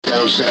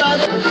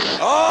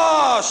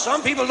Oh,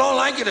 some people don't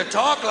like you to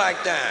talk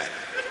like that.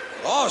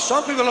 Oh,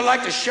 some people would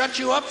like to shut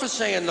you up for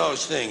saying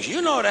those things.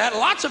 You know that.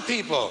 Lots of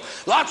people,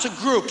 lots of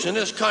groups in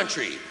this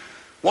country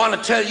want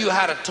to tell you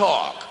how to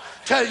talk,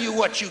 tell you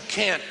what you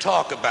can't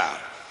talk about.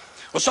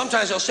 Well,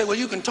 sometimes they'll say, well,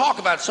 you can talk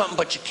about something,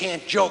 but you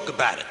can't joke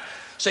about it.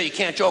 Say you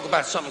can't joke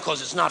about something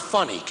because it's not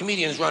funny.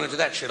 Comedians run into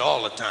that shit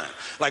all the time.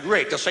 Like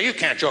rape. They'll say, you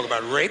can't joke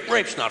about rape.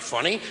 Rape's not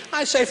funny.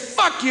 I say,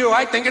 fuck you.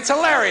 I think it's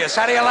hilarious.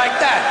 How do you like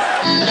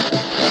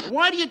that?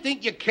 Why do you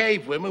think your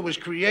cave women was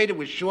created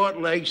with short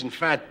legs and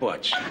fat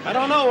butts? I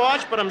don't know,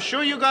 Arch, but I'm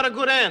sure you got a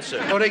good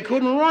answer. So they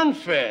couldn't run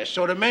fast,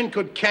 so the men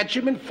could catch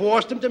them and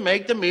force them to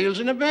make the meals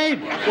and the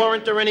babies.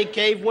 Weren't there any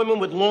cave women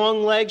with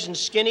long legs and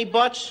skinny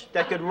butts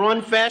that could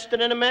run faster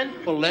than the men?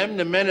 Well, them,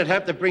 the men would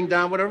have to bring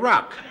down with a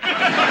rock.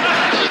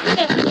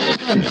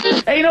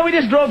 Hey, you know, we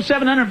just drove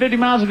 750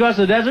 miles across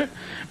the desert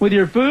with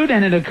your food,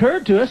 and it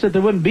occurred to us that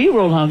there wouldn't be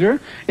world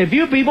hunger if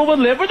you people would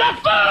live where the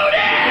food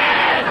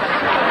is!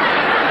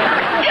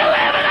 You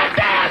live in a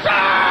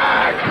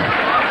desert!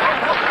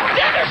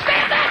 You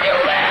understand that? You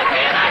live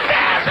in a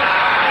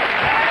desert!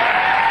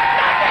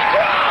 Nothing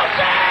grows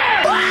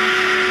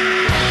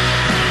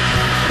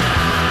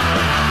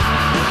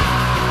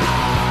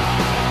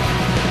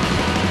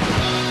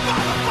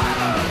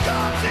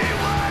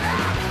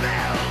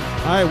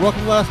All right,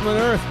 welcome to Last Man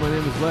on Earth. My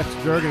name is Lex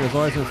Jurgen. As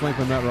always, I'm flanked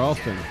by Matt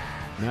Ralston.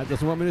 Matt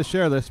doesn't want me to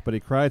share this, but he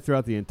cried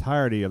throughout the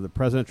entirety of the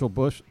President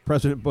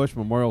Bush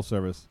memorial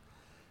service.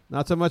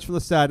 Not so much from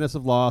the sadness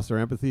of loss or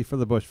empathy for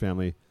the Bush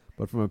family,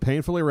 but from a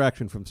painful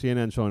erection from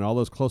CNN showing all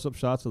those close-up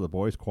shots of the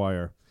boys'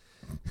 choir.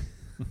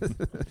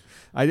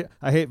 I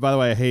hate, by the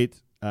way, I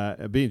hate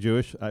being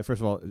Jewish.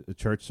 First of all,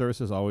 church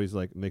services always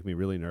make me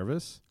really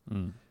nervous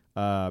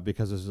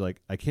because it's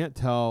like I can't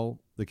tell.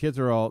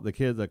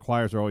 The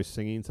choirs are always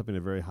singing something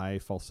in a very high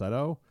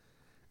falsetto,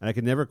 and I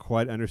can never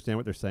quite understand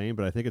what they're saying,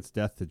 but I think it's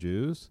death to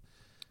Jews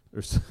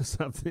or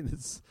something.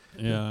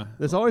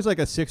 There's always like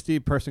a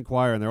 60-person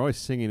choir, and they're always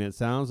singing. It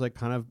sounds like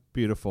kind of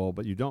beautiful,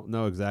 but you don't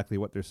know exactly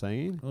what they're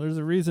saying. Well, there's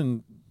a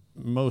reason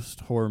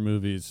most horror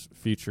movies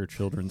feature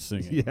children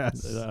singing.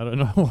 Yes. I don't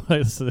know why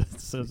there's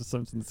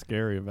something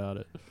scary about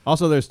it.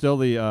 Also, there's still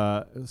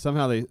the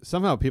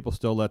somehow people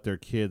still let their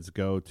kids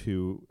go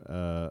to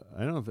I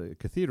don't know if a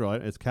cathedral.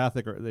 It's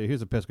Catholic or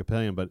he's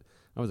Episcopalian, but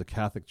I was a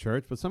Catholic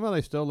church. But somehow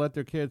they still let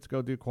their kids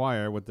go do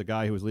choir with the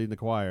guy who was leading the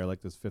choir,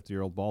 like this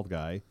 50-year-old bald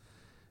guy,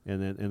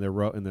 and then in their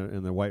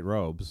white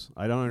robes.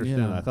 I don't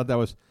understand. Yeah.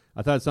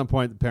 I thought at some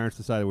point the parents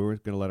decided we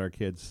weren't going to let our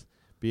kids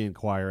be in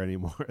choir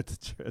anymore at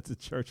the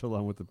church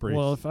along with the priest.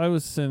 Well, if I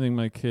was sending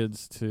my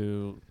kids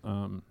to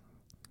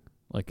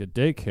like a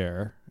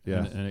daycare,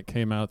 and it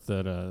came out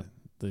that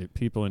the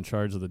people in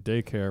charge of the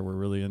daycare were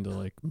really into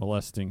like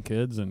molesting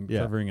kids and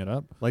covering it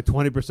up, like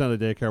 20% of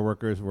the daycare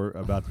workers were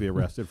about to be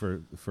arrested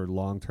for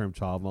long-term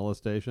child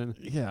molestation.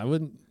 Yeah, I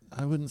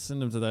wouldn't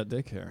send them to that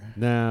daycare.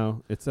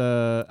 No, it's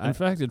in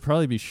fact, it'd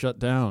probably be shut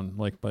down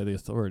by the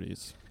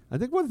authorities. I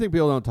think one thing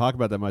people don't talk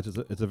about that much is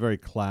it's a very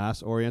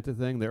class-oriented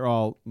thing.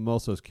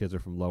 Most of those kids are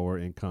from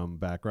lower-income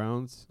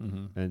backgrounds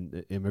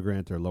and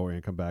immigrant or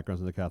lower-income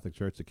backgrounds in the Catholic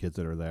Church, the kids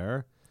that are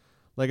there.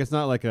 Like, it's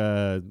not like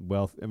a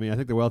wealth. I mean, I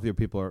think the wealthier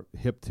people are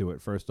hip to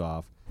it, first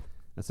off.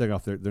 And second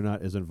off, they're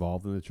not as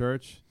involved in the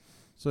church.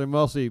 So they're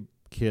mostly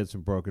kids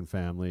from broken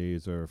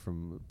families or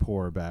from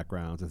poor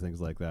backgrounds and things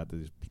like that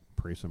these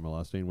priests are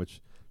molesting, which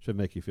should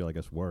make you feel, I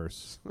guess,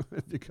 worse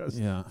because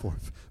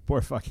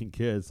poor fucking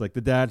kids. Like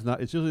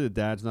it's usually the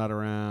dad's not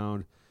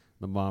around.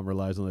 The mom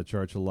relies on the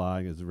church a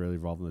lot and is really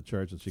involved in the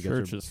church. And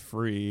Church is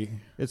free.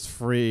 It's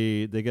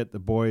free. The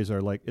boys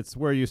are like, it's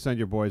where you send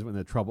your boys when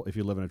they're trouble, if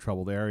you live in a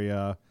troubled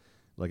area,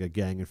 like a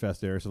gang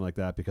infested area or something like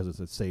that, because it's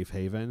a safe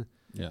haven.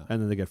 Yeah.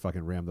 And then they get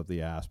fucking rammed up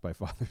the ass by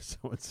Father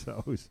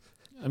so-and-so.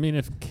 I mean,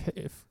 if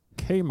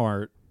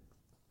Kmart,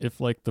 if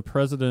like the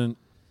president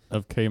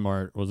of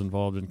Kmart was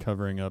involved in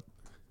covering up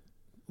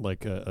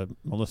like a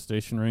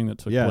molestation ring that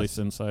took place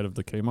inside of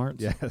the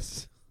Kmarts.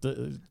 Yes.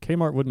 The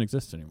Kmart wouldn't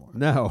exist anymore.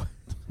 No.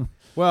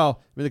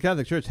 Well, I mean, the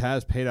Catholic Church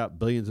has paid out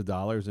billions of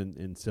dollars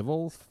in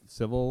civil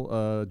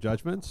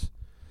judgments,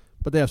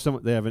 but they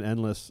have an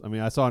endless. I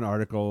mean, I saw an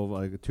article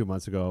like 2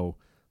 months ago,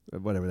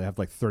 whatever, they have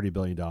like $30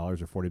 billion or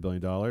 $40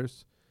 billion.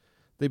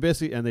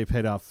 They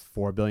paid off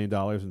 $4 billion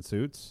in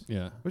suits.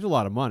 Yeah. Which is a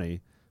lot of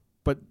money,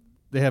 but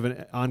they have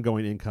an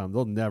ongoing income.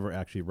 They'll never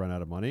actually run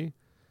out of money.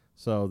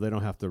 So they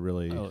don't have to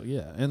really. Oh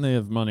yeah, and they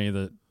have money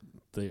that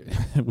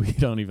we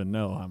don't even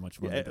know how much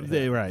money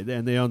they have. Right,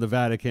 and they own the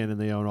Vatican and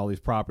they own all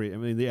these property. I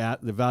mean,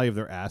 the value of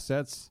their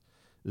assets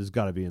has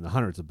got to be in the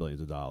hundreds of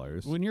billions of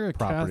dollars. When you're a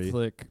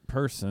Catholic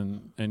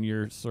person and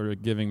you're sort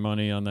of giving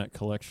money on that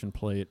collection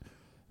plate,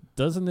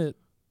 doesn't it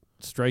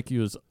strike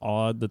you as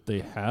odd that they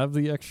have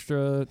the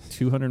extra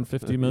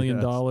 $250 million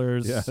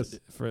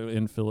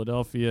in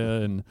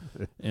Philadelphia and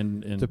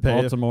in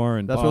Baltimore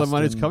and that's Boston? where the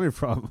money's coming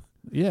from.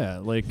 Yeah,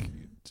 like.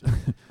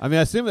 I mean,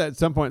 I assume that at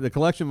some point the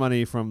collection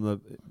money from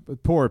the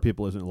poor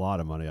people isn't a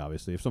lot of money,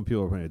 obviously. If some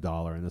people are paying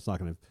 $1 and it's not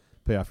going to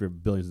pay off your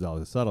billions of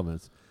dollars of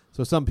settlements.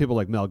 So some people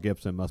like Mel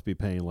Gibson must be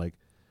paying like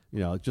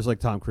just like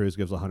Tom Cruise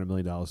gives $100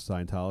 million to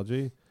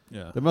Scientology.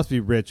 Yeah. There must be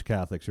rich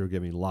Catholics who are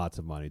giving lots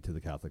of money to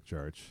the Catholic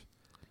Church.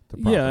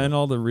 Yeah, and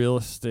all the real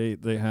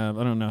estate they have.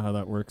 I don't know how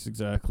that works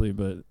exactly,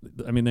 but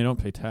I mean, they don't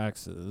pay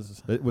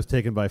taxes. It was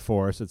taken by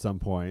force at some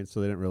point,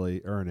 so they didn't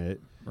really earn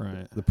it.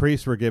 Right. The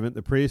priests were given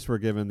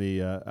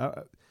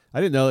the. I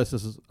didn't know this.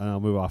 And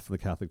I'll move off from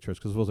the Catholic Church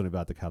because it wasn't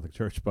about the Catholic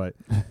Church. But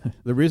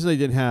the reason they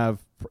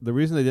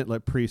didn't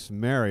let priests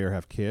marry or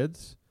have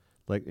kids,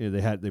 like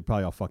they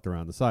probably all fucked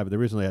around the side. But the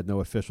reason they had no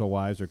official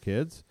wives or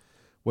kids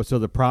was so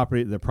the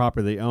property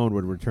they owned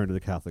would return to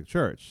the Catholic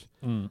Church.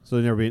 So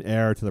they never be an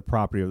heir to the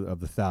property of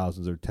the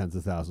thousands or tens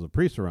of thousands of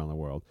priests around the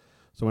world.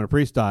 So when a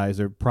priest dies,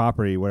 their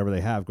property, whatever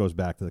they have, goes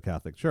back to the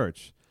Catholic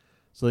Church.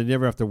 So they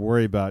never have to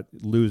worry about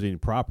losing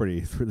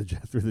property through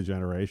the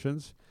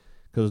generations,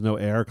 because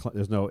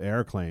there's no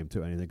heir claim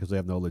to anything because they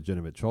have no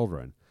legitimate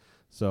children.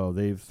 So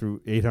they've,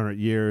 through 800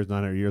 years,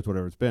 900 years,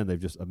 whatever it's been, they've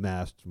just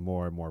amassed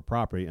more and more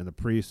property. And the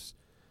priests,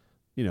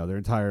 their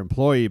entire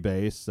employee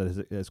base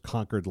that has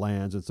conquered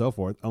lands and so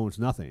forth owns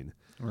nothing.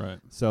 Right.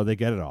 So they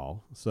get it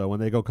all. So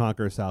when they go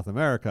conquer South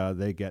America,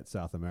 they get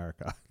South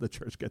America. The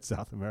church gets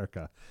South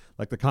America.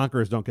 Like the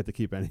conquerors don't get to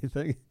keep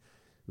anything.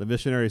 The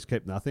missionaries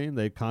kept nothing.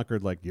 They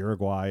conquered like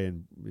Uruguay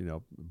and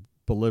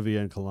Bolivia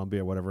and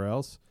Colombia, whatever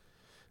else,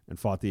 and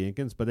fought the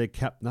Incans, but they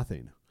kept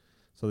nothing.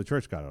 So the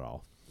church got it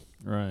all.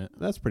 Right.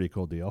 That's a pretty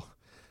cool deal.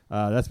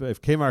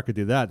 If Kmart could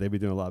do that, they'd be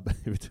doing a lot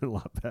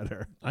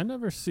better. I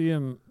never see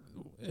him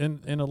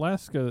in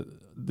Alaska.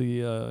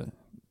 The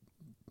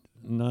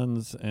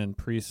nuns and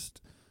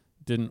priests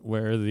didn't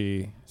wear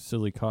the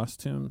silly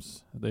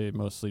costumes. They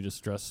mostly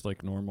just dressed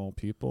like normal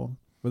people.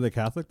 Were they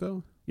Catholic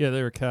though? Yeah,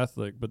 they were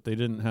Catholic, but they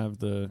didn't have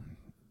the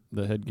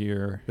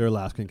headgear. They're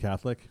Alaskan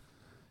Catholic.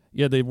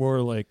 Yeah, they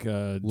wore like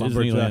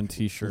Disneyland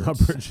T-shirts.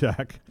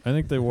 Lumberjack. I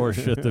think they wore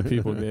shit that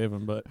people gave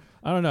them, but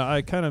I don't know.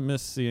 I kind of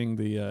miss seeing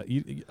the.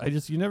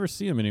 You never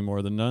see them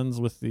anymore. The nuns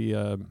with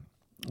the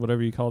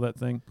whatever you call that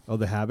thing. Oh,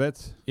 the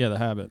habits. Yeah, the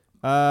habit.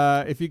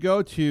 If you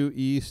go to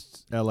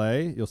East LA,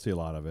 you'll see a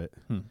lot of it,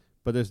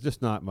 but there's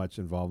just not much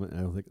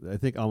involvement. I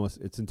think almost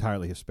it's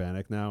entirely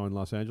Hispanic now in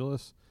Los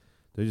Angeles.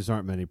 There just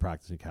aren't many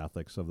practicing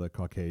Catholics of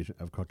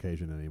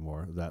Caucasian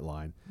anymore. That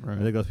line. Right.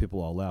 I think those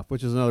people all left,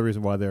 which is another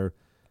reason why they're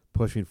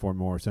pushing for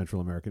more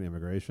Central American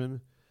immigration,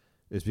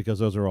 is because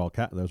those are all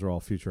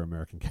future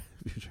American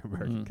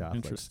Catholics.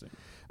 Interesting.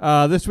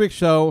 This week's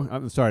show.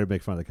 I'm sorry to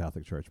make fun of the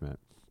Catholic Church, Matt.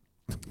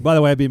 By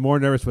the way, I'd be more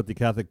nervous with the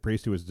Catholic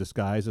priest who was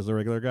disguised as a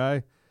regular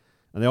guy,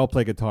 and they all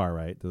play guitar,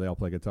 right? Do they all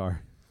play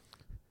guitar?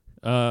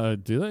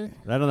 Do they?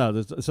 I don't know.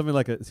 There's something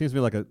it seems to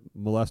me like a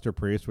molester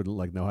priest would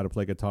know how to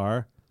play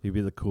guitar. He'd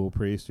be the cool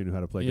priest who knew how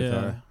to play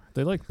guitar.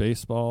 They like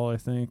baseball, I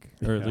think,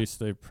 or at least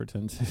they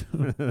pretend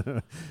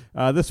to.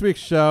 This week's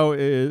show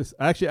is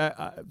actually,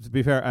 to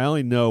be fair, I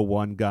only know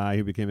one guy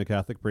who became a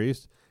Catholic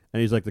priest,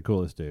 and he's like the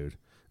coolest dude.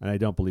 And I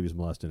don't believe he's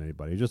molesting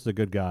anybody. He's just a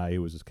good guy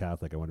who was just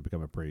Catholic. I wanted to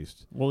become a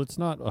priest. Well, it's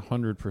not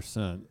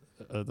 100%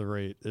 of the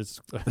rate.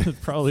 It's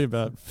probably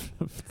about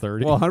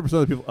 30. Well,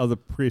 100% of the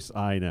priests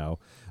I know.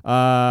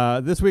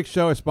 This week's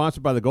show is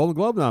sponsored by the Golden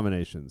Globe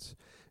nominations.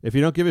 If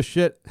you don't give a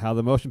shit how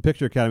the Motion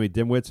Picture Academy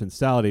dimwits and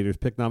salad eaters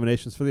pick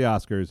nominations for the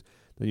Oscars,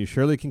 then you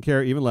surely can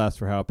care even less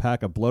for how a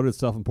pack of bloated,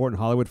 self-important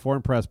Hollywood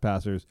foreign press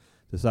passers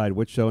decide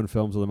which show and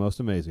films are the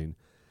most amazing.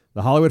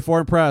 The Hollywood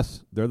foreign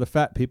press, they're the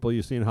fat people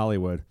you see in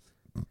Hollywood.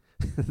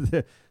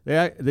 They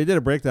did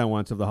a breakdown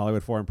once of the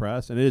Hollywood foreign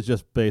press, and it is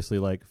just basically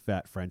like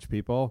fat French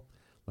people,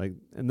 and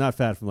not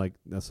fat from like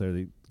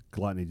necessarily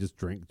gluttony,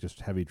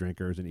 just heavy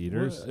drinkers and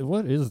eaters.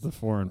 What is the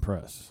foreign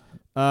press?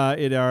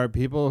 It are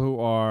people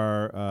who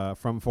are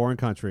from foreign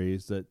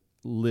countries that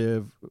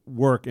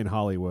work in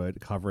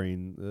Hollywood,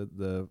 covering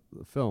the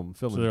film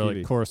So and they're TV.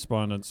 like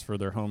correspondents for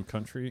their home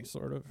country,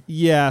 sort of.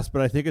 Yes,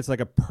 but I think it's like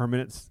a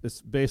permanent. It's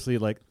basically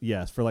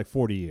for like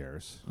 40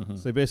 years. Mm-hmm.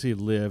 So they basically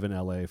live in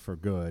LA for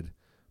good,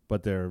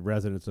 but they're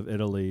residents of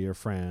Italy or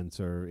France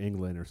or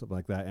England or something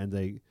like that, and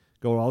they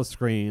go to all the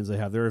screens. They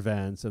have their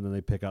events, and then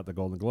they pick out the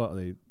Golden Globe.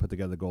 They put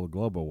together the Golden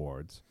Globe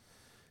Awards.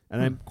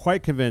 And I'm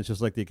quite convinced,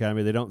 just like the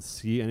Academy, they don't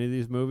see any of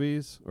these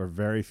movies, or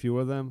very few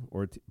of them.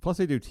 Plus,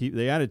 they do.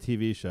 They added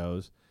TV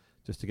shows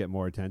just to get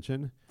more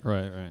attention.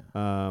 Right.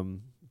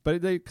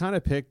 But they kind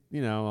of pick,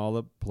 all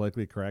the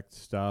politically correct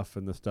stuff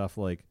and the stuff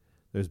like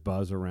there's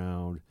buzz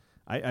around.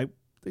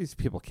 These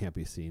people can't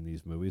be seeing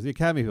these movies. The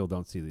Academy people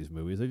don't see these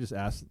movies. They just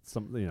ask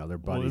their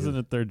buddies. Well, isn't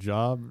it their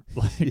job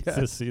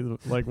to see them?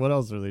 Like, what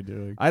else are they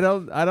doing? I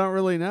don't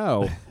really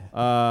know.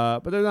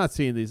 But they're not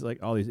seeing these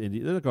all these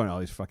indie. They're not going to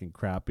all these fucking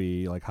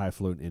crappy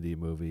highfalutin indie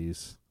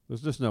movies.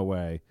 There's just no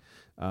way.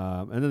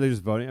 And then they're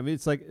just voting. I mean,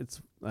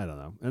 I don't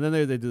know. And then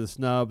they do the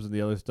snubs and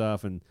the other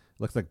stuff, and it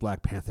looks like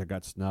Black Panther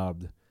got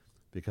snubbed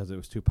because it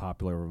was too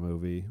popular of a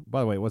movie. By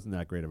the way, it wasn't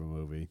that great of a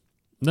movie.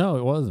 No,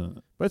 it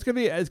wasn't. But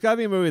it's gotta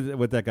be a movie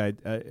with that guy.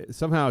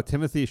 Somehow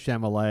Timothée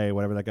Chalamet,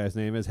 whatever that guy's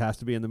name is, has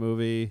to be in the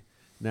movie.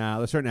 Now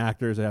there's certain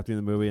actors that have to be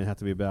in the movie and have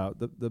to be about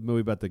the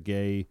movie about the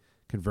gay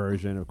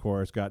conversion. Of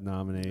course, got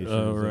nominations.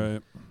 Oh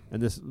right. And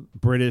this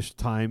British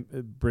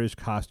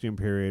costume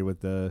period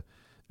with the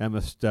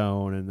Emma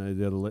Stone and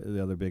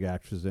the other big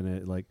actresses in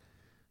it. Like,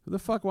 who the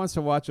fuck wants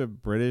to watch a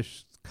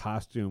British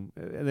costume?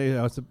 And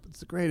it's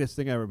the greatest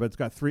thing ever. But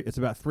it's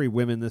about 3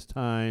 women this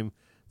time,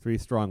 3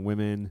 strong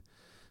women.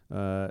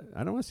 I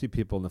don't want to see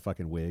people in the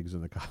fucking wigs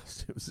and the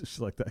costumes and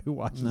shit like that. Who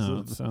watches? No,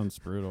 those? it sounds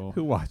brutal.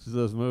 Who watches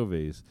those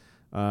movies?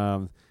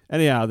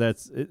 Anyhow,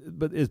 that's it.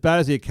 But as bad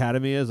as the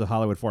Academy is, the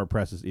Hollywood Foreign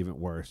Press is even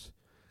worse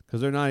because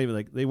they're not even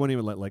like they won't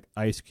even let like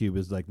Ice Cube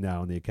is like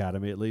now in the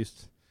Academy at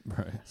least.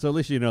 Right. So at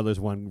least you know there's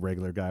one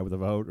regular guy with a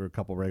vote or a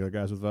couple regular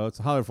guys with votes.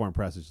 The Hollywood Foreign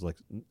Press is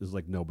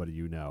like nobody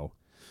you know.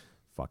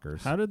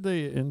 Fuckers. How did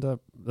they end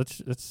up?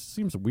 It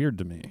seems weird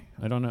to me.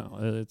 I don't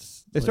know.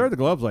 They started the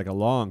Globes like a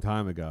long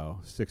time ago,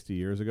 60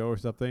 years ago or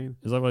something.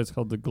 Is that why it's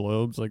called the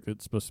Globes? Like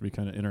it's supposed to be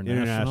kind of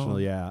international. International,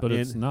 yeah. But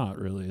it's not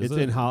really. Is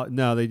it's it?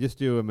 no, they just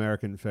do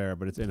American fare,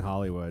 but it's in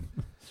Hollywood.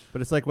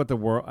 But it's like what the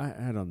world.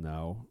 I don't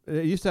know.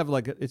 It used to have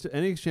like it's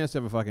any chance to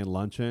have a fucking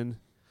luncheon.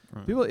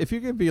 Right. People, if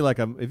you can be like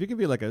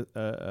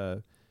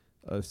a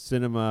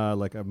cinema,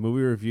 like a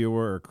movie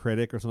reviewer or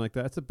critic or something like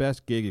that, it's the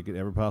best gig you could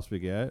ever possibly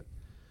get.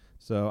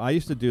 So I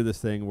used to do this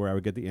thing where I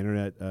would get the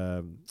internet,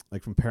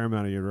 like from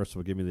Paramount or Universal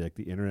would give me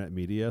the internet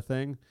media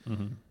thing.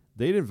 Mm-hmm.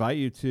 They'd invite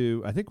you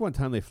to. I think one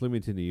time they flew me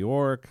to New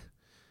York.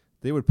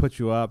 They would put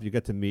you up. You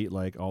got to meet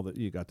like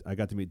I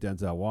got to meet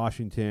Denzel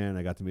Washington.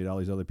 I got to meet all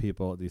these other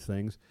people at these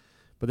things.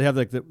 But they have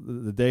like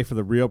the day for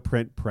the real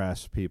print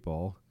press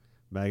people,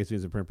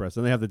 magazines and print press.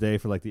 Then they have the day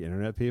for like the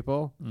internet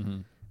people. Mm-hmm.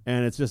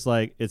 And it's just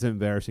like it's an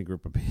embarrassing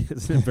group of people.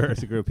 It's an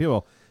embarrassing group of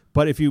people.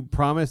 But if you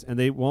promise, and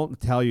they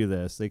won't tell you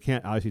this, they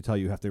can't obviously tell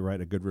you have to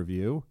write a good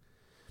review.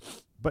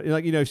 But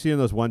like you see in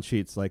those one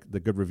sheets, like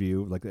the good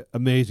review, like the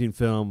amazing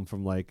film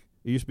from like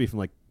it used to be from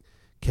like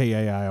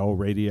KAIO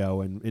radio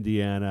in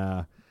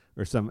Indiana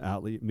or some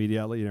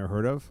media outlet you never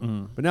heard of.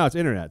 Mm. But now it's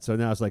internet, so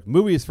now it's like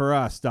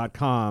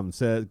moviesforus.com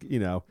says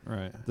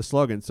right. the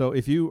slogan. So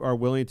if you are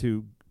willing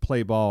to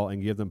play ball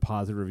and give them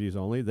positive reviews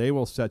only, they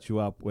will set you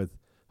up with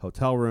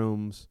hotel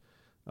rooms.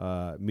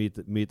 Meet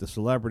the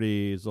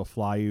celebrities. They'll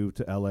fly you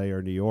to L.A.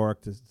 or New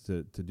York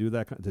to do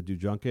that, to do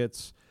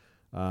junkets.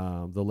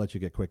 They'll let you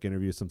get quick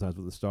interviews sometimes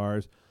with the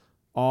stars,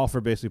 all for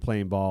basically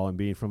playing ball and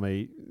being from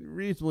a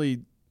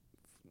reasonably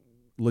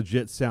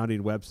legit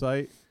sounding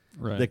website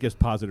Right. that gives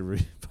positive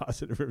reviews.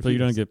 So you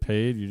don't get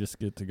paid; you just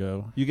get to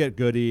go. You get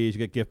goodies. You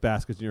get gift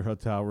baskets in your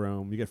hotel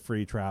room. You get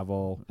free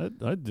travel.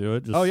 I'd do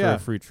it just Oh, for yeah. a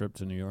free trip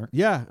to New York.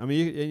 Yeah, I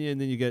mean, and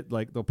then you get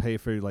like they'll pay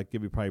for like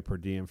give you probably per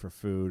diem for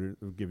food,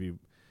 or give you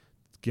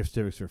gift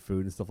certificates for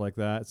food and stuff like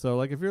that. So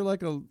like if you're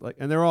like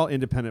and they're all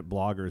independent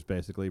bloggers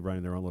basically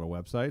running their own little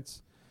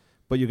websites,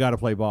 but you got to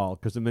play ball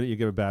because the minute you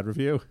give a bad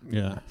review,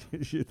 Yeah.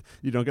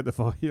 you don't get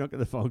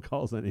the phone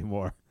calls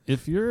anymore.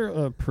 If you're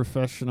a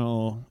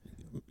professional,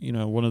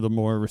 one of the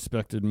more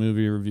respected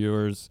movie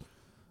reviewers,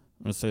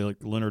 I'm gonna say like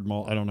Leonard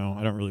Maltin. I don't know.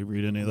 I don't really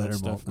read any of that Leonard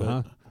stuff.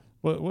 Maltin,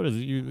 But what is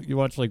it? You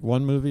watch like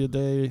 1 movie a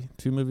day,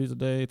 2 movies a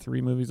day,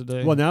 3 movies a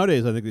day? Well,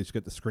 nowadays I think they just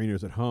get the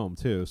screeners at home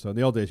too. So in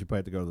the old days you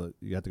probably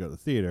had to go to the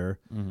theater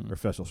Mhm. or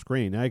special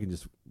screen. Now you can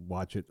just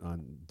watch it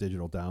on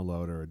digital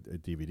download or a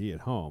DVD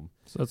at home.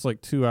 So that's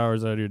like 2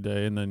 hours out of your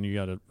day, and then you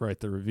got to write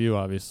the review,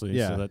 obviously.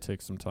 Yeah. So that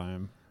takes some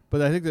time.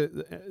 But I think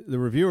that the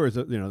reviewers,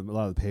 a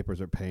lot of the papers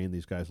are paying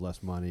these guys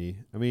less money.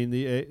 I mean,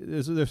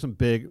 there's some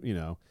big,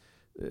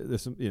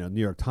 there's some,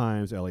 New York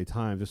Times, LA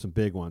Times, there's some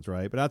big ones,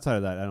 right? But outside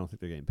of that, I don't think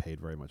they're getting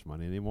paid very much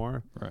money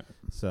anymore. Right.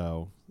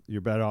 So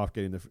you're better off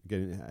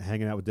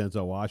hanging out with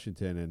Denzel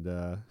Washington. And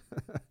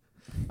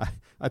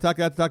I got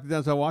to talk to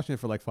Denzel Washington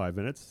for like 5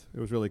 minutes. It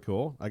was really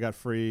cool. I got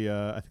free.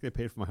 I think they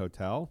paid for my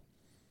hotel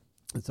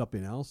and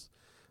something else.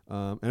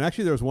 And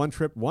actually, there was one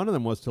trip. One of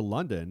them was to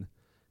London.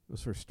 It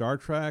was for Star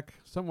Trek.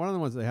 One of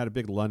them was they had a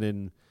big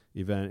London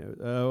event.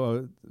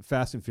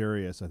 Fast and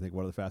Furious, I think.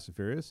 One of the Fast and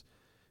Furious.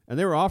 And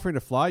they were offering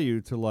to fly you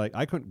to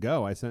I couldn't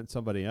go. I sent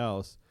somebody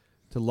else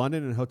to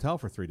London and hotel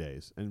for 3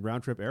 days and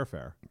round trip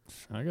airfare.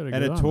 I gotta And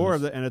get a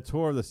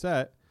tour of the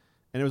set.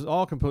 And it was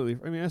all completely,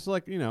 it's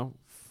like,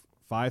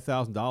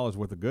 $5,000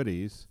 worth of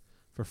goodies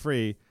for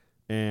free.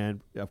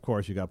 And of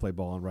course you got to play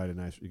ball and write a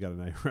nice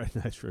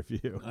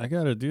review. I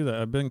got to do that.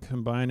 I've been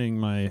combining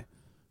my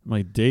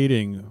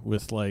dating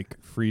with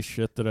like free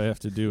shit that I have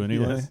to do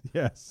anyway.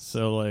 Yes.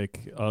 So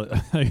like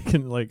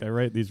I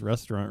write these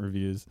restaurant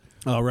reviews.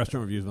 Oh,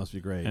 restaurant reviews must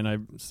be great. And I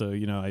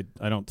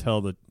don't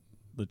tell the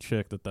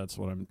chick that's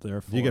what I'm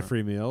there for. Do you get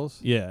free meals?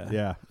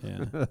 Yeah.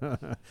 Yeah.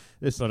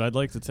 But I'd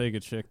like to take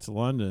a chick to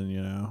London,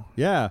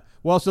 Yeah.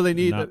 Well, so they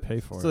need not pay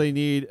for it. So they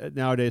need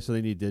nowadays. So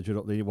they need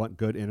digital. They want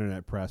good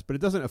internet press, but it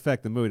doesn't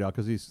affect the movie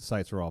because these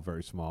sites are all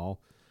very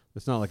small.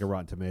 It's not like a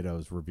Rotten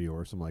Tomatoes review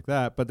or something like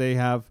that. But they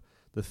have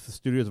the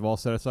studios have all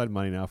set aside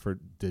money now for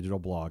digital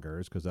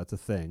bloggers because that's a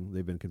thing.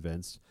 They've been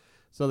convinced.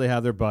 So they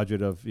have their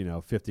budget of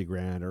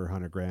 $50,000 or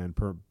 $100,000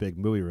 per big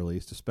movie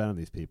release to spend on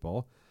these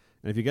people.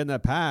 And if you get in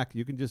that pack,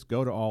 you can just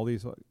go to all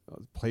these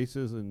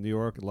places in New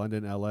York,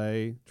 London,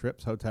 L.A.,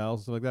 trips,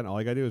 hotels, stuff like that. And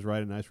all you got to do is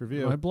write a nice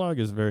review. My blog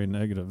is very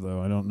negative,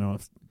 though. I don't know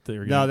if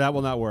they're No, that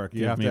will not work.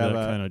 You give have me to have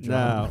that kind of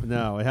job.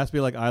 No. It has to be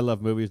like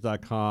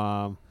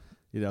ilovemovies.com.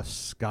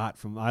 Scott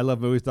from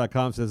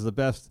ilovemovies.com says the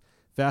best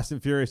Fast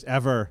and Furious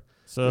ever.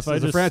 So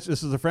this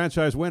is a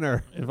franchise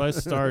winner. If I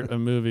start a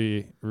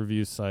movie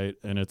review site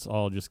and it's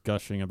all just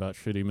gushing about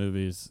shitty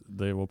movies,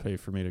 they will pay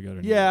for me to go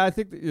to. Yeah, I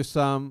think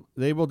that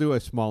they will do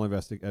a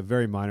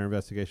very minor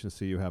investigation to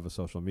see you have a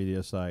social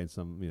media site,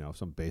 some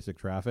basic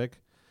traffic.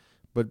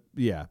 But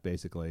yeah,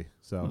 basically.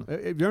 So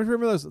if you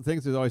remember those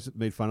things that always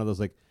made fun of those,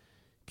 like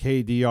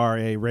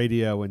KDRA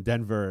radio in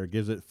Denver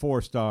gives it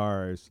 4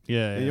 stars.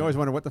 Yeah, and you always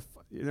wonder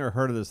you never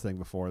heard of this thing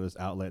before, this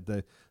outlet,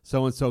 the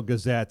so and so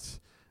Gazette.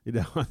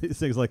 These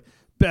things like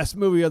best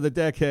movie of the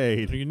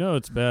decade.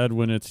 It's bad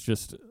when it's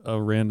just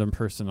a random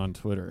person on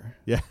Twitter.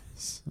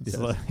 Yes. It's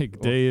like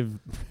Dave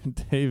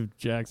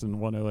Jackson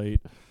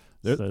 108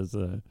 says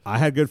I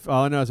had good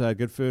all I know is I had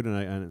good food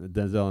and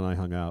Denzel and I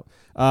hung out.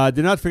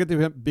 Do not forget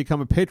to become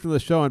a patron of the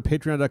show on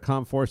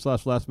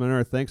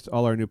patreon.com/lastminute. Thanks to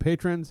all our new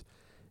patrons.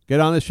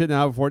 Get on this shit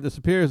now before it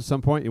disappears. At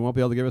some point you won't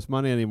be able to give us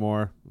money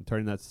anymore. I'm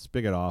turning that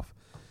spigot off.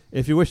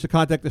 If you wish to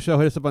contact the show,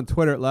 hit us up on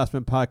Twitter at Last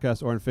Man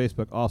Podcast or on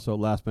Facebook, also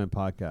Last Man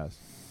Podcast.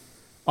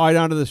 All right,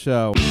 on to the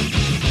show.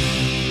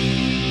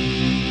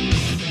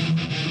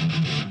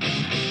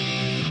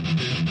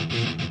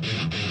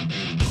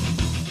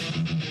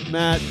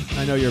 Matt,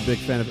 I know you're a big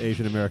fan of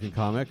Asian American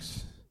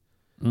comics.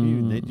 Do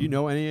you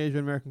know any Asian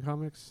American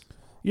comics?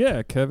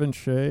 Yeah, Kevin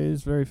Shea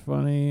is very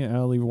funny.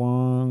 Ali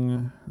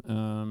Wong.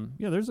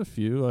 There's a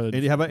few.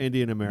 How about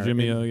Indian American?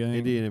 Jimmy O Yang.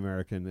 Indian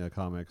American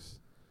comics.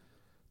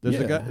 There's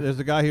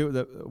a guy who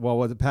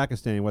was it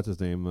Pakistani? What's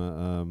his name?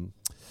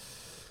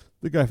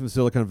 The guy from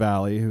Silicon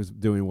Valley who's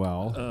doing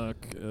well.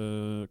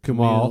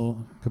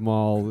 Camille.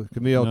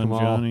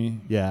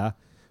 Yeah,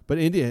 but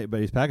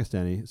he's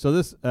Pakistani. So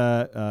this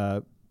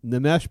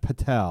Nimesh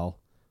Patel.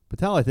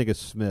 I think is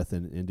Smith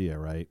in India,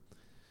 right?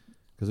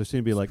 Because there seem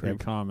to be like pretty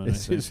common. I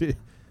think.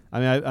 I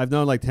mean, I've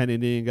known like 10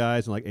 Indian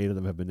guys, and like 8 of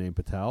them have been named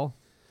Patel.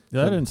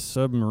 That and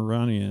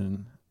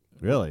Submarinian.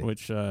 Really?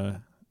 Which it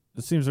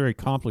seems very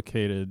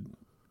complicated.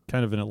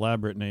 Kind of an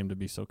elaborate name to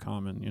be so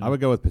common. I would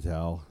go with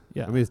Patel.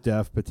 Yeah. I mean, it's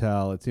Dev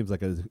Patel. It seems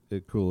like a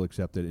cool,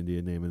 accepted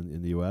Indian name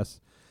in the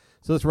U.S.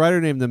 So this writer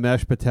named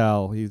Nimesh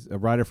Patel, he's a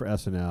writer for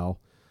SNL,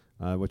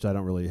 which I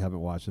haven't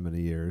watched in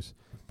many years.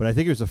 But I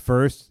think he was the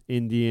first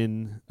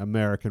Indian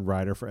American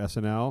writer for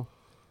SNL,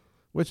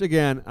 which,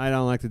 again, I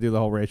don't like to do the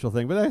whole racial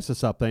thing, but it's a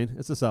something.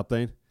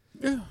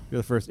 Yeah. You're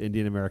the first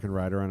Indian American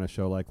writer on a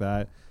show like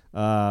that.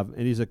 And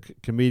he's a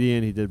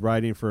comedian. He did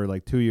writing for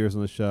like 2 years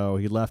on the show.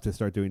 He left to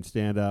start doing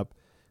stand-up.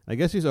 I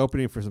guess he's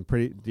opening for some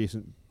pretty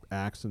decent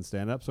acts and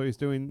stand-up, so he's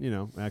doing,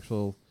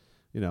 actual,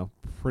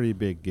 pretty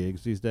big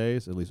gigs these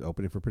days, at least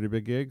opening for pretty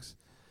big gigs.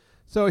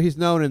 So he's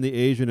known in the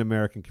Asian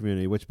American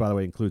community, which, by the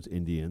way, includes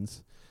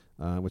Indians,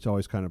 which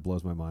always kind of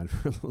blows my mind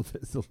for a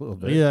little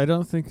bit. Yeah, I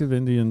don't think of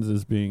Indians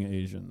as being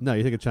Asian. No,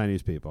 you think of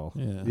Chinese people.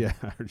 Yeah,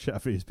 or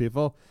Japanese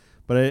people.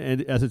 But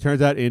as it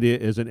turns out, India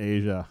is in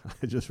Asia.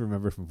 I just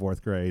remember from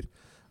 4th grade.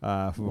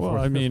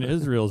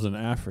 Israel's in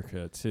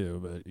Africa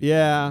too, but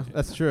yeah,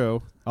 that's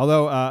true.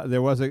 Although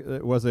there was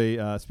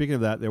a speaking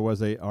of that, there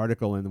was a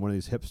article in one of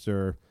these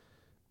hipster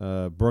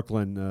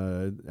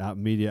Brooklyn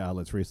media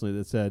outlets recently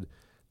that said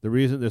the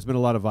reason there's been a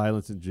lot of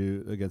violence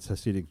against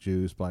Hasidic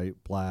Jews by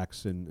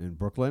blacks in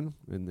Brooklyn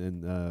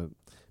and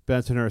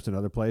Bensonhurst and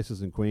other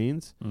places in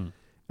Queens,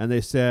 and they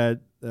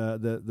said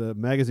the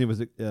magazine was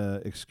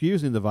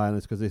excusing the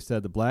violence because they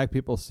said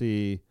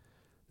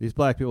these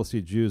black people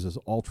see Jews as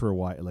ultra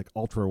white,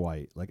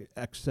 like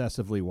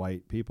excessively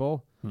white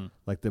people.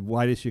 Like the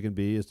whitest you can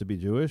be is to be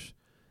Jewish,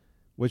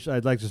 which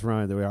I'd like to just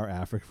remind that we are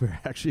African. We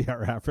actually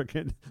are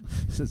African,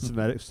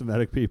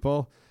 Semitic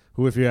people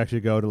who, if you actually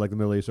go to like the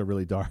Middle East, are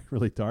really dark,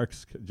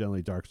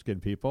 generally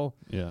dark-skinned people.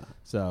 Yeah.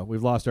 So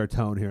we've lost our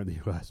tone here in the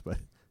U.S., but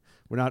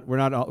we're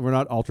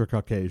not ultra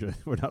Caucasian.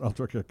 We're not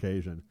ultra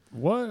Caucasian.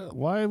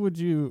 Why would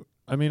you?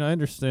 I mean, I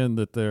understand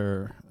that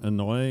they're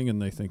annoying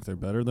and they think they're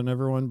better than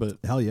everyone, but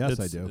hell yes,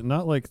 I do.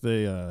 Not like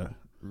they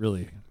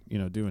really,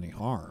 do any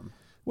harm.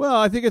 Well,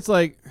 I think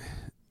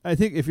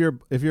if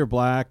you're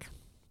black,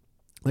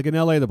 like in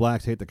LA, the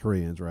blacks hate the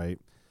Koreans, right?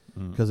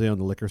 Because they own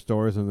the liquor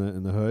stores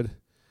in the hood,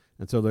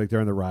 and so like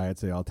during the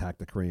riots, they all attack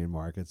the Korean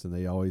markets, and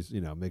they always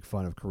make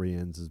fun of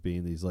Koreans as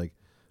being these like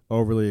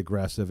overly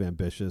aggressive,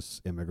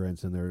 ambitious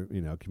immigrants in their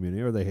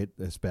community, or they hate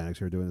the Hispanics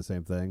who are doing the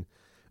same thing.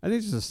 I think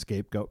it's just a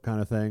scapegoat kind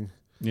of thing.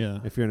 Yeah.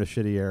 If you're in a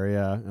shitty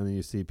area and then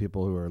you see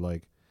people who are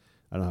like,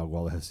 I don't know how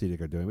well the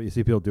Hasidic are doing, but you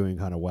see people doing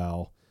kind of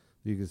well,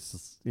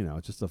 it's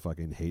just a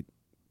fucking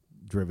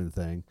hate-driven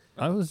thing.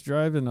 I was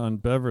driving on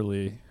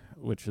Beverly,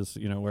 which is,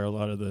 where a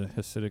lot of the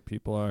Hasidic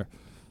people are.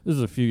 This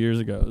is a few years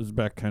ago. It was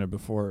back kind of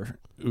before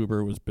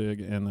Uber was big.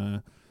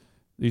 And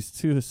these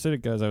 2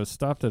 Hasidic guys, I was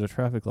stopped at a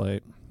traffic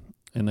light,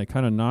 and they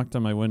kind of knocked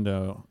on my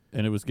window,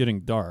 and it was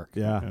getting dark.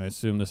 Yeah. And I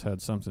assume this had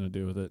something to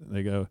do with it.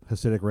 They go,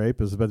 Hasidic rape?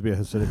 Is it about to be a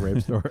Hasidic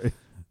rape story?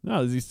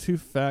 No, these 2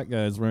 fat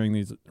guys wearing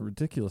these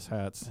ridiculous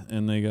hats,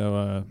 and they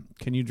go,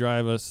 can you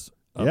drive us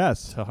up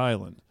to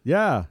Highland?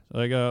 Yeah. So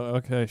I go,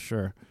 okay,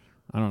 sure.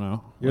 I don't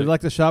know. You're like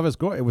the Shabbos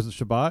Goy. Was it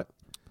Shabbat?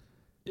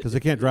 because they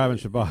can't drive on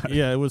Shabbat.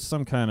 Yeah, it was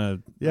some kind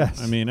of.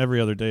 Yes. I mean,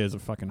 every other day is a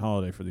fucking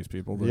holiday for these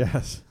people. But,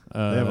 Yes. They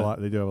have a lot.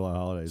 They do have a lot of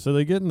holidays. So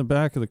they get in the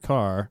back of the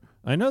car.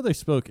 I know they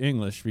spoke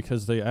English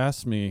because they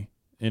asked me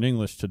in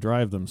English to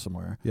drive them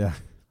somewhere. Yeah.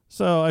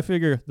 So I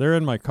figure they're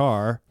in my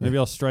car. Maybe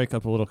I'll strike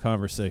up a little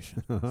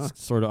conversation.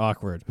 It's sort of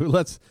awkward. Who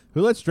lets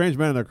strange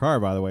men in their car,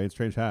 by the way, in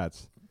strange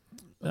hats?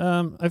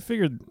 I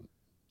figured.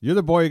 You're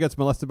the boy who gets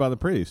molested by the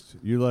priest.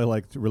 You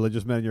like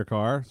religious men in your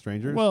car,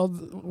 strangers? Well,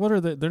 what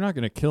are they? They're not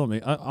going to kill me.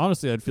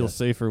 Honestly, I'd feel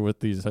safer with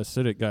these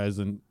Hasidic guys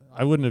than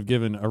I wouldn't have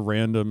given a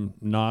random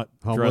not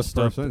Homeless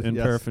dressed person? up in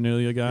Yes.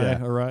 paraphernalia guy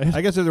Yeah. a ride.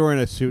 I guess if they're wearing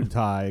a suit and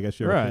tie, I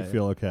guess you Right.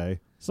 feel okay.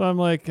 So I'm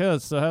like, yeah,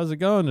 so how's it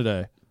going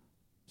today?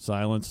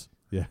 Silence.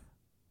 Yeah.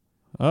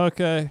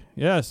 Okay.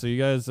 Yeah. So you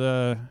guys, is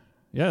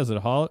it a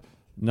holiday?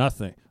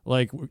 Nothing.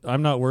 Like,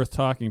 I'm not worth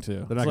talking to.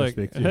 They're not It's going like,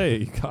 to speak to you. hey,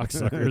 you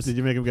cocksuckers. Did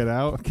you make him get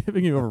out? I'm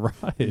giving you a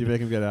ride. Did you make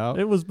him get out?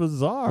 It was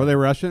bizarre. Were they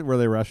Russian?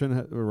 Were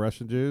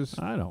Russian Jews?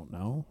 I don't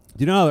know.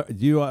 Do you know?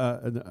 Do you?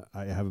 I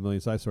have a million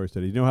side stories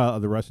today. Do you know how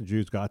the Russian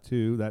Jews got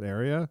to that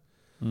area?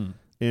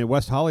 In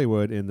West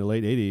Hollywood in the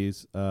late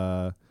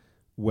 '80s,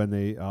 when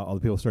they all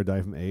the people started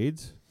dying from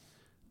AIDS,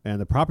 and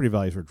the property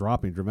values were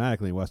dropping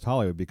dramatically in West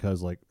Hollywood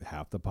because like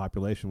half the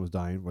population was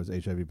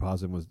HIV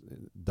positive, was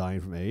dying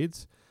from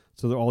AIDS.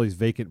 So there are all these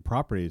vacant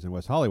properties in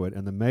West Hollywood,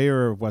 and the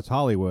mayor of West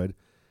Hollywood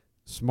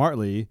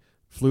smartly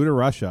flew to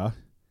Russia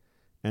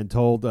and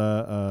told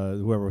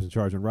whoever was in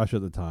charge in Russia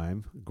at the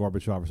time,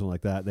 Gorbachev or something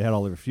like that, they had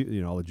all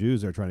the all the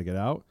Jews they were trying to get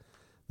out,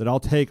 that I'll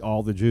take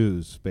all the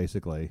Jews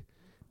basically,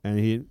 and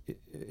he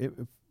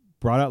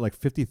brought out like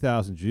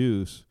 50,000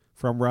 Jews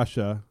from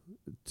Russia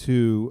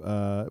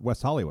to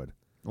West Hollywood.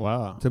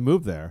 Wow. To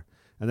move there,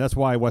 and that's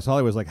why West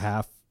Hollywood was like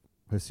half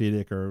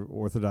Hasidic or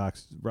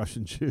Orthodox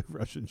Russian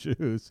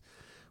Jews.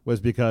 Was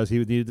because he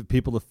needed the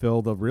people to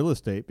fill the real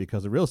estate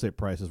because the real estate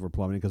prices were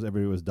plummeting because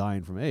everybody was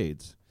dying from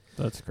AIDS.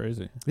 That's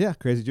crazy. Yeah,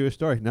 crazy Jewish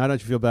story. Now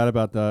don't you feel bad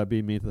about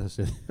being mean to the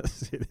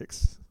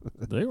Hasidics?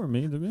 They were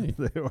mean to me.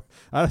 They were.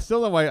 I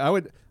still know why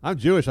I'm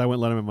Jewish. I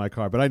wouldn't let them in my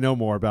car, but I know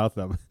more about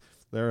them.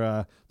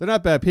 They're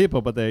not bad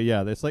people, but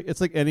it's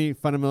like any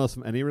fundamentalist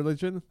from any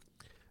religion.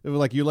 It was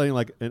like you letting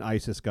like an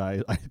ISIS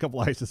guy, a couple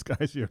ISIS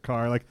guys in your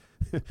car, like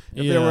if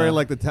they were wearing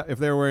like if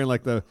they were wearing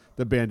like the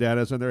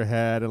bandanas on their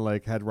head and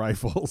like had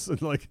rifles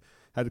and like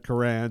had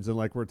Korans and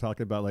like we're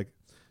talking about like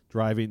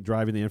driving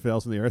the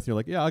infidels from the earth. And you're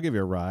like, yeah, I'll give you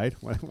a ride.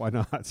 Why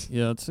not?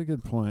 Yeah, that's a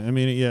good point. I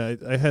mean, yeah,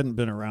 I hadn't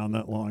been around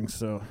that long,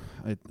 so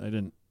I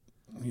didn't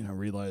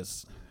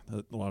realize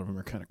that a lot of them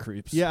are kind of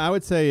creeps. Yeah, I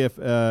would say if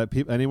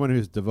anyone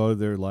who's devoted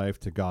their life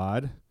to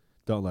God,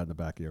 don't let in the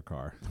back of your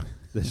car.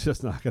 It's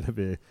just not going to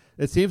be.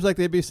 It seems like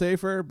they'd be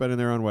safer, but in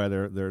their own way,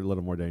 they're a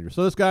little more dangerous.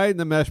 So this guy,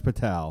 Nimesh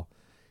Patel,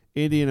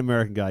 Indian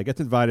American guy, gets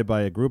invited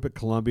by a group at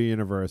Columbia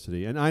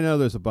University, and I know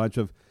there's a bunch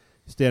of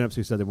stand-ups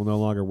who said they will no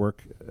longer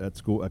work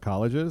at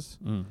colleges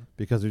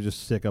because they're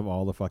just sick of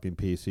all the fucking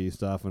PC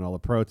stuff and all the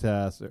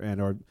protests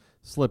or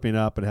slipping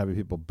up and having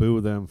people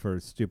boo them for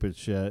stupid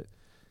shit.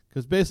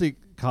 Because basically,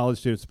 college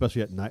students,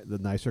 especially at the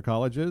nicer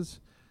colleges,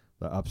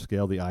 the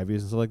upscale, the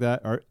Ivies and stuff like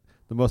that, are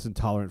the most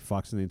intolerant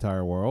fucks in the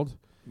entire world.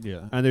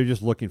 Yeah. And they're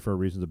just looking for a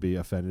reason to be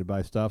offended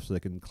by stuff so they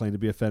can claim to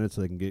be offended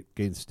so they can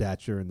gain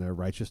stature in their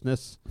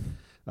righteousness.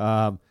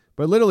 But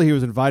literally he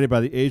was invited by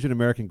the Asian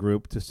American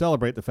group to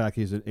celebrate the fact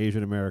he's an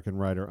Asian American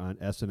writer on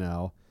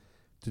SNL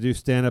to do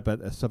stand-up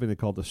at something they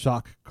called the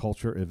Shock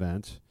Culture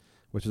event,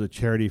 which is a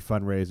charity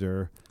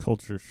fundraiser.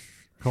 Culture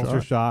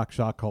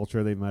shock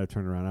culture. They might have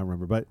turned around, I don't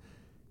remember. But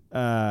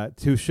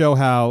to show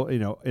how,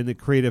 in the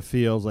creative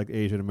fields, like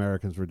Asian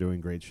Americans were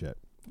doing great shit.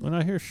 When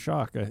I hear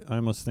shock, I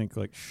almost think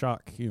like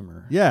shock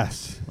humor.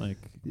 Yes.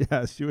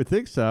 Yes, you would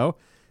think so.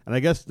 And I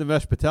guess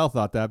Nimesh Patel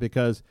thought that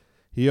because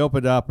he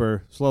opened up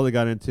or slowly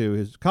got into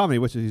his comedy,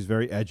 which is he's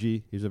very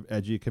edgy. He's an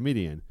edgy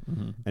comedian.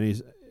 Mm-hmm. And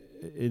he's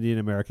Indian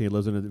American. He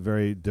lives in a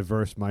very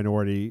diverse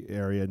minority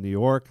area in New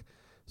York.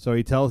 So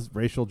he tells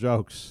racial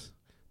jokes.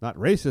 Not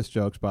racist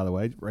jokes, by the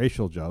way,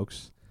 racial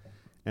jokes.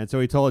 And so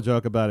he told a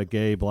joke about a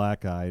gay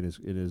black guy in his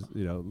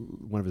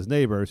one of his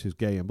neighbors who's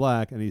gay and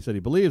black, and he said he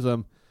believes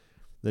him.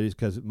 That he's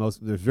because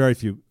there's very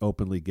few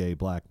openly gay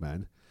black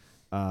men.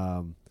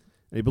 And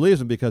he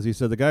believes him because he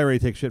said the guy already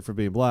takes shit for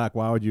being black.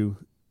 Why would you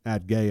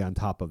add gay on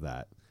top of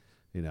that?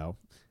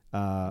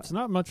 It's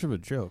not much of a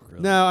joke,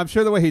 really. No, I'm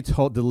sure the way he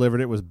delivered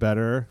it was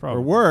better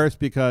or worse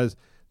because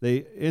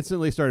they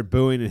instantly started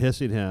booing and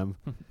hissing him.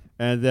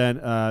 And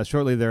then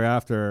shortly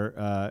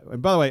thereafter,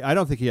 and by the way, I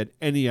don't think he had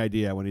any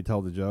idea when he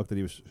told the joke that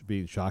he was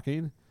being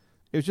shocking.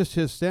 It was just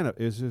his stand-up.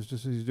 It was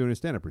just he's doing his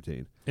stand-up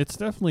routine. It's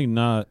definitely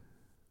not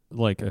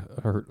like a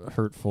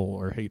hurtful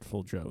or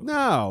hateful joke.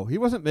 No, he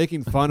wasn't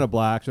making fun of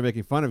blacks or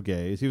making fun of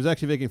gays. He was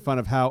actually making fun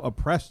of how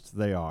oppressed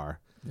they are.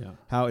 Yeah.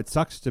 How it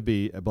sucks to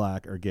be a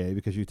black or gay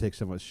because you take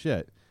so much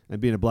shit.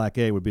 And being a black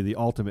gay would be the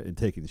ultimate in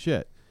taking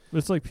shit.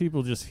 It's like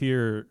people just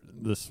hear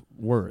this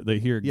word. They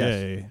hear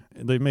gay.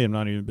 They may have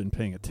not even been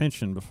paying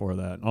attention before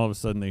that. And all of a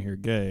sudden they hear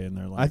gay and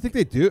they're like... I think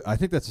they do. I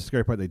think that's the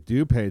scary part. They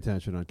do pay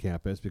attention on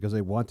campus because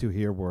they want to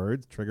hear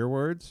words, trigger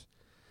words.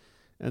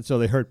 And so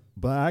they heard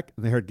black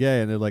and they heard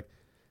gay, and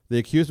they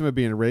accused him of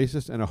being a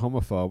racist and a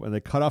homophobe, and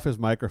they cut off his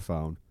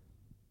microphone.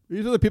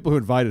 These are the people who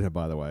invited him,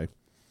 by the way,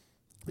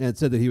 and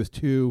said that he was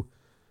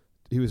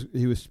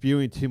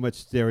spewing too much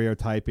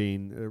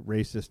stereotyping,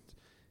 racist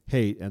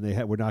hate, and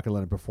we're not going to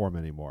let him perform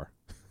anymore.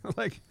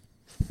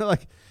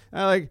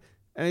 And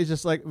he's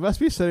just like, must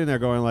be sitting there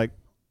going like,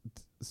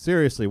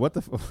 seriously, what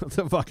the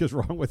fuck is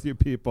wrong with you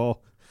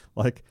people?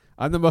 Like,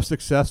 I'm the most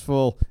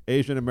successful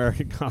Asian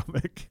American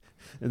comic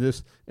in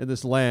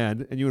this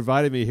land, and you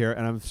invited me here,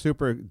 and I'm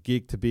super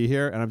geeked to be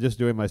here, and I'm just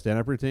doing my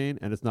stand-up routine,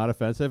 and it's not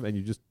offensive, and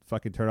you just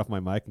fucking turn off my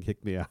mic and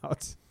kick me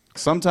out.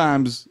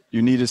 Sometimes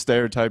you need a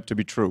stereotype to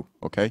be true,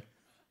 okay?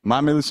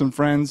 My Middle Eastern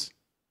friends,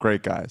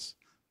 great guys.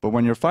 But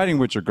when you're fighting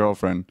with your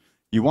girlfriend,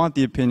 you want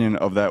the opinion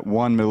of that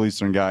one Middle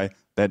Eastern guy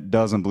that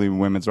doesn't believe in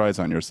women's rights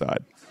on your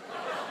side.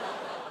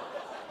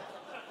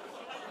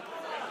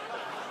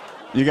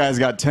 You guys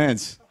got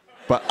tense,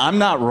 but I'm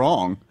not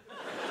wrong.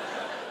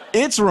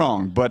 It's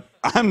wrong, but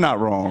I'm not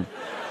wrong.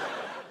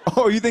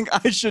 Oh, you think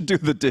I should do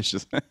the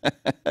dishes?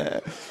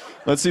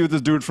 Let's see what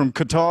this dude from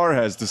Qatar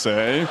has to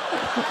say.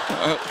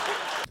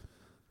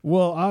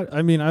 Well,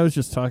 I mean, I was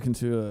just talking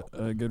to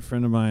a good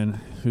friend of mine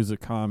who's a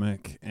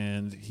comic,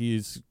 and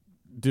he's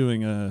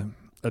doing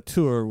a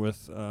tour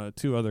with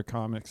 2 other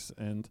comics,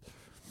 and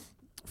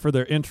for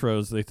their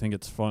intros, they think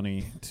it's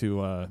funny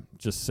to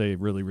just say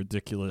really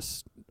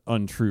ridiculous,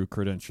 untrue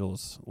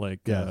credentials.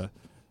 Like,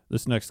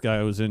 this next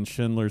guy was in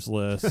Schindler's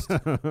List,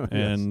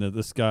 and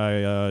this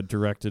guy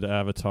directed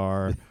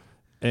Avatar.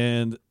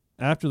 And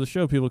after the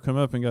show, people come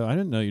up and go, I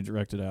didn't know you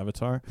directed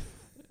Avatar.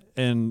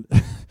 And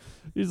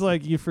he's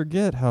like, you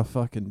forget how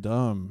fucking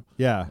dumb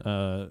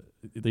the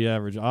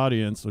average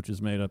audience, which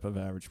is made up of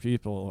average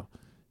people,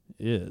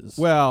 is.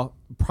 Well,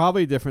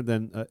 probably different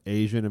than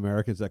Asian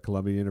Americans at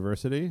Columbia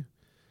University,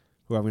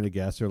 who I'm going to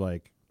guess are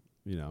like,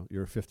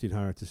 your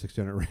 1,500 to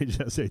 1,600 range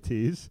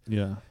SATs.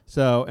 Yeah.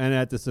 So, and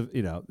at this,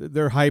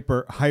 they're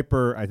hyper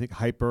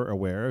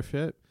aware of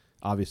shit.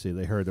 Obviously,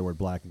 they heard the word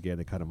black again.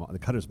 They cut him off. They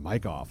cut his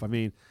mic off. I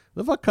mean,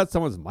 the fuck cut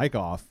someone's mic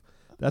off?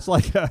 That's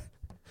like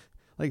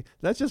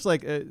that's just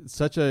like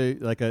such a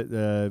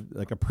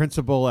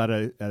principal at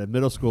a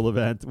middle school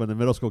event when the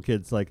middle school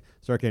kids like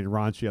start getting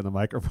raunchy on the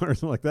microphone or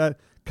something like that.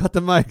 Cut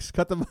the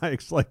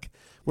mics. Like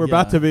we're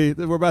about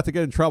to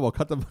get in trouble.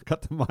 Cut the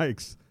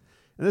mics.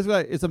 And this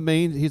guy is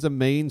he's a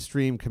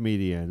mainstream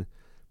comedian,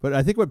 but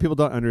I think what people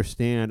don't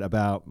understand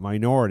about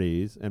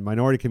minorities and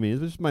minority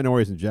comedians, just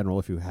minorities in general,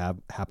 if you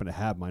happen to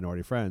have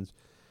minority friends,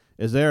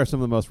 is they are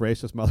some of the most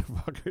racist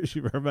motherfuckers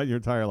you've ever met in your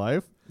entire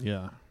life.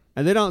 Yeah.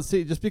 And they don't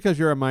see, just because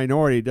you're a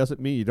minority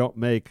doesn't mean you don't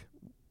make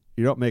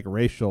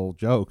racial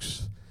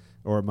jokes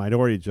or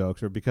minority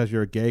jokes, or because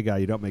you're a gay guy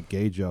you don't make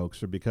gay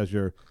jokes, or because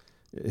you're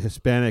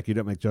Hispanic you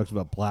don't make jokes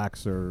about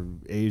blacks or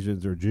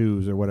Asians or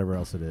Jews or whatever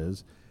else it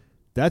is.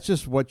 That's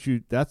just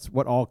that's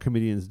what all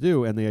comedians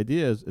do. And the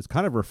idea is, it's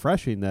kind of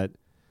refreshing that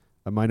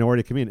a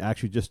minority comedian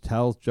actually just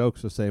tells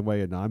jokes the same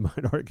way a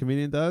non-minority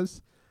comedian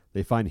does.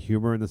 They find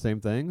humor in the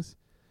same things.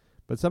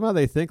 But somehow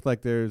they think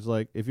like there's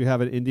like, if you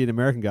have an Indian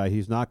American guy,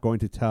 he's not going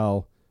to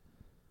tell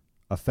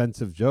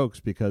offensive jokes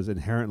because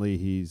inherently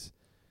he's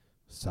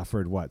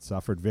suffered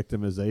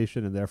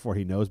victimization, and therefore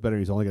he knows better.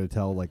 He's only going to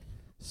tell like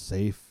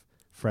safe,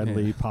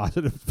 friendly,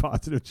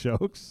 positive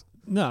jokes.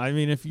 No, I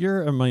mean, if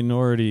you're a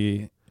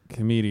minority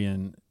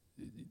comedian,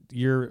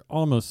 you're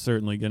almost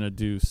certainly going to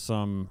do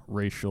some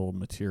racial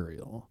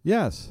material.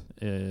 Yes.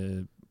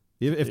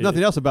 If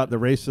nothing else, about the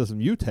racism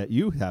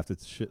you have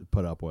to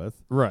put up with.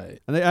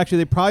 Right. And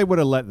they probably would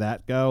have let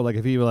that go. Like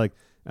if he were like,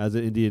 as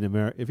an Indian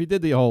American, if he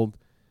did the old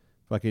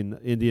fucking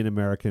Indian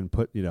American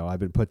I've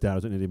been put down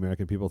as an Indian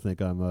American, people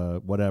think I'm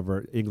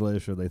whatever,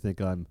 English, or they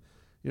think I'm,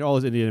 all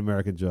those Indian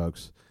American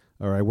jokes.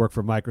 Or I work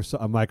for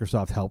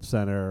Microsoft Help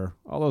Center,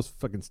 all those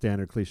fucking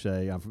standard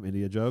cliche I'm from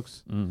India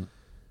jokes. Mm.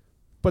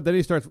 But then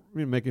he starts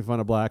making fun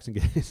of blacks and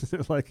gays.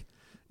 They're like,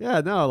 yeah,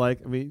 no,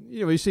 like, I mean,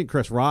 you've seen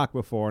Chris Rock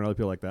before and other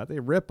people like that.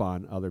 They rip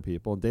on other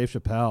people. And Dave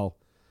Chappelle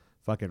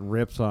fucking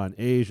rips on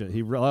Asian.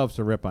 He loves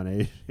to rip on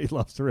Asian. He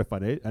loves to rip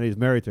on Asian. And he's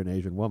married to an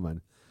Asian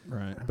woman.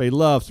 Right. But he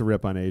loves to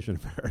rip on Asian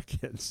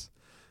Americans.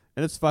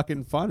 And it's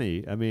fucking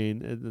funny. I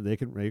mean, they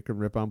can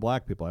rip on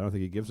black people. I don't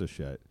think he gives a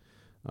shit.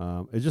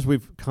 It's just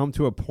we've come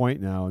to a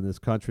point now in this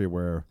country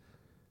where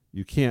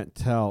you can't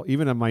tell.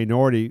 Even a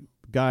minority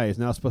guy is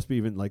now supposed to be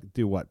even like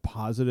do what,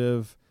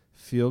 positive,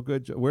 feel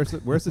good. Where's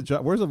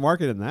the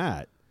market in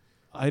that?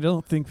 I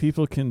don't think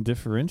people can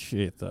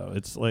differentiate though.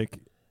 It's like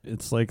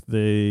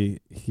they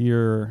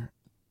hear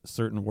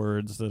certain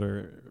words that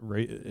are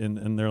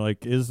and they're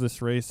like, is this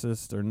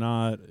racist or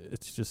not?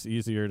 It's just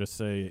easier to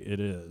say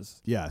it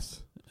is.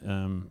 Yes.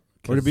 Or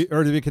to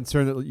be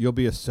concerned that you'll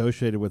be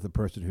associated with a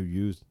person who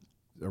used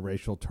a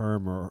racial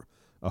term or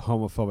a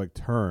homophobic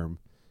term.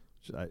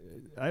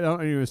 I don't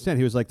even understand.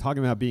 He was like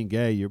talking about being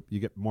gay. You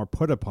get more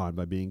put upon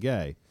by being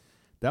gay.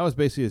 That was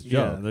basically his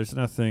joke. Yeah, there's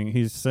nothing.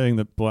 He's saying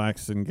that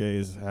blacks and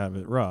gays have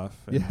it rough.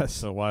 Yes.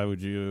 So why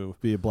would you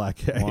be a black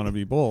gay? Want to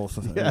be both?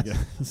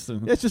 Yes.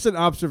 It's just an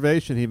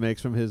observation he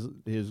makes from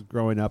his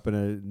growing up in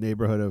a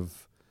neighborhood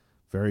of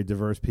very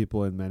diverse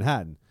people in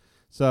Manhattan.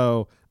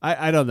 So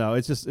I don't know.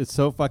 It's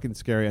so fucking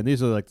scary. And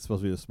these are like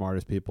supposed to be the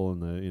smartest people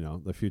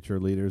and the future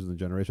leaders in the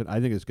generation. I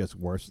think it gets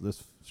worse.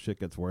 This shit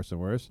gets worse and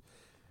worse.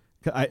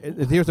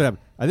 Here's what happened.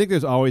 I think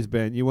there's always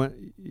been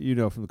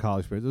from the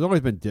college experience. There's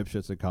always been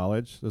dipshits in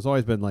college. There's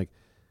always been like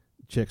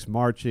chicks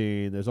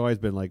marching. There's always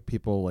been like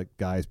people like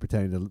guys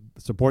pretending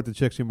to support the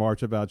chicks who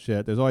march about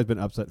shit. There's always been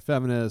upset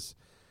feminists.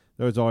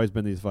 There's always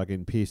been these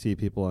fucking PC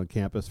people on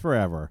campus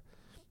forever,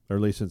 or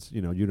at least since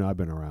you and I've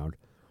been around.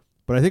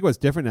 But I think what's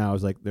different now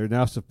is like they're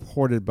now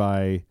supported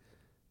by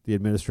the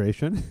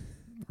administration.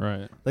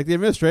 Right. Like the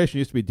administration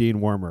used to be Dean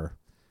Wormer,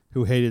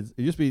 who hated.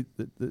 It used to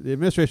be the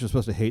administration was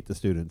supposed to hate the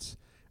students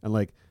and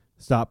like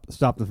stop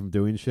them from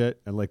doing shit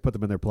and like put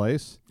them in their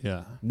place.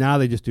 Yeah. Now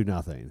they just do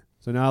nothing.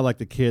 So now like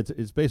the kids,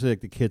 it's basically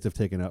like the kids have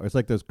taken out. It's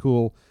like the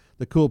cool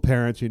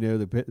parents,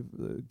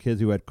 the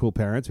kids who had cool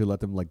parents who let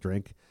them like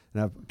drink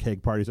and have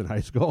keg parties in high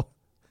school.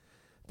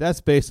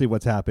 That's basically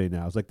what's happening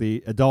now. It's like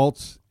the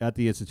adults at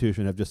the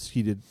institution have just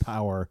ceded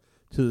power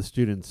to the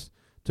students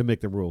to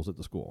make the rules at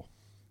the school.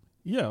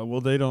 Yeah,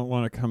 well, they don't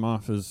want to come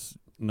off as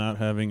not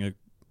having a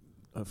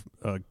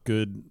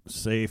good,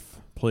 safe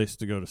place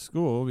to go to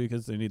school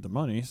because they need the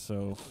money.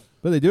 So,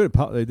 but they do it.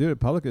 They do it at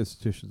public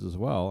institutions as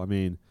well. I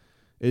mean,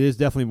 it is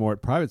definitely more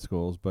at private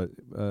schools. But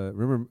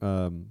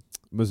remember,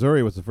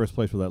 Missouri was the first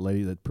place where that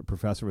lady, that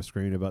professor, was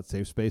screaming about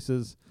safe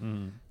spaces,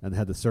 and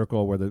had the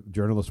circle where the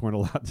journalists weren't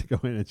allowed to go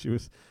in, and she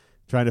was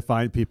trying to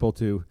find people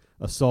to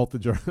assault the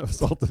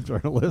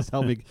journalists.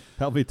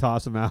 help me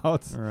toss them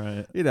out.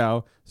 Right.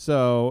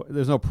 So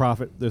there's no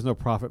profit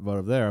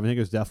motive there. I think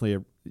there's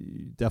definitely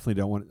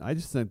don't want. I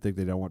just think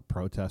they don't want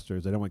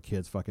protesters. They don't want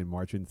kids fucking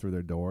marching through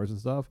their doors and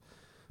stuff.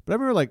 But I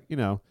remember like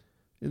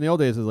in the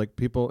old days, it was like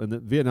people in the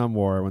Vietnam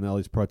War, when all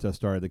these protests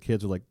started, the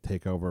kids would like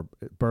take over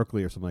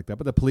Berkeley or something like that.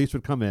 But the police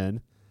would come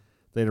in,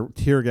 they'd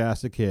tear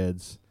gas the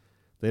kids,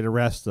 they'd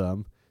arrest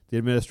them. The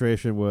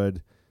administration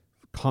would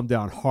come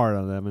down hard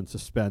on them and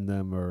suspend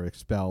them or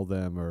expel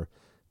them or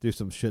do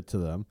some shit to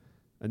them.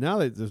 And now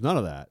there's none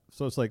of that.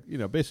 So it's like,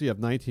 basically you have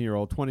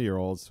 19-year-old,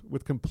 20-year-olds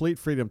with complete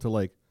freedom to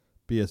like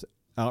be as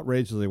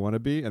outraged as they want to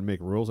be and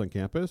make rules on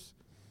campus,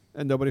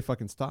 and nobody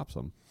fucking stops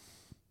them.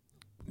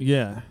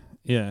 Yeah.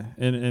 Yeah,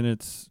 and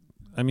it's,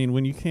 I mean,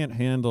 when you can't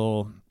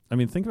handle,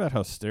 think about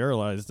how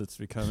sterilized it's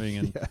becoming,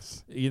 and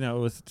yes.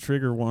 With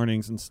trigger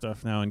warnings and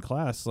stuff now in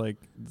class, like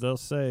they'll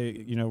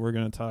say, we're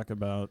going to talk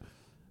about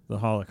the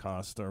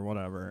Holocaust or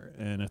whatever,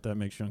 and if that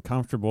makes you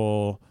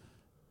uncomfortable,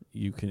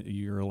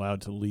 you're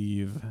allowed to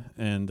leave,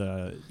 and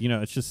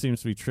it just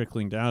seems to be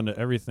trickling down to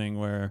everything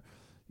where,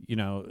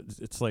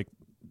 it's like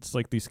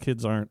these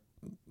kids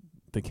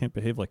they can't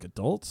behave like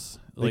adults.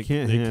 They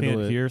can't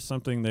hear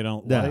something they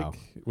don't like,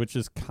 which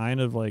is kind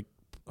of like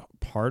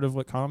part of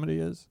what comedy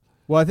is.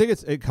 Well, I think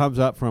it comes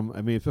up from,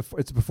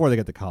 it's before they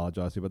get to college,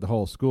 obviously, but the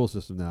whole school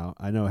system now,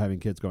 I know having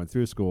kids going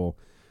through school,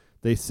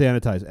 they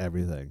sanitize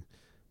everything.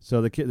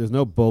 So there's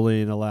no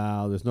bullying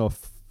allowed, there's no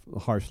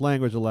harsh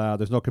language allowed,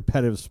 there's no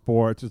competitive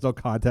sports, there's no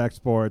contact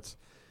sports,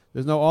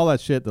 there's no all that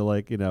shit that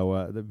like,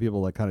 that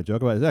people like kind of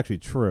joke about. It's actually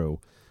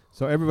true.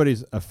 So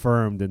everybody's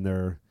affirmed in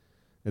their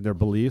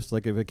beliefs.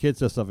 Like if a kid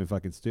says something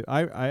fucking stupid,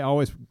 I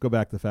always go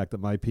back to the fact that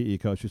my PE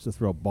coach used to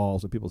throw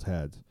balls at people's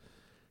heads.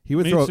 He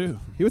would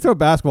throw a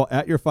basketball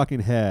at your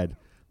fucking head.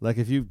 Like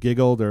if you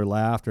giggled or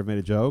laughed or made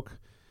a joke,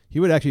 he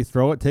would actually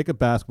take a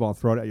basketball and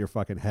throw it at your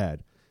fucking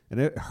head. And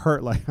it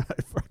hurt like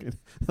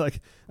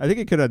I think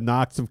it could have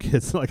knocked some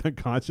kids like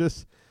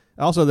unconscious.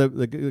 Also,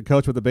 the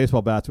coach with the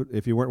baseball bats,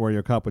 if you weren't wearing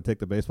your cup, would take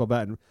the baseball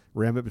bat and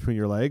ram it between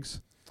your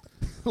legs.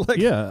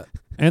 Yeah.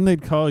 And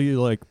they'd call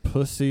you like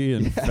pussy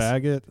and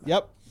faggot.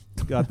 Yep.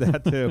 Got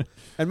that too.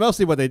 And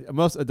mostly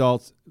most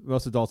adults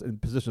in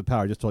position of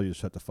power just told you to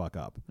shut the fuck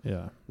up.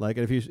 Yeah. Like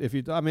if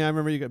you I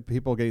remember you got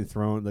people getting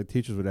thrown, like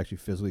teachers would actually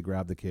physically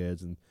grab the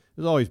kids, and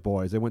there's always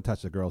boys. They wouldn't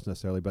touch the girls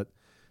necessarily, but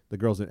the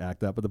girls didn't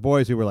act up. But the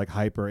boys who were like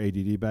hyper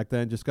ADD back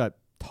then just got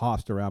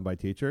tossed around by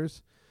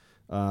teachers.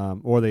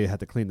 Or they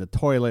had to clean the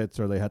toilets,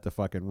 or they had to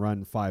fucking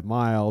run 5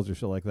 miles or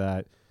shit like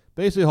that.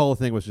 Basically the whole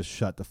thing was just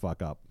shut the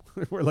fuck up.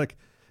 We're like,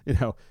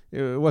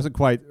 it wasn't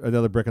quite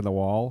another brick in the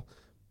wall,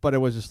 but it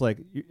was just like,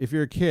 if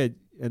you're a kid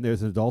and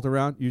there's an adult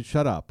around, you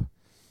shut up.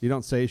 You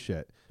don't say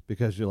shit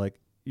because you're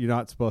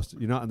not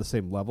on the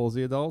same level as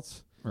the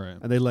adults. Right.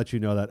 And they let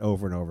you know that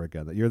over and over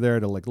again, that you're there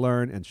to like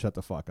learn and shut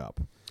the fuck up.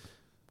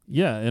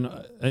 Yeah.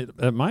 And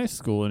at my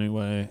school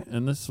anyway,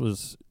 and this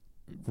was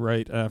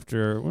right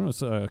after, when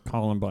was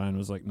Columbine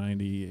was like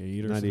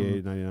 98 or 98,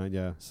 something. 99,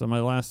 yeah. So my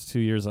last 2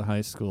 years of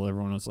high school,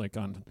 everyone was like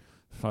on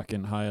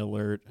fucking high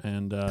alert,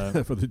 and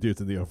for the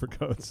dudes in the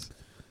overcoats.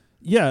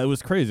 Yeah, it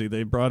was crazy.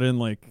 They brought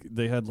in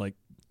they had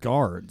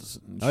guards.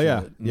 And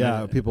shit.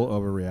 Yeah. People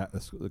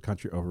overreact. The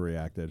country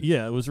overreacted.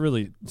 Yeah, it was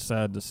really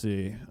sad to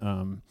see,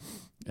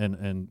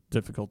 and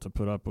difficult to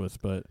put up with.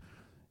 But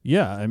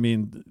yeah,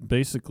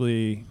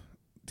 basically,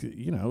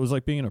 it was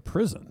like being in a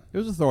prison. It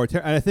was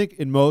authoritarian, and I think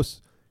in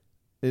most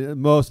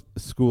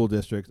school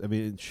districts,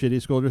 in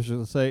shitty school districts,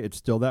 let's say, it's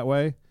still that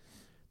way.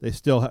 they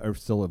still are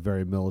still a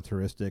very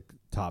militaristic,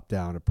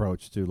 top-down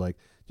approach to like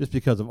just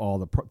because of all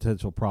the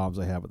potential problems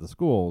they have with the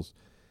schools.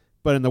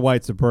 But in the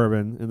white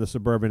suburban, in the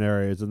suburban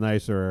areas, the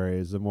nicer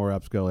areas, the more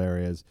upscale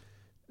areas,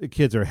 the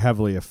kids are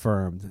heavily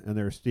affirmed and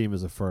their esteem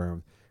is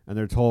affirmed, and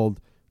they're told,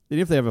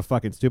 even if they have a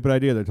fucking stupid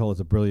idea, they're told it's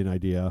a brilliant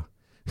idea.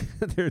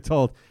 They're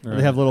told, and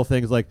they have little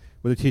things like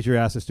when the teacher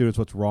asks the students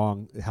what's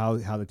wrong, how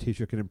the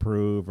teacher can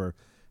improve or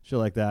shit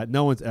like that.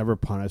 No one's ever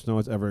punished. No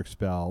one's ever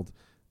expelled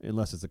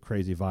unless it's a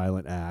crazy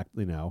violent act,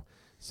 you know.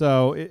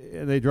 So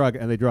and they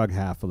drug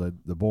half of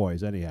the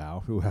boys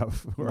anyhow who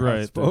are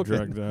outspoken.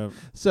 Drugged up.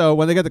 So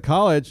when they get to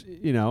college,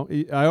 you know,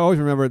 I always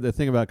remember the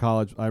thing about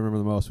college. I remember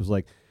the most was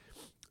like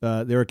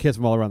there were kids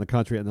from all around the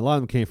country, and a lot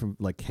of them came from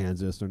like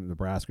Kansas or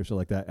Nebraska or shit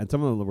like that. And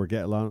some of them were gay.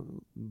 A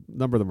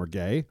number of them were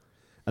gay,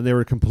 and they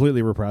were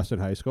completely repressed in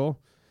high school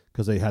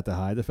because they had to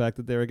hide the fact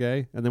that they were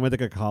gay. And then when they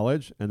got to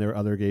college, and there were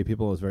other gay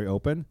people, it was very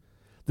open.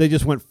 They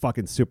just went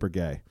fucking super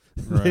gay.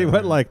 They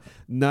went like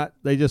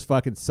they just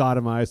fucking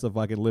sodomized the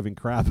fucking living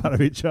crap out of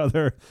each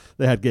other.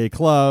 They had gay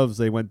clubs.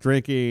 They went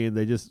drinking.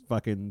 They just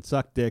fucking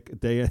sucked dick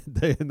day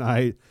and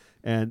night,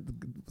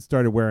 and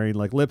started wearing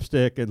like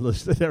lipstick and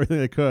everything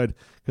they could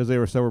because they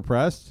were so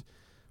repressed.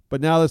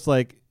 But now it's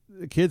like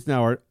the kids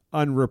now are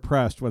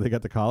unrepressed when they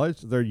get to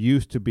college. They're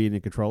used to being in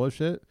control of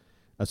shit.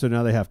 So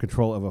now they have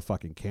control of a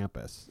fucking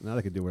campus. Now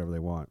they can do whatever they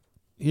want.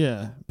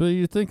 Yeah, but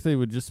you'd think they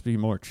would just be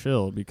more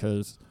chill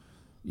because,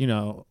 you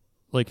know,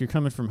 like you're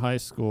coming from high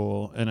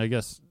school, and I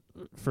guess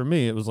for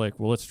me it was like,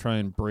 well, let's try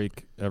and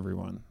break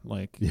everyone.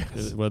 Like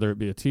whether it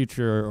be a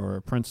teacher or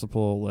a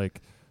principal,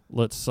 like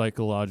let's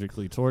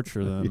psychologically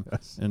torture them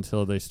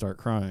until they start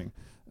crying.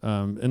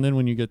 And then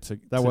when you get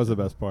to that was the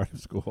best part of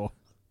school.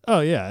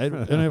 Oh yeah,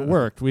 and it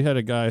worked. We had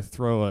a guy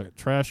throw a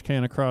trash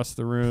can across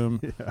the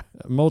room.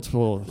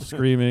 Multiple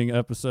screaming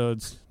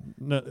episodes.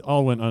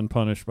 All went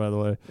unpunished, by the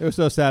way. It was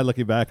so sad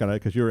looking back on it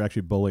because you were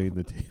actually bullying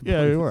the team.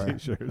 Yeah, we were.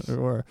 Teachers. We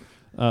were.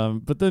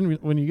 But then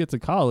when you get to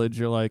college,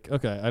 you're like,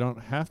 okay, I don't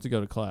have to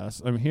go to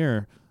class. I'm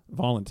here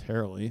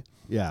voluntarily.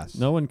 Yes.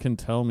 No one can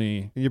tell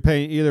me. And you're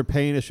either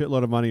paying a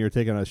shitload of money or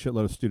taking a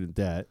shitload of student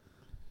debt.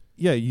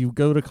 Yeah, you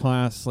go to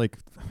class like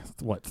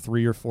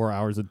 3 or 4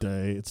 hours a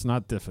day. It's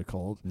not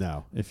difficult.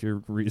 No. If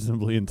you're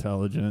reasonably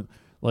intelligent.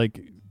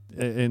 Like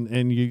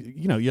and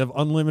you have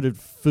unlimited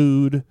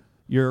food.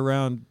 You're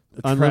around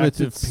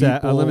unlimited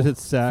people unlimited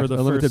sex, for the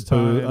unlimited first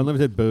time.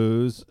 unlimited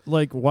booze.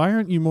 Like, why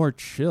aren't you more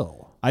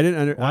chill? I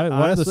didn't why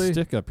honestly, the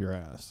stick up your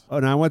ass? Oh,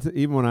 and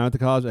even when I went to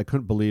college, I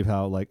couldn't believe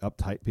how like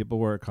uptight people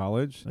were at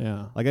college.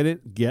 Yeah. Like I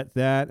didn't get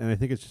that, and I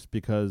think it's just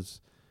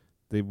because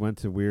they went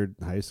to weird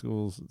high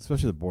schools,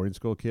 especially the boarding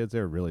school kids. They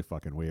were really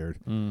fucking weird.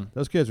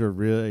 Those kids are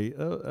really.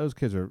 Those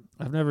kids are.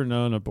 I've never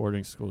known a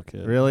boarding school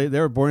kid. Really, they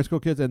were boarding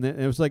school kids, and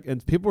it was like,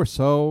 and people were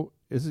so.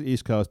 This is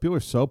East Coast. People are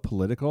so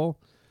political,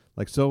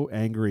 like so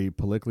angry,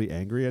 politically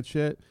angry at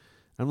shit.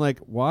 I'm like,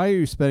 why are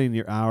you spending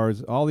your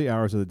hours, all the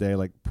hours of the day,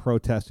 like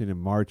protesting and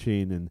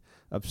marching and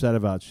upset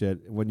about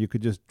shit when you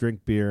could just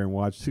drink beer and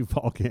watch the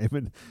ball game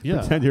and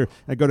pretend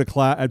and go to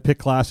class and pick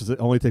classes that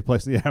only take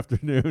place in the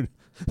afternoon,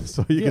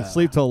 so you can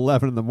sleep till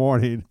 11 in the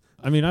morning.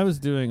 I mean, I was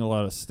doing a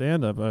lot of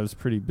stand up. I was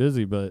pretty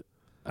busy, but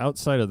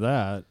outside of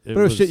that, it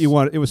was shit you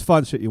wanted. It was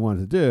fun shit you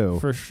wanted to do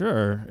for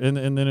sure. And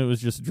then it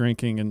was just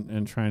drinking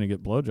and trying to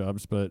get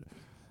blowjobs, but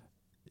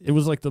it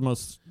was like the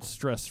most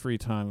stress-free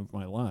time of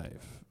my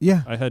life.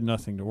 Yeah. I had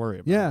nothing to worry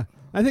about. Yeah.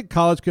 I think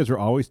college kids were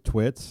always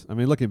twits. I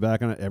mean, looking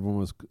back on it, everyone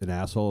was an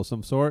asshole of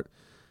some sort,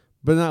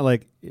 but not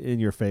like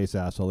in-your-face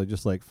asshole. They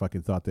just like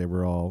fucking thought they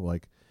were all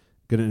like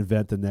going to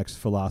invent the next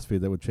philosophy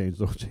that would change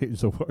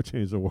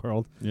the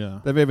world. Yeah.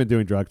 They may have been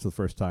doing drugs for the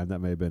first time. That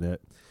may have been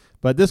it.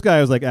 But this guy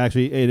was like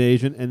actually an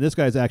Asian, and this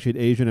guy's actually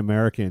an Asian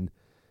American,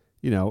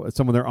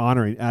 someone they're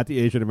honoring at the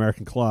Asian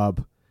American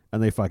Club,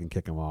 and they fucking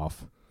kick him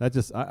off. That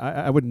just,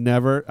 I would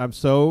never, I'm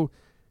so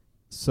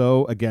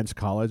against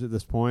college at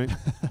this point.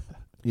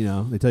 They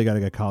tell you got to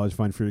get a college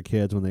fund for your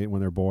kids when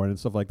they're born and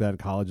stuff like that, and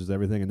college is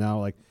everything. And now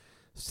like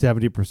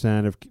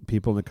 70% of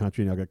people in the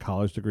country now get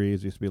college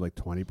degrees. It used to be like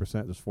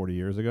 20% just 40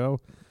 years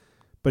ago.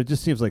 But it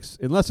just seems like,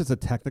 unless it's a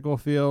technical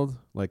field,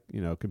 like,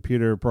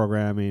 computer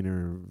programming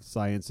or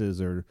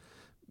sciences or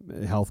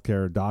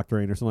healthcare or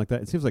doctoring or something like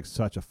that, it seems like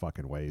such a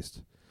fucking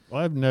waste. Well,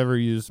 I've never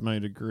used my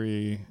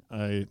degree.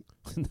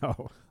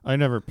 No. I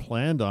never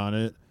planned on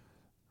it.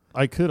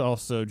 I could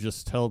also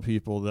just tell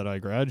people that I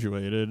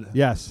graduated.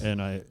 Yes.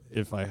 And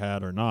if I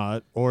had or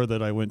not, or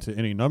that I went to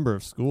any number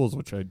of schools,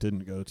 which I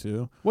didn't go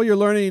to. Well, you're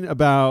learning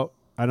about,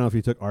 I don't know if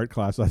you took art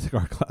classes. I took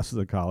art classes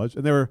in college,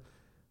 and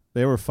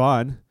they were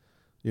fun.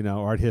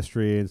 Art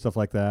history and stuff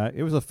like that.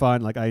 It was a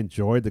fun, like I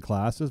enjoyed the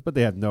classes, but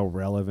they have no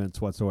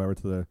relevance whatsoever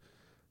to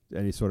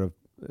any sort of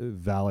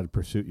valid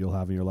pursuit you'll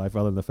have in your life,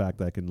 other than the fact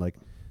that I can like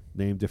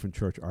name different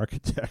church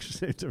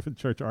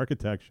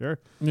architecture.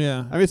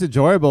 Yeah. I mean, it's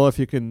enjoyable if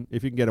you can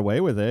get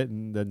away with it,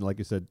 and then, like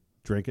you said,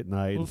 drink at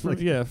night.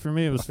 Well, for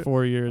me, it was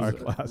 4 years. Art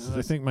classes.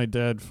 I think my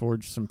dad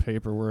forged some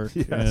paperwork,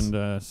 Yes.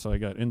 and so I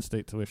got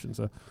in-state tuition.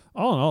 So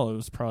all in all, it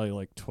was probably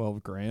like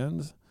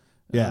 $12,000.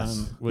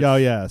 Yes. Which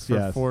yes. for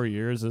yes. 4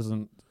 years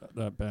isn't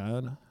that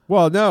bad.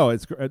 Well, no,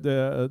 it's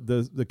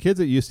the kids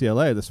at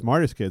UCLA, the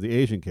smartest kids, the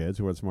Asian kids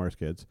who are the smartest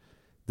kids,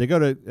 they go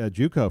to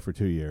JUCO for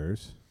 2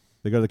 years.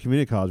 They go to the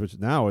community college, which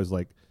now is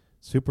like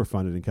super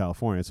funded in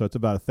California. So it's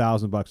about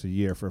 $1,000 a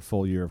year for a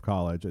full year of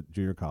college at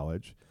junior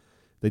college.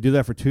 They do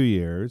that for 2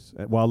 years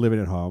while living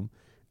at home,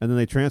 and then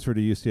they transfer to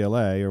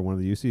UCLA or one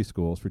of the UC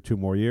schools for 2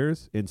 more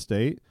years in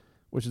state,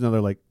 which is another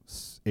like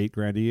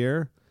 $8,000 a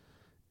year,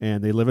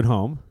 and they live at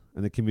home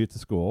and they commute to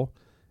school,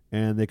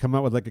 and they come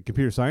out with like a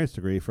computer science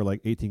degree for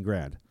like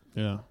 $18,000.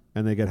 Yeah.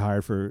 And they get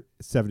hired for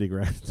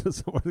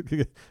 $70,000 to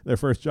get their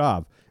first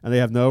job, and they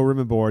have no room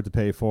and board to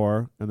pay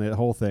for, and the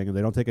whole thing, and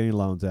they don't take any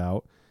loans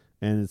out,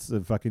 and it's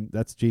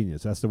that's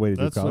genius. That's the way to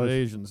That's do college. what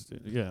Asians do.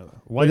 Yeah,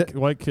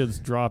 white kids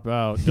drop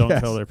out, don't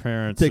Yes. tell their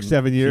parents. Takes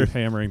 7 years. Keep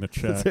hammering the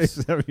checks. It takes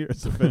 7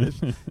 years to finish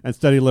and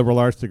study liberal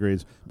arts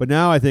degrees. But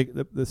now I think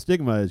the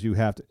stigma is you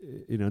have to,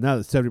 now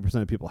that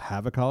 70% of people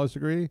have a college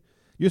degree,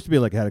 used to be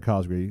like I had a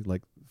college degree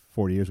like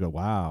 40 years ago.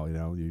 Wow,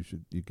 you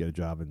get a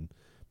job in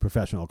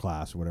professional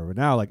class or whatever.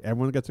 Now like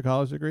everyone gets a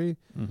college degree.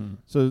 Mm-hmm.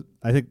 So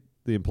I think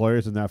the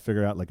employers have now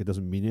figured out like it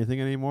doesn't mean anything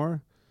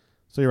anymore.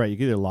 So you're right. You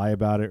can either lie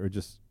about it or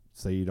just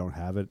say you don't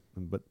have it.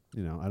 But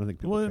I don't think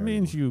people. Well, it care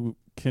means anymore. you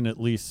can at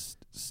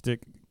least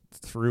stick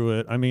through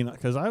it. I mean,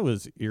 because I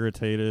was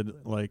irritated.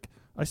 Like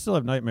I still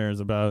have nightmares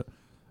about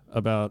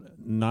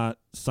not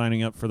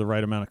signing up for the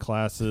right amount of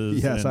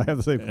classes. Yes, and, I have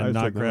the same. and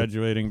not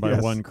graduating by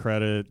Yes. 1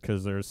 credit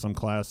because there's some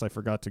class I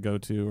forgot to go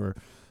to or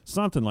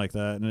something like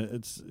that. And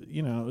it's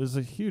it was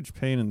a huge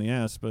pain in the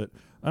ass. But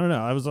I don't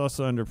know. I was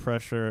also under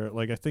pressure.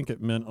 Like I think it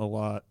meant a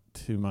lot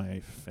to my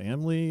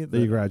family That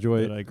you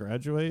graduate. That I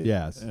graduate.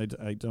 Yes.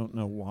 I don't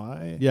know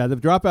why. Yeah, the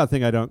dropout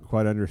thing I don't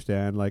quite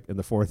understand. Like in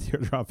the 4th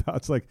year dropout,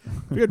 it's like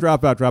if you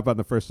drop out in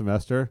the first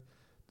semester,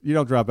 you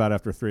don't drop out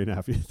after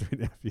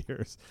 3.5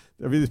 years.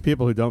 There are these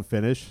people who don't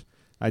finish.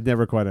 I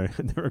never quite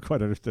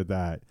understood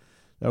that.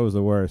 That was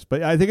the worst.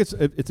 But I think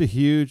it's a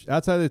huge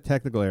outside of the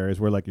technical areas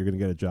where like you're going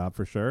to get a job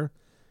for sure.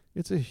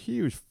 It's a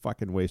huge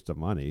fucking waste of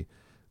money.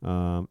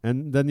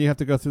 And then you have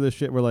to go through this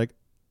shit where like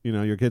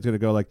your kid's going to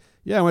go like,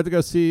 yeah, I went to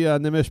go see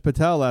Nimish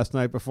Patel last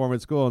night perform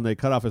at school, and they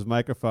cut off his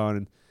microphone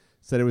and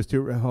said it was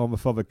too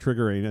homophobic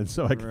triggering. And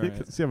so I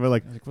can see him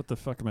like, what the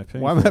fuck am I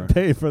paying why for?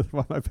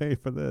 am I paying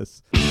for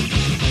this?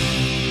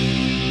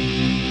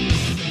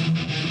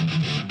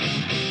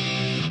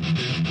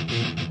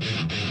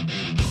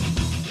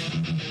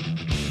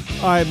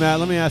 All right, Matt,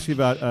 let me ask you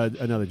about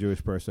another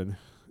Jewish person.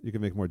 You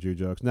can make more Jew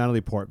jokes.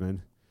 Natalie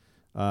Portman.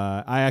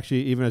 I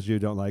actually, even as a Jew,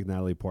 don't like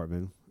Natalie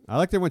Portman. I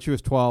liked her when she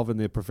was 12 in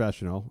The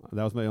Professional.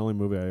 That was my only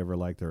movie I ever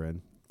liked her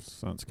in.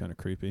 Sounds kind of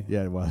creepy.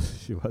 Yeah, it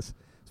was. She was.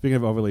 Speaking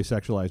of overly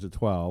sexualized at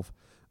 12.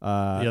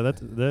 Yeah,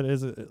 that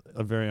is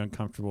a very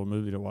uncomfortable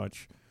movie to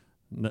watch,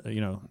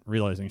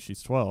 realizing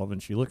she's 12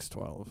 and she looks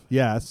 12.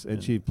 Yes,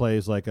 and she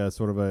plays like a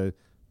sort of a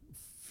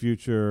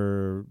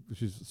future,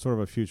 she's sort of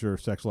a future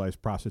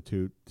sexualized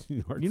prostitute.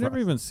 You never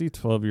even see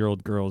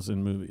 12-year-old girls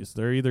in movies.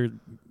 They're either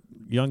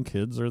young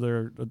kids or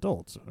they're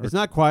adults. It's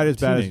not quite as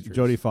bad as teenagers.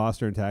 Jodie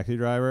Foster in Taxi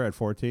Driver at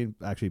 14,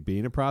 actually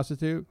being a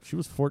prostitute. She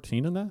was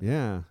 14 in that?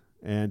 Yeah.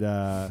 And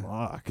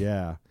fuck.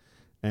 Yeah.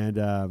 And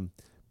in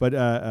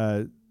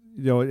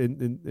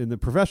The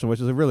Professional,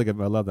 which is a really good,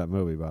 I love that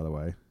movie, by the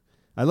way.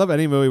 I love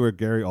any movie where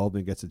Gary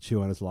Oldman gets to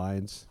chew on his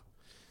lines.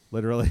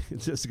 Literally, it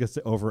just gets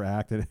to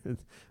overact, and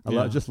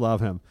I just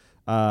love him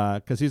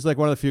because he's like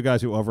one of the few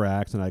guys who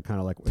overacts, and I kind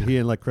of like he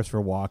and like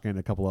Christopher Walken and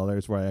a couple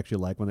others where I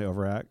actually like when they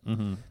overact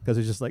because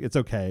it's just like it's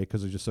okay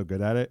because they're just so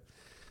good at it.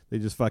 They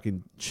just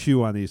fucking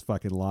chew on these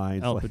fucking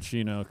lines. Al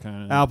Pacino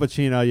kind of. Al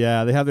Pacino,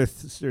 yeah, they have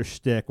their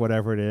shtick,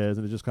 whatever it is,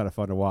 and it's just kind of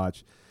fun to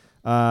watch.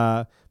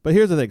 But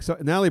here's the thing: so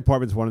Natalie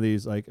Portman's one of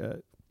these like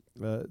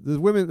the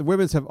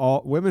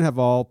women have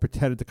all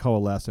pretended to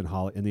coalesce in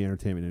the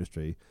entertainment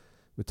industry.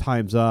 With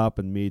Time's Up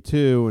and Me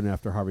Too and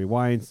after Harvey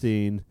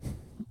Weinstein.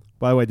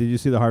 By the way, did you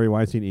see the Harvey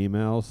Weinstein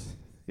emails?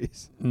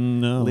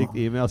 No. Leaked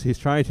emails. He's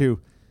trying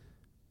to.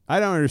 I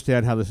don't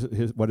understand how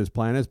what his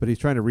plan is, but he's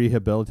trying to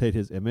rehabilitate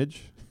his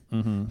image.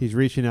 Mm-hmm. He's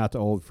reaching out to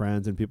old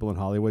friends and people in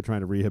Hollywood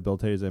trying to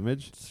rehabilitate his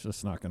image. It's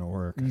just not going to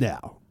work.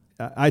 No.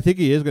 I think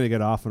he is going to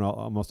get off on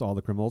almost all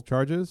the criminal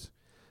charges.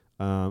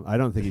 I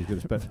don't think he's going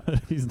to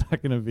spend. He's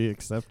not going to be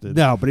accepted.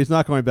 No, but he's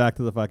not going back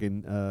to the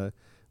fucking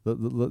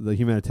the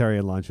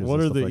humanitarian lunches. What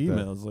and are the stuff like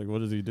emails? Like,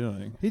 what is he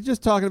doing? He's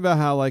just talking about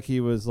how like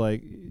he was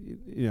like,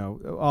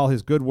 all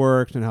his good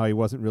works and how he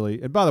wasn't really.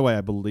 And by the way,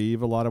 I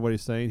believe a lot of what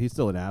he's saying. He's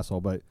still an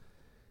asshole, but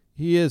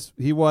he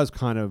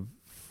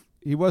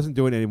wasn't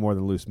doing any more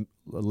than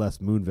Les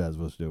Moonves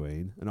was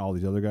doing, and all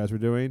these other guys were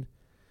doing.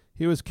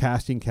 He was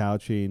casting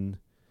couch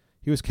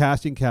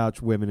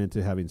women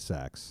into having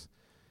sex.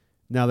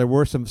 Now, there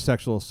were some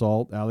sexual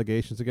assault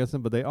allegations against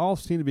him, but they all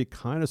seem to be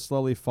kind of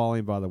slowly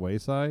falling by the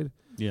wayside.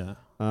 Yeah.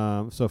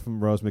 So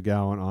from Rose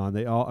McGowan on,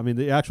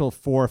 the actual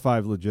 4 or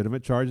 5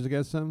 legitimate charges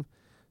against him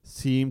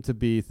seem to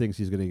be things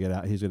he's going to get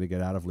out. He's going to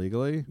get out of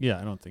legally.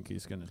 Yeah, I don't think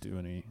he's going to do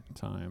any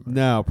time.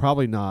 No,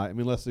 probably not. I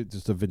mean, unless it's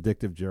just a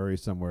vindictive jury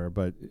somewhere.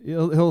 But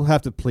he'll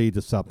have to plead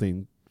to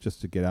something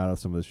just to get out of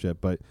some of this shit.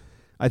 But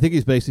I think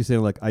he's basically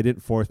saying, like, I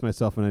didn't force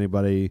myself on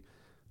anybody.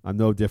 I'm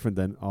no different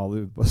than all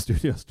the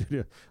studio,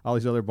 all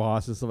these other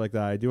bosses and stuff like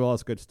that. I do all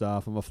this good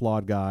stuff. I'm a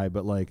flawed guy,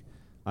 but like,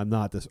 I'm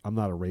not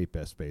a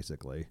rapist,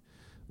 basically.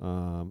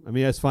 I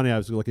mean, it's funny. I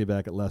was looking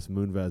back at Les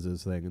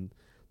Moonves's thing, and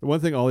the one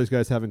thing all these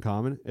guys have in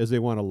common is they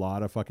won a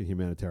lot of fucking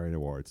humanitarian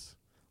awards.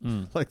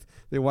 Like,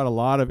 they won a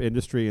lot of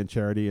industry and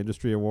charity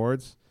industry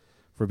awards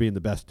for being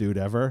the best dude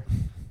ever.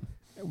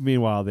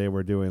 Meanwhile, they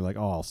were doing like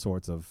all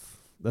sorts of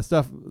the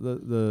stuff.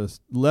 The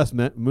Les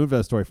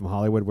Moonves story from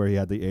Hollywood, where he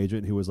had the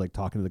agent who was like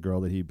talking to the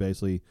girl that he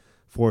basically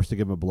forced to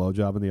give him a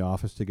blowjob in the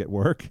office to get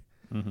work,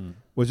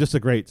 was just a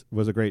great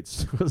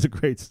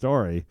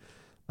story,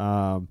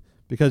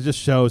 because it just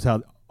shows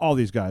how all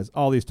these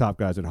top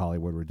guys in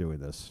Hollywood were doing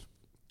this.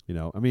 You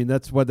know, I mean,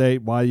 that's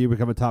why you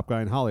become a top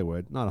guy in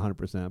Hollywood. Not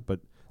 100%, but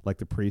like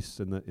the priests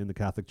in the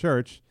Catholic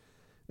Church,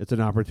 it's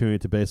an opportunity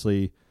to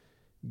basically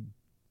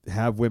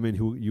have women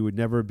who you would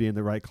never be in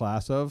the right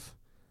class of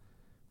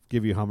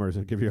give you Hummers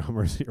in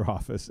your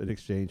office in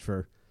exchange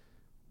for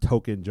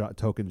token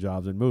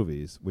jobs in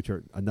movies, which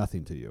are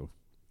nothing to you.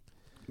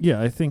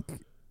 Yeah, I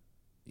think,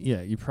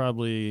 you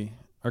probably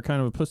are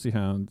kind of a pussy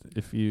hound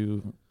if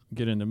you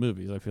get into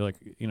movies. I feel like,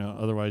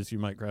 otherwise you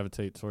might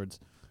gravitate towards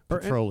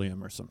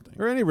petroleum or something.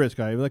 Or any rich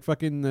guy, like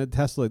fucking the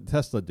Tesla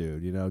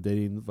dude,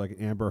 dating like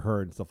Amber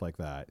Heard and stuff like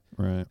that.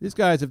 Right. These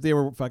guys, if they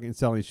were fucking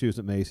selling shoes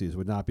at Macy's,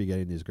 would not be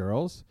getting these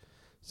girls.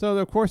 So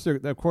of course they're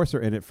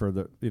in it for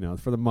the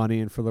for the money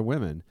and for the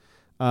women.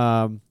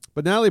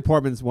 But Natalie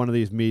Portman's one of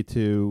these Me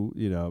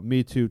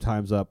Too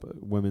times up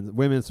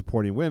women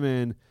supporting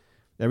women.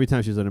 Every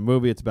time she's in a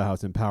movie, it's about how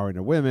it's empowering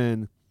the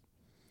women.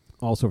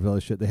 All sorts of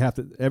other shit.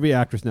 Every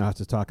actress now has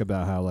to talk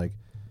about how like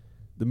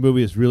the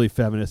movie is really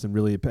feminist and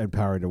really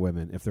empowering to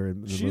women if they're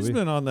in the movie. She's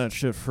been on that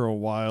shit for a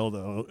while,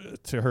 though,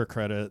 to her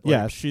credit. Like,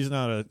 yeah. She's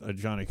not a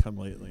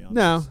Johnny-come-lately on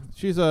No, this.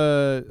 she's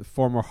a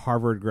former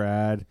Harvard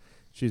grad.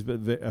 She's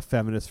been a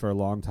feminist for a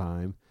long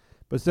time.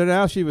 But so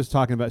now she's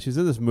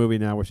in this movie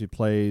now where she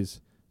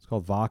plays, it's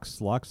called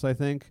Vox Lux, I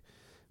think,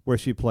 where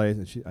she plays,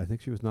 and I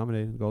think she was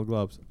nominated in the Gold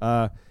Globes,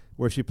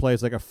 where she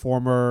plays like a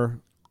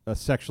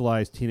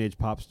sexualized teenage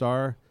pop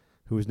star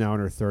who is now in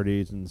her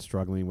 30s and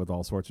struggling with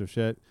all sorts of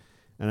shit.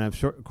 And I'm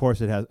sure, of course,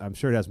 it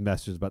has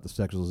messages about the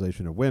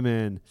sexualization of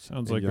women.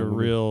 Sounds like a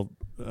real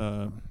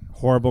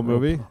horrible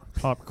movie.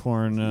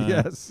 Popcorn.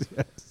 Yes.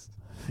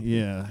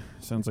 Yeah,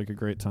 sounds like a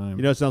great time.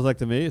 You know what it sounds like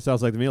to me? It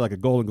sounds like to me like a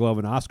Golden Globe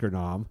and Oscar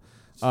nom.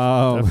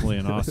 Definitely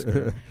an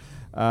Oscar.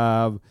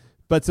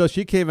 But so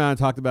she came out and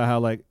talked about how,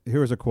 like,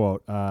 here's a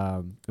quote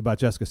about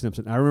Jessica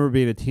Simpson. I remember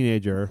being a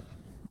teenager,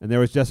 and there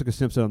was Jessica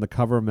Simpson on the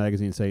cover of a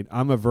magazine saying,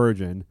 "I'm a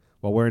virgin,"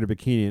 while wearing a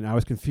bikini, and I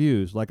was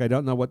confused. Like, I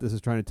don't know what this is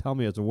trying to tell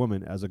me as a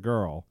woman, as a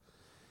girl.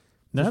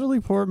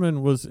 Natalie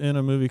Portman was in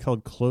a movie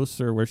called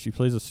Closer where she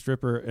plays a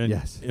stripper, and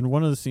in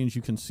one of the scenes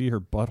you can see her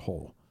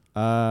butthole.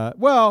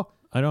 Well,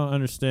 I don't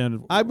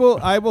understand. I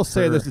will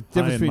say there's a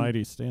difference between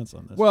mighty stance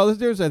on this. Well, there's a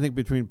difference, I think,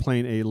 between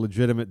playing a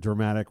legitimate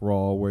dramatic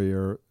role where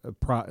you're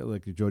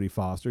like Jodie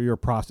Foster, you're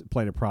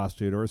playing a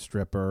prostitute or a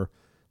stripper,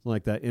 something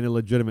like that, in a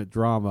legitimate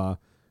drama,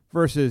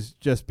 versus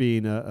just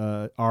being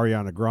a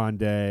Ariana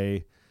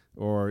Grande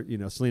or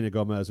Selena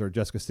Gomez or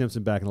Jessica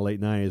Simpson back in the late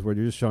 90s, where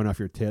you're just showing off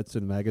your tits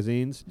in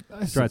magazines,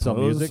 trying to sell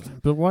music.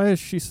 But why is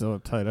she so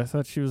uptight? I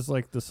thought she was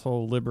like this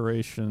whole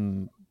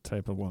liberation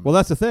type of woman. Well,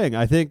 that's the thing.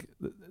 I think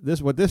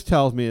what this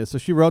tells me is, so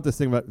she wrote this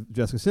thing about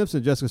Jessica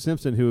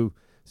Simpson, who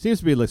seems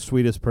to be the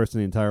sweetest person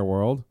in the entire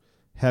world,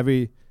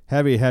 heavy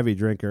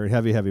drinker,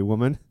 heavy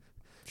woman.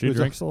 She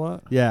drinks a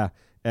lot? Yeah.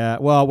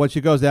 Well, when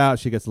she goes out,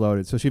 she gets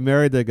loaded. So she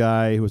married the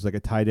guy who was like a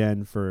tight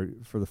end for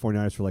the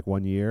 49ers for like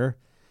 1 year,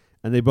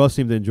 and they both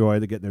seem to enjoy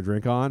getting their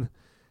drink on.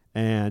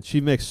 And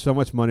she makes so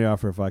much money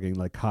off her fucking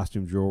like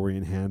costume jewelry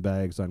and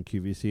handbags on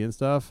QVC and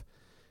stuff.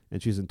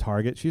 And she's in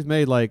Target. She's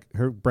made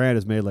her brand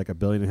has made like $1.5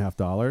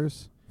 billion.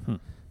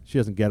 She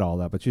doesn't get all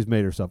that, but she's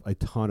made herself a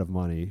ton of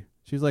money.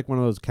 She's like one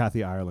of those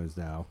Kathy Irelands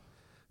now.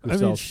 I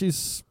mean,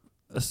 she's,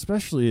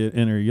 especially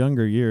in her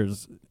younger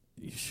years,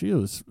 she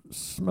was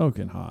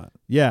smoking hot.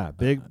 Yeah,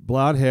 big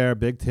blonde hair,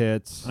 big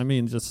tits. I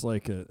mean, just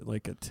like a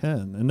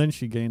 10. And then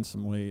she gained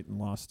some weight and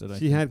lost it.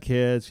 She had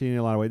kids. She gained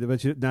a lot of weight.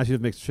 But now she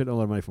makes a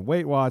lot of money from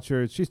Weight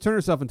Watchers. She's turned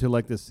herself into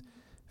like this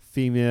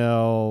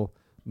female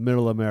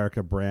middle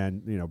America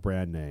brand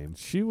name.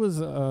 She was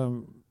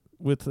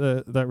with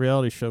that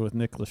reality show with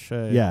Nick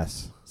Lachey.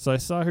 Yes. So I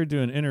saw her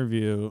do an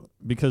interview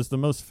because the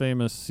most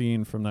famous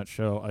scene from that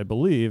show, I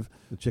believe,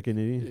 the chicken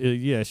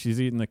eating. Yeah,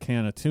 she's eating the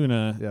can of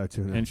tuna. Yeah,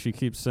 tuna. And she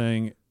keeps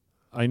saying,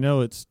 "I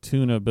know it's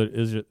tuna, but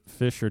is it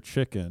fish or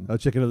chicken?" Oh,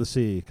 chicken of the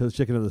sea, because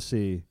chicken of the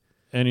sea.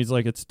 And he's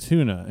like, "It's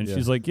tuna," and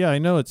she's like, "Yeah, I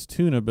know it's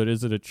tuna, but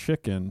is it a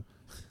chicken?"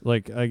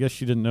 Like, I guess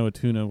she didn't know a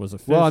tuna was a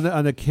fish. Well,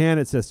 on the can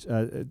it says,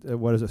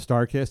 what is it,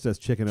 Starkist? It says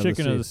chicken of the sea.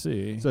 Chicken of the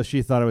sea. So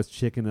she thought it was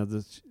chicken of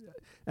the sea.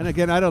 And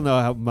again, I don't know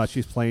how much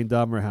she's playing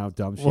dumb or how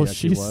dumb she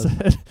actually was.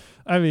 Said,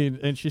 I mean,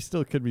 and she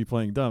still could be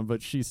playing dumb,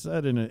 but she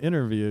said in an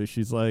interview,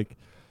 she's like,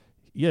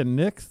 "Yeah,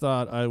 Nick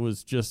thought I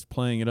was just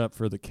playing it up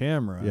for the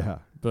camera." Yeah.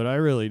 but I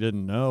really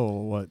didn't know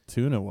what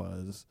Tuna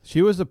was.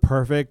 She was the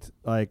perfect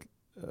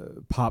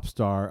pop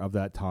star of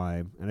that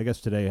time, and I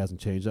guess today hasn't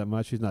changed that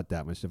much. She's not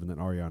that much different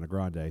than Ariana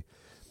Grande,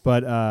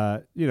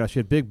 but she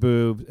had big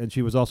boobs, and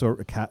she was also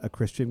a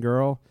Christian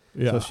girl.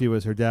 Yeah. So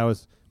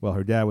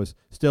her dad was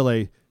still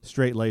a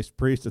straight-laced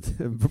priest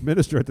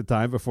minister at the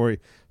time before he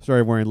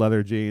started wearing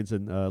leather jeans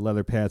and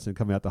leather pants and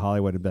coming out to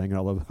Hollywood and banging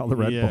all the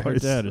red boys. Her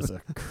dad is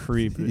a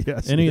creep.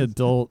 Yes, any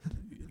adult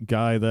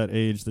guy that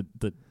age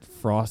that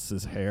frosts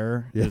his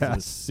hair is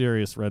a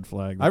serious red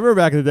flag. I remember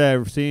back in the day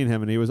I've seen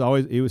him, and he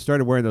was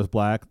started wearing those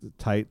black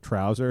tight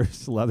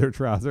trousers, leather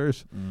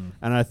trousers,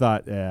 and I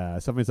thought, yeah,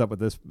 something's up with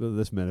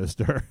this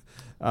minister.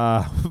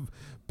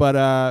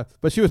 But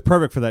she was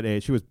perfect for that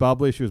age. She was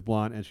bubbly, she was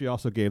blonde, and she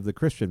also gave the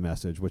Christian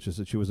message, which is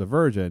that she was a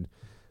virgin.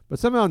 But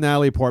somehow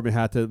Natalie Portman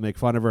had to make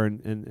fun of her,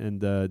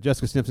 and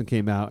Jessica Simpson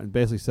came out and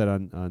basically said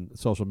on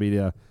social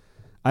media,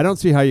 I don't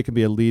see how you can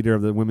be a leader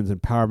of the women's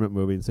empowerment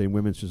movement and saying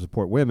women should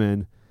support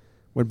women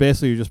when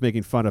basically you're just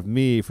making fun of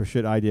me for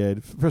shit I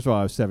did. First of all,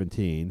 I was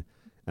 17,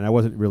 and I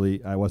wasn't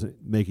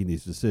making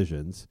these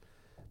decisions.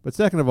 But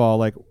second of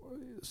all,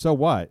 so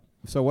what?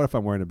 So what if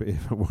I'm wearing a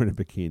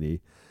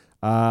bikini?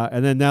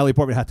 And then Natalie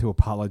Portman had to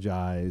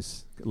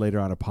apologize later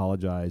on.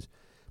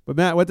 But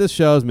Matt, what this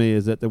shows me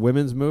is that the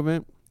women's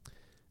movement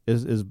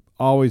is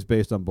always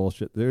based on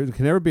bullshit. There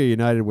can never be a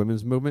united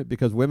women's movement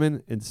because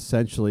women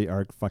essentially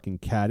are fucking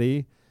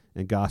catty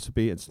and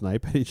gossipy and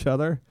snipe at each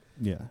other.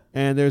 Yeah.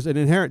 And there's an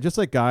inherent, just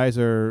like guys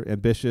are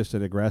ambitious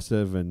and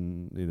aggressive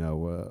and,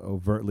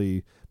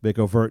 overtly make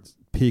overt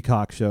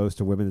peacock shows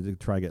to women to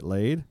try to get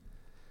laid,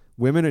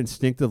 women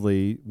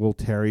instinctively will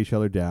tear each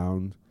other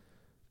down,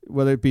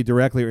 whether it be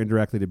directly or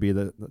indirectly to be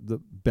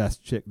the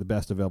best chick, the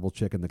best available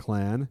chick in the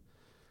clan.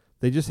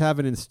 They just have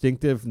an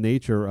instinctive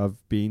nature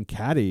of being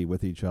catty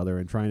with each other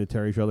and trying to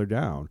tear each other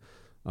down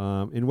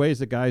in ways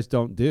that guys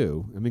don't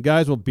do. I mean,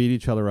 guys will beat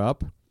each other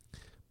up.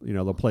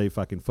 They'll play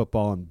fucking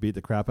football and beat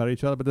the crap out of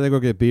each other, but then they go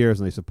get beers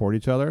and they support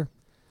each other.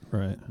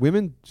 Right.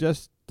 Women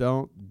just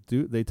don't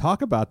do. They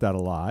talk about that a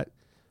lot,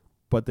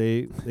 but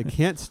they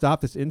can't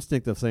stop this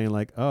instinct of saying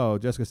oh,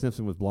 Jessica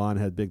Simpson was blonde,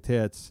 had big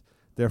tits,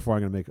 therefore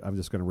I'm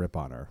just gonna rip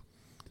on her.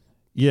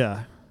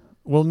 Yeah.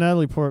 Well,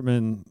 Natalie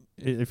Portman,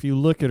 if you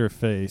look at her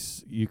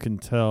face, you can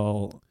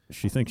tell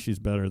she thinks she's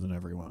better than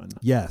everyone.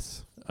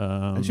 Yes.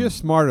 And she is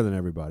smarter than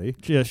everybody.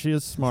 Yeah, she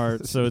is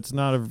smart. So it's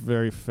not a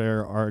very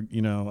fair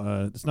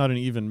it's not an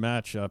even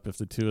matchup if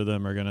the two of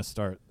them are going to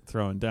start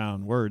throwing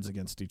down words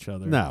against each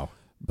other. No.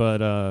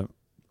 But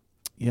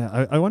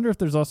I wonder if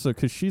there's also,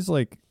 because she's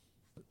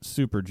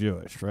super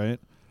Jewish, right?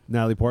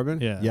 Natalie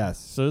Portman? Yeah. Yes.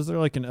 So is there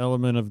an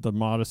element of the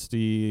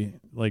modesty?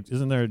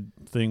 Isn't there a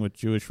thing with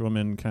Jewish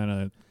women kind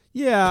of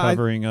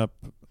covering up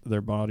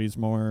their bodies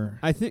more?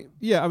 I think,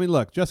 I mean,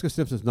 look, Jessica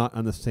Simpson's not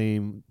on the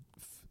same.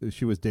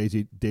 She was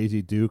Daisy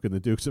Duke in the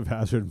Dukes of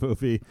Hazzard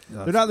movie.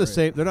 They're not the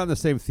same. They're not on the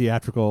same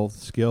theatrical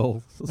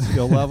skill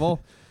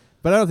level.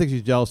 But I don't think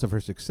she's jealous of her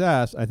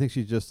success. I think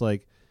she's just so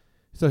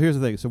here's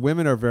the thing. So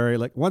women are very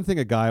one thing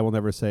a guy will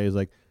never say is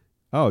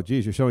oh,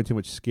 geez, you're showing too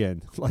much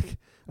skin.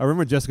 I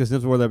remember Jessica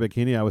Simpson wore that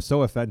bikini. I was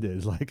so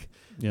offended.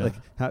 She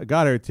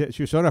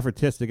was showing off her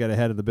tits to get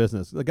ahead of the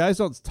business. The guys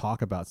don't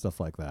talk about stuff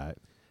like that.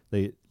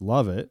 They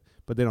love it,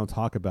 but they don't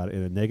talk about it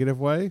in a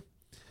negative way.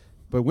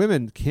 But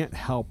women can't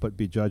help but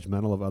be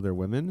judgmental of other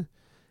women.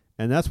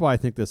 And that's why I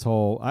think this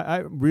whole...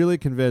 I'm really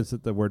convinced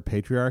that the word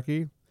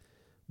patriarchy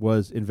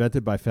was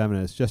invented by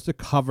feminists just to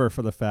cover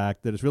for the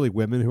fact that it's really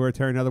women who are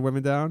tearing other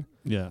women down.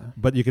 Yeah.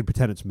 But you can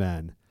pretend it's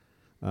men.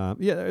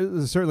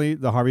 There's certainly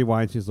the Harvey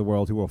Weinsteins of the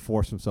world who will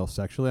force themselves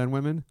sexually on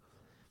women.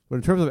 But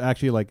in terms of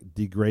actually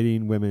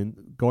degrading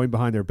women, going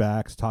behind their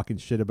backs, talking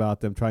shit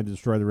about them, trying to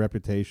destroy their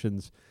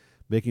reputations,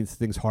 making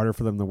things harder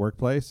for them in the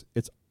workplace,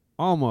 it's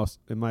almost,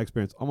 in my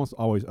experience, almost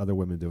always other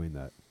women doing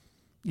that.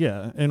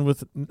 Yeah, and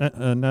with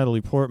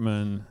Natalie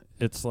Portman,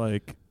 it's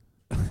to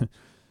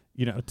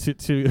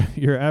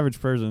your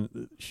average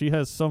person, she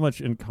has so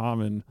much in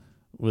common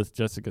with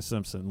Jessica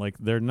Simpson.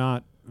 They're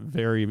not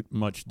very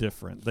much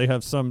different. They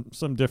have some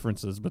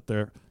differences, but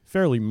they're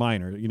fairly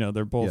minor.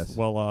 They're both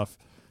well-off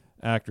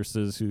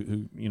actresses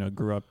who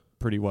grew up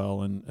pretty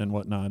well and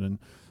whatnot. And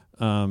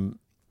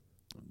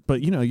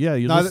but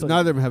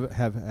neither of them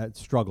have had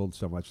struggled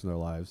so much in their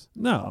lives.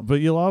 No, but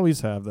you'll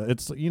always have that.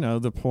 It's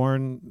the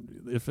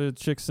porn. If a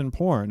chick's in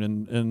porn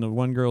and the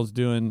one girl's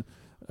doing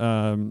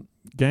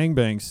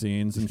gangbang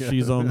scenes and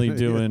she's only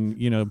doing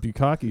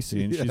bukkake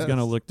scenes, she's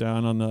gonna look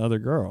down on the other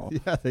girl.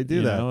 Yeah, they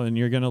do that. And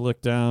you're gonna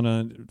look down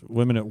on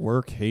women at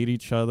work hate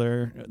each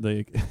other.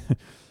 They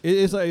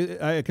it's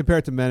I compare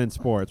it to men in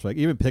sports,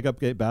 even pickup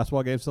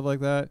basketball games, stuff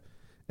like that.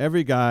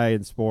 Every guy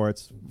in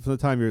sports, from the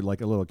time you're a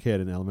little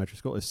kid in elementary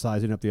school, is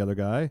sizing up the other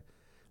guy.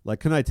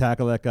 Can I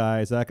tackle that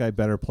guy? Is that guy a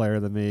better player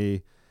than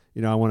me?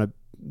 I want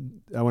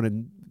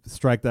to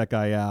strike that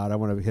guy out. I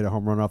want to hit a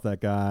home run off that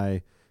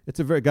guy.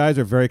 Guys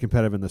are very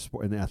competitive in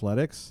the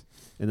athletics,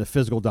 in the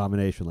physical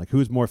domination.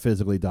 Who's more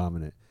physically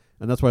dominant?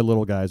 And that's why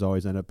little guys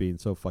always end up being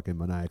so fucking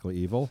maniacally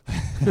evil,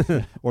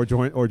 or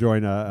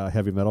join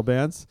heavy metal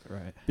bands,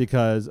 right?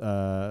 Because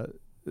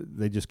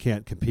they just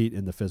can't compete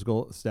in the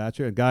physical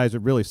stature. And guys are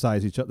really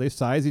size each other. They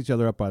size each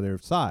other up by their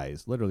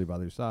size, literally by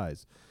their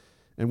size.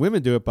 And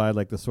women do it by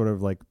like the sort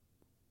of like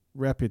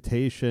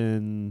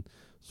reputation,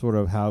 sort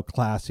of how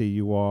classy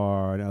you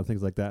are and other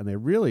things like that. And they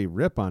really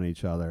rip on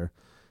each other.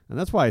 And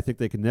that's why I think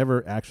they can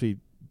never actually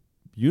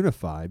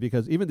unify,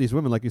 because even these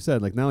women, like you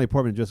said, like Natalie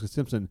Portman and Jessica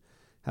Simpson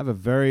have a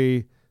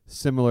very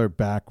similar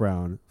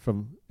background.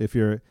 From if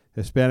you're a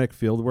Hispanic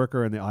field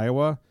worker in the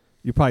Iowa,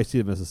 you probably see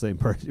them as the same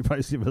person. You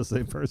probably see them as the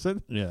same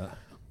person. Yeah.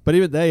 But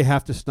even they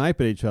have to snipe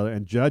at each other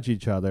and judge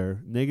each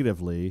other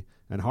negatively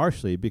and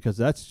harshly, because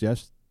that's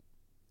just,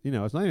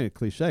 it's not even a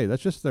cliche.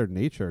 That's just their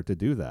nature to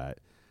do that.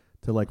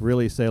 To like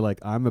really say like,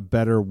 I'm a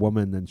better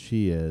woman than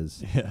she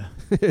is. Yeah.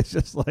 It's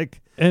just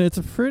like. And it's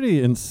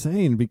pretty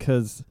insane,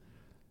 because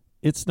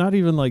it's not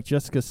even like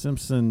Jessica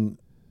Simpson,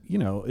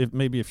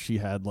 if she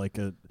had like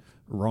a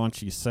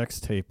raunchy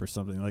sex tape or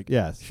something, like,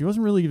 yes, she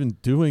wasn't really even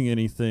doing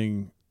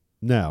anything.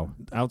 No,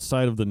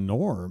 outside of the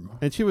norm.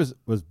 And she was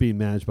being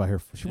managed by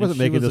her. She wasn't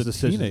making those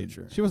decisions.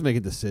 Teenager. She wasn't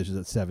making decisions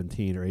at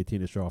 17 or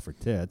 18 to show off her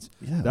tits.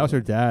 Yeah, that was her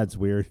dad's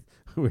weird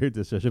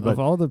decision. But of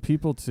all the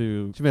people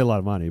to she made a lot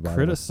of money.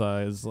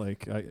 Criticize,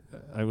 like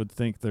I would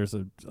think there's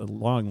a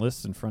long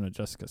list in front of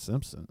Jessica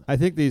Simpson. I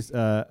think these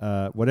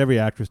what every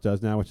actress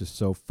does now, which is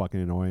so fucking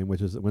annoying,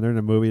 which is when they're in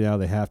a movie now,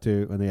 they have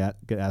to, when they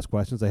get asked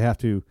questions, they have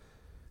to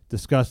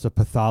discuss the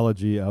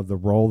pathology of the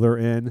role they're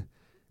in.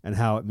 And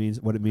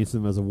what it means to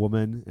them as a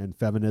woman, and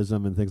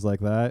feminism and things like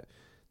that.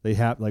 They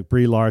have, like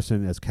Brie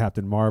Larson as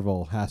Captain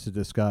Marvel has to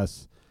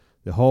discuss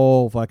the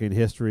whole fucking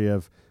history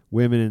of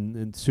women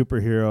and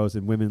superheroes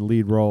and women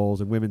lead roles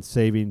and women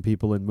saving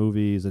people in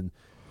movies and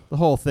the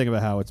whole thing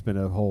about how it's been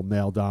a whole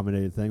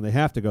male-dominated thing. They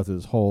have to go through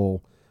this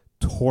whole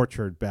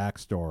tortured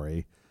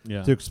backstory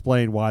to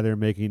explain why they're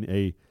making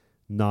a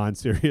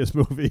non-serious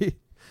movie.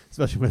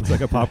 Especially when it's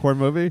like a popcorn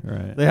movie.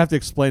 Right. They have to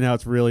explain how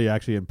it's really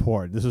actually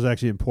important. This is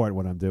actually important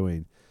what I'm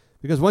doing.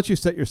 Because once you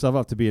set yourself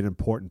up to be an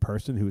important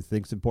person who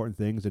thinks important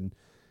things and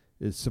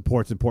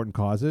supports important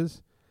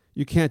causes,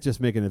 you can't just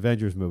make an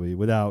Avengers movie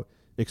without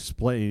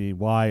explaining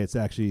why it's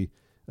actually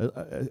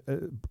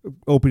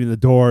opening the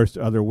doors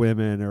to other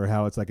women, or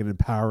how it's like an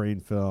empowering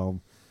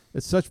film.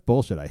 It's such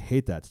bullshit. I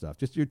hate that stuff.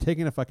 Just, you're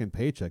taking a fucking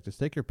paycheck. Just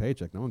take your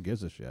paycheck. No one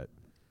gives a shit.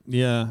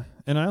 Yeah.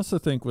 And I also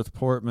think with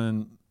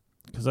Portman,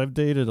 because I've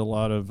dated a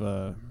lot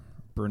of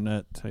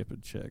brunette type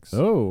of chicks.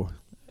 Oh.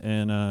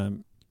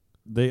 And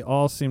they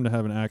all seem to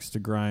have an axe to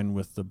grind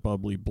with the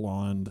bubbly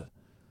blonde.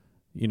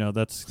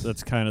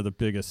 That's kind of the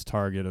biggest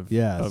target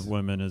of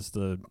women, is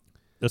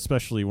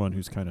especially one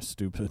who's kind of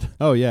stupid.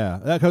 Oh,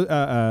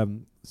 yeah.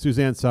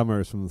 Suzanne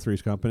Summers from the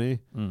Three's Company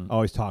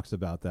always talks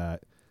about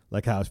that,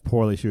 like how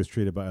poorly she was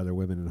treated by other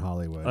women in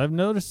Hollywood. I've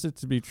noticed it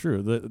to be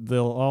true.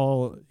 They'll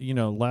all,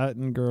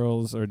 Latin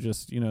girls or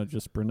just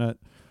brunette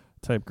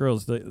type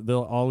girls,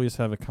 they'll always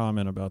have a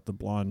comment about the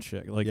blonde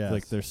chick. Like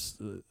there's,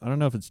 I don't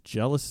know if it's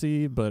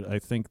jealousy, but I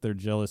think they're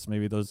jealous.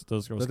 Maybe those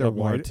girls got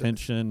more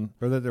attention,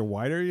 or that they're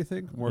whiter. You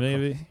think?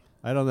 Maybe.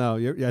 I don't know.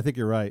 I think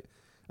you're right.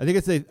 I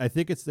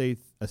think they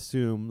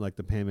assume like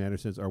the Pam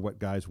Andersons are what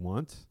guys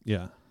want.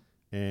 Yeah.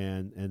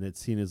 And it's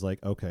seen as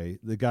like, okay,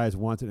 the guys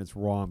want it, and it's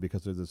wrong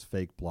because there's this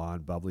fake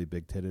blonde, bubbly,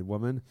 big-titted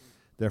woman.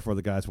 Therefore,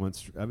 the guys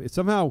want.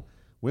 Somehow,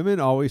 women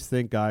always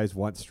think guys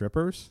want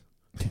strippers.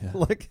 Yeah.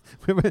 Like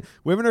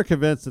women are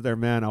convinced that their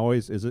man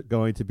always is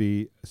going to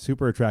be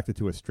super attracted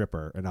to a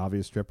stripper, an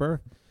obvious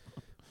stripper,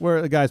 where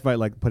the guys might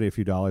like putting a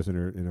few dollars in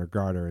her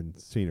garter and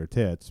seeing her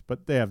tits,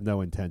 but they have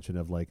no intention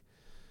of like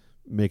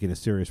making a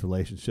serious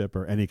relationship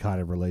or any kind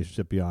of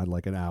relationship beyond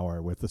like an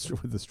hour with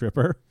the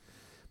stripper.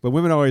 But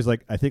women always I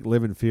think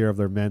live in fear of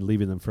their men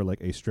leaving them for like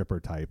a stripper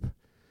type,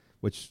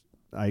 which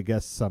I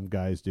guess some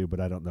guys do, but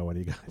I don't know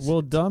any guys.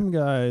 Well, dumb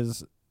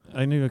guys,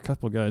 I knew a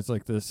couple guys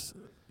like this.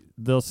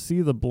 They'll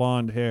see the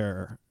blonde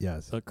hair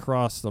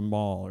across the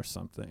mall or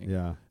something.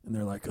 Yeah. And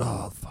they're like,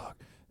 oh, fuck.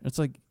 And it's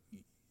like,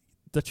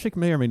 the chick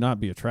may or may not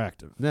be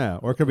attractive. No,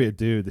 or it could be a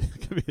dude.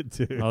 It could be a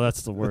dude. Oh,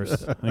 that's the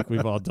worst. I think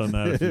we've all done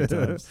that a few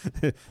times.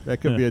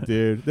 That could be a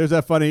dude. There's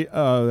that funny,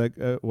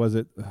 was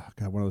it,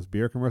 one of those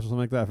beer commercials, something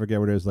like that? I forget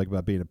what it is, like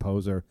about being a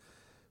poser.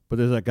 But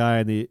there's that guy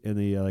in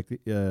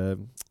the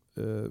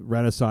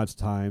Renaissance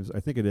times, I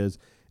think it is,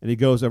 and he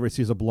goes over, he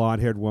sees a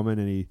blonde-haired woman,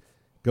 and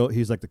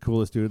he's like the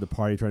coolest dude at the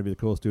party, trying to be the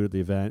coolest dude at the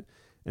event,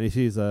 and he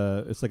sees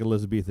it's like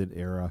Elizabethan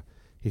era.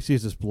 He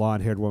sees this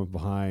blonde-haired woman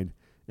behind,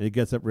 and he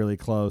gets up really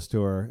close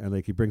to her, and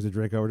like he brings a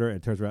drink over to her,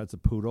 and turns around, it's a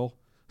poodle,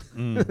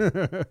 and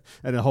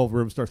the whole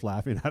room starts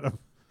laughing at him.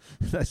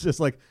 That's just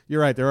like,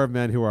 you're right. There are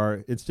men who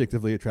are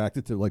instinctively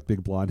attracted to like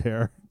big blonde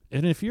hair.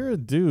 And if you're a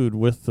dude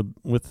with the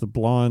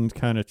blonde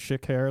kind of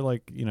chick hair,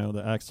 like the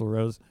Axl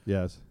Rose,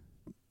 yes.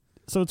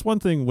 So it's one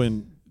thing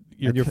when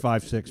you're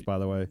 5'6", by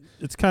the way.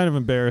 It's kind of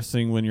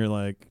embarrassing when you're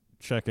like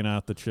checking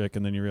out the chick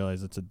and then you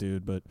realize it's a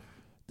dude, but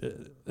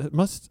it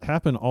must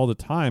happen all the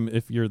time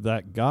if you're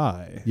that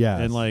guy. Yeah.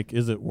 And like,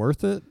 is it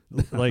worth it?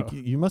 Like,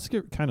 you must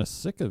get kind of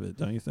sick of it,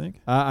 don't you think?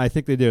 I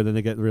think they do. Then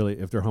they get really,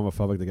 if they're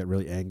homophobic, they get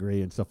really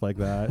angry and stuff like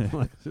that.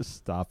 Like, just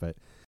stop it.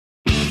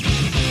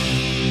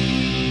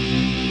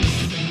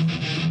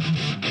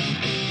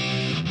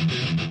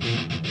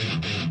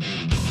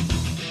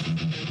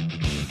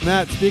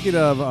 Matt, speaking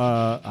of,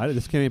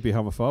 this can't be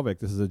homophobic.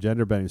 This is a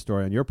gender bending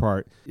story on your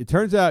part. It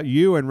turns out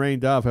you and Rain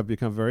Dove have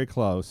become very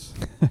close.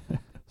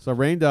 So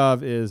Rain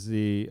Dove is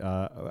the,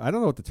 I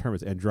don't know what the term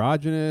is,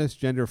 androgynous,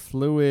 gender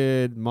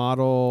fluid,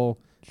 model,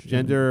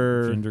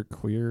 gender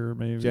queer,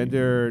 maybe.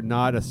 Gender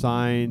not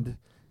assigned.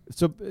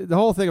 So the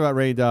whole thing about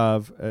Rain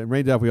Dove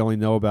we only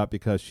know about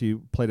because she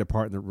played a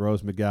part in the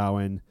Rose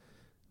McGowan,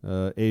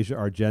 Asia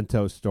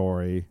Argento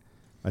story.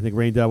 I think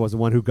Rain Dove was the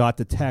one who got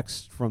the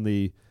text from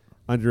the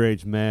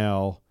underage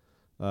male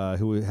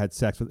who had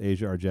sex with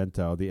Asia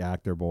Argento, the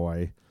actor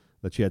boy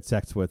that she had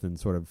sex with and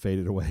sort of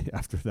faded away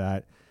after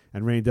that.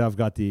 And Rain Dove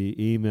got the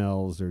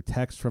emails or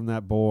texts from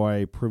that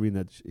boy proving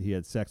that he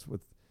had sex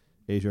with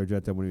Asia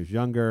Argento when he was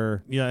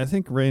younger. Yeah, I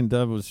think Rain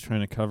Dove was trying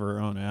to cover her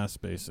own ass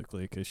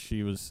basically because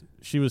she was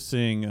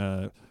seeing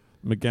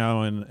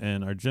McGowan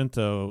and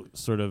Argento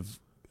sort of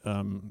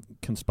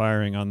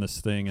conspiring on this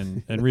thing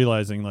and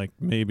realizing like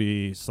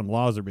maybe some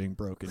laws are being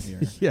broken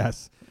here.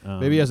 Yes.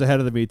 Maybe as a head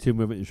of the Me Too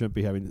movement, you shouldn't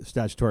be having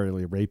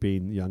statutorily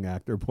raping young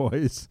actor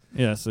boys.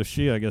 Yeah, so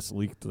she, I guess,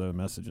 leaked the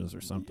messages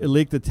or something. It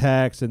leaked the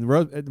text, and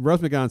Rose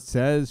McGowan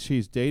says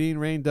she's dating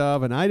Rain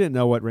Dove, and I didn't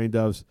know what Rain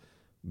Dove's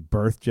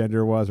birth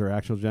gender was or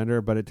actual gender,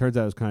 but it turns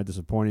out it was kind of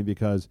disappointing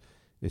because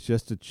it's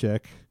just a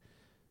chick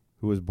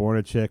who was born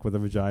a chick with a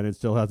vagina and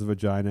still has a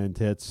vagina and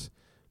tits,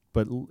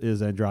 but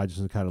is androgynous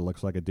and kind of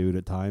looks like a dude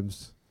at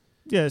times.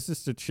 Yeah, it's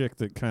just a chick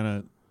that kind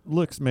of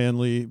looks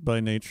manly by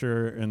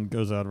nature and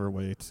goes out of her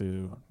way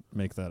to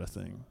make that a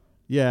thing.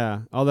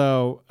 Yeah,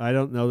 although I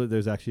don't know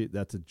that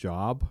that's a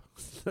job.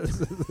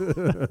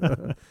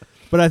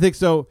 But I think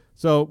so.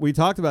 So we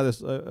talked about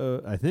this,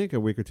 I think, a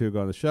week or two ago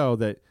on the show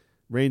that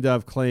Rain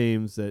Dove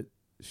claims that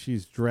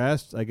she's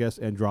dressed, I guess,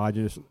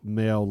 androgynous,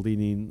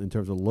 male-leaning in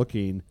terms of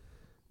looking,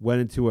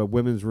 went into a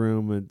women's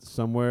room and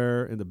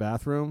somewhere in the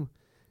bathroom,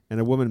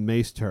 and a woman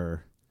maced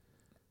her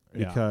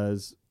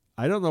because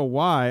I don't know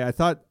why. I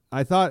thought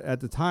at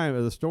the time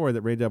of the story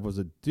that Rain Dove was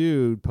a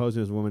dude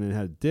posing as a woman and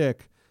had a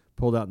dick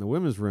pulled out in the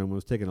women's room,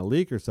 was taking a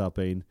leak or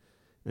something,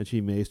 and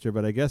she maced her.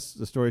 But I guess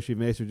the story she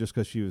maced her just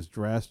because she was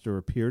dressed or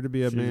appeared to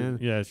be a man.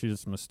 Yeah, she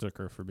just mistook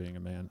her for being a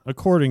man,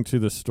 according to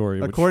the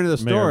story. According to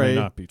the may story, or may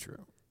not be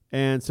true.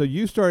 And so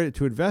you started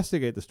to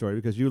investigate the story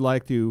because you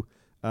like to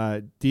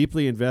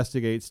deeply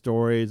investigate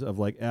stories of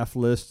like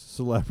F-list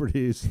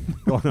celebrities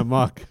going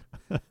amok.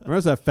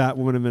 Remember that fat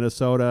woman in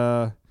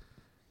Minnesota,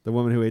 the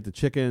woman who ate the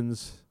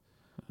chickens?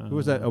 Who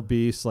was that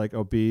obese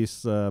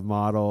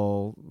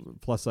model,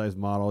 plus-size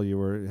model you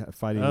were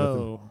fighting with?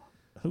 Oh,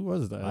 who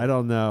was that? I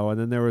don't know. And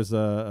then there was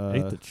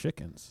ate the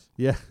chickens.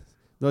 Yeah.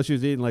 No, she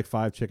was eating like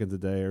 5 chickens a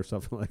day or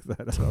something like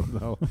that. I don't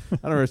know. I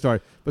don't know her story.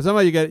 But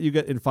somehow you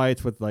get in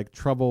fights with like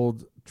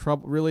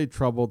really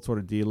troubled sort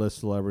of D-list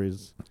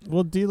celebrities.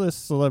 Well,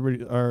 D-list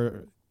celebrities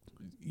are,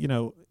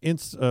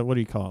 what do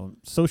you call them?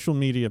 Social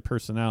media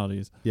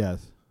personalities.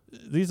 Yes.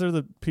 These are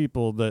the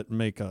people that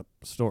make up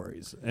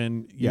stories.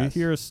 And you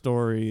hear a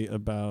story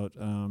about,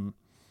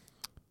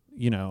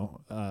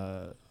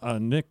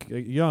 Nick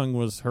Young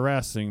was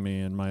harassing me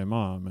and my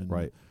mom. And,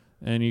 right.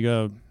 And you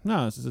go,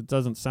 no, it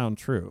doesn't sound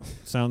true.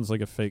 It sounds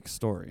like a fake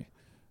story.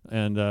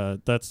 And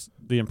that's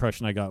the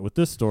impression I got with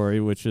this story,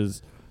 which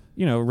is,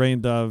 Rain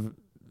Dove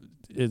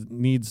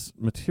needs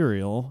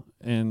material.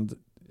 And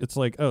it's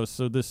like, oh,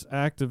 so this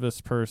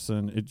activist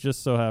person, it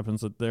just so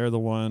happens that they're the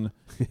one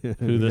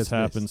who this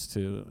happens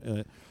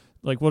to.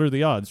 Like, what are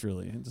the odds,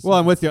 really? Well,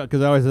 I'm with you,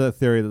 because I always had that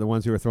theory that the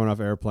ones who are thrown off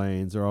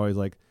airplanes are always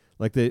like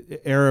the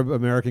Arab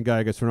American guy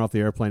who gets thrown off the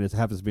airplane. It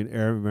happens to be an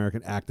Arab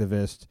American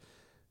activist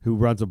who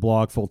runs a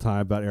blog full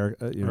time about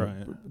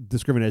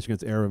discrimination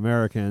against Arab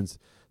Americans.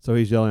 So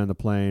he's yelling on the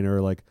plane,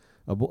 or like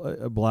a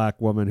black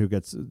woman who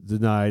gets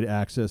denied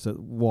access at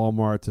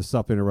Walmart to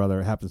something or other.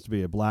 It happens to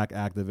be a black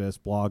activist,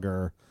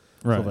 blogger,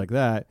 stuff like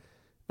that.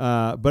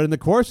 But in the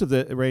course of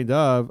the Rain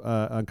Dove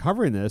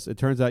uncovering this, it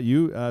turns out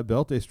you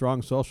built a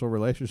strong social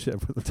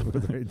relationship with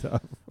Rain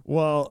Dove.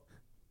 Well,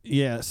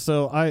 yeah.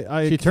 So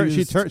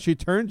she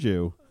turned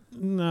you.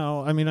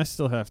 No, I mean I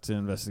still have to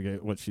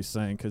investigate what she's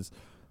saying, because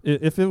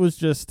if it was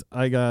just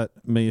I got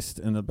maced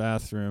in the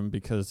bathroom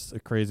because a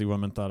crazy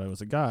woman thought I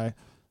was a guy,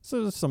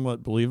 so it's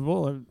somewhat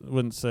believable. I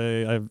wouldn't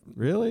say I've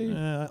really,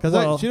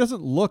 because she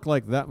doesn't look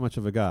like that much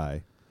of a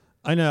guy.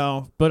 I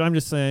know, but I'm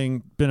just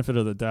saying, benefit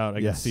of the doubt,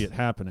 I can see it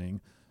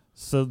happening.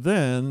 So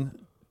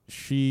then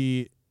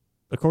she,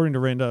 according to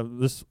Rain Dove,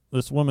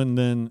 this woman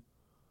then,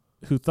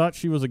 who thought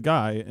she was a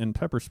guy and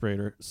pepper sprayed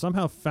her,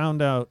 somehow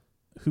found out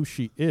who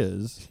she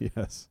is.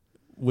 Yes.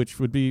 Which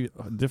would be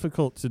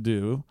difficult to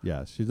do.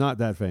 Yes, she's not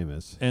that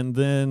famous. And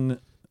then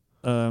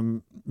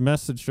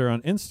messaged her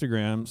on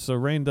Instagram. So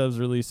Rain Dove's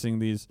releasing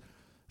these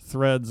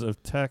threads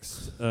of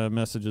text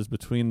messages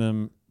between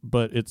them,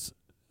 but it's,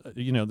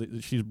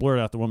 she's blurred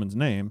out the woman's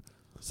name.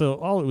 So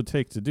all it would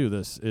take to do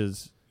this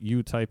is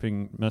you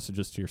typing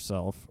messages to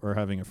yourself or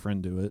having a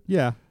friend do it.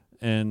 Yeah.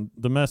 And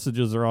the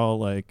messages are all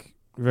like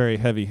very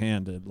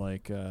heavy-handed,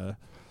 like,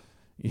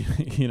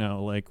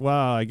 like,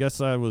 wow, I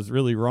guess I was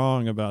really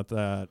wrong about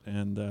that.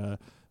 And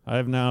I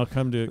have now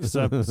come to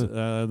accept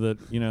that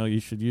you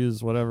should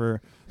use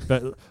whatever.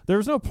 But there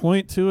was no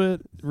point to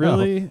it,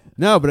 really.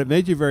 No, but it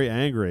made you very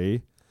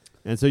angry,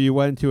 and so you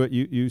went into it.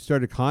 You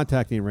started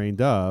contacting Rain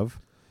Dove,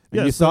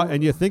 and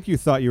you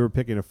thought you were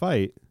picking a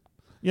fight.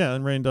 Yeah,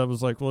 and Rain Dove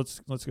was like, "Well,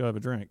 let's go have a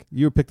drink."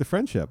 You picked the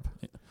friendship.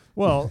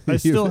 Well, I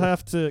still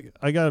have to.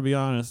 I got to be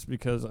honest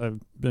because I've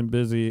been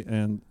busy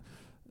and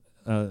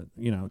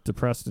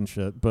depressed and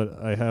shit.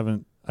 But I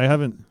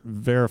haven't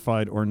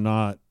verified or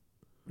not.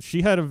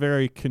 She had a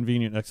very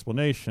convenient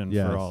explanation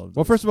for all of this.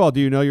 Well, first of all, do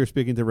you know you're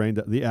speaking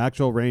to the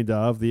actual Rain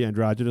Dove, the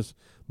androgynous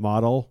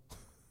model?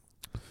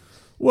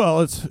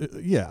 Well, it's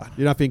yeah.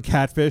 You're not being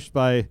catfished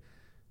by.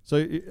 So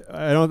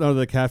I don't know that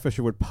the catfisher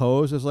would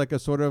pose as like a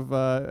sort of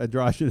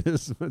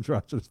androgynous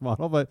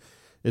model, but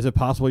is it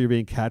possible you're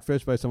being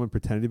catfished by someone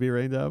pretending to be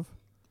Rain Dove?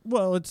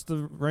 Well, it's the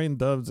Rain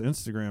Dove's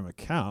Instagram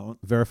account.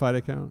 Verified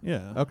account?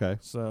 Yeah. Okay.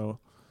 So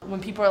when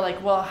people are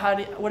like, well,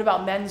 what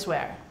about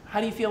menswear?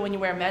 How do you feel when you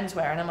wear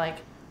menswear? And I'm like,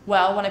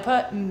 well, when I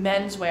put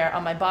menswear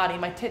on my body,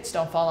 my tits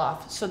don't fall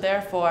off. So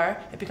therefore,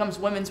 it becomes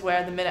women's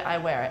wear the minute I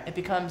wear it. It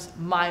becomes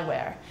my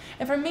wear.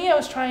 And for me, I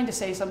was trying to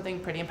say something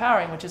pretty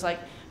empowering, which is like,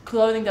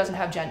 clothing doesn't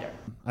have gender.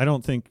 I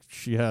don't think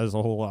she has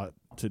a whole lot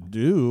to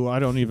do. I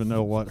don't even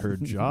know what her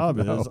job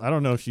is. I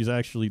don't know if she's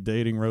actually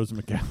dating Rose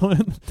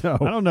McGowan. No.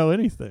 I don't know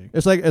anything.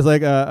 It's like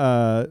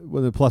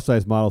when the plus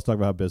size models talk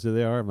about how busy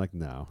they are. I'm like,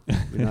 no,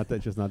 you're not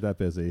that. Just not that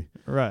busy.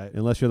 Right.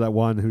 Unless you're that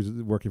one who's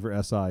working for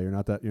SI, you're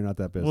not that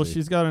busy. Well,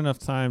 she's got enough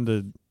time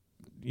to,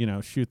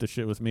 shoot the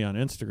shit with me on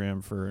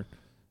Instagram for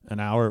an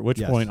hour. At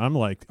which point I'm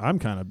like, I'm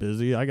kind of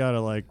busy. I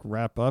gotta like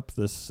wrap up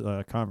this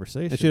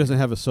conversation. And she doesn't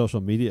have a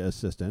social media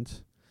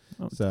assistant.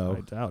 So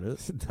I doubt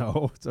it.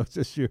 No, so it's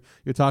just you're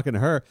talking to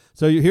her.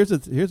 So here's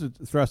the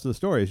thrust of the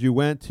story: is you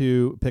went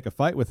to pick a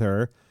fight with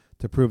her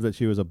to prove that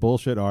she was a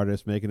bullshit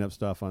artist making up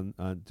stuff on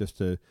just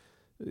to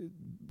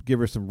give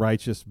her some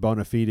righteous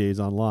bona fides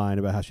online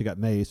about how she got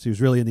maced. She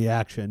was really in the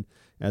action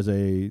as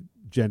a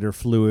gender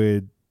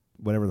fluid,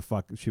 whatever the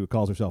fuck she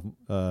calls herself,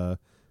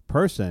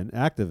 person,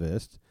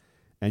 activist,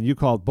 and you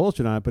called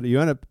bullshit on it. But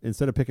you end up,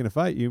 instead of picking a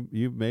fight,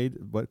 you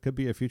made what could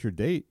be a future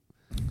date.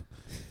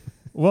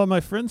 Well, my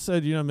friend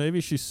said,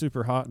 maybe she's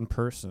super hot in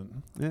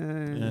person.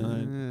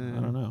 And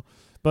I don't know.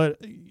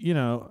 But,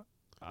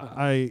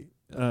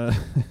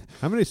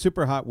 how many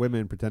super hot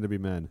women pretend to be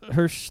men?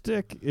 Her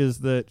shtick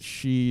is that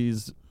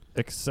she's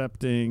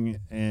accepting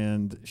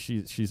and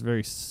she's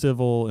very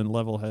civil and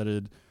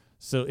level-headed.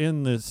 So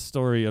in this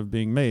story of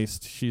being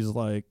maced, she's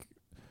like,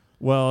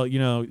 well,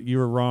 you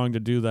were wrong to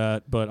do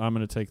that, but I'm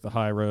going to take the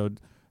high road.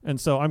 And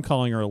so I'm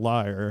calling her a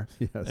liar.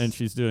 Yes. And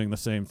she's doing the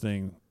same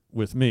thing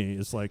with me.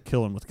 It's like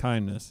killing with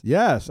kindness.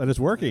 Yes, and it's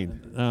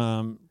working.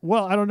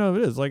 Well, I don't know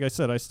if it is. Like I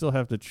said, I still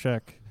have to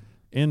check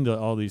into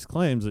all these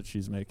claims that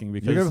she's making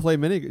because you're gonna play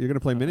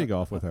mini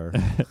golf with her.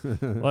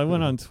 Well, I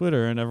went on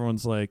Twitter and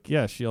everyone's like,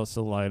 yeah, she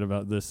also lied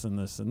about this and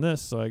this and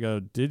this. So I go,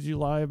 did you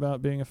lie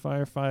about being a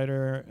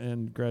firefighter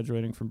and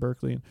graduating from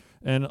Berkeley?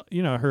 And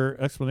her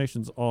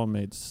explanations all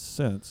made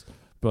sense.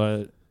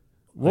 But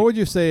what would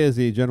you say is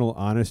the general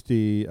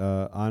honesty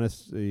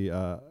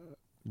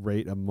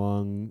rate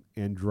among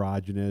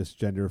androgynous,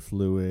 gender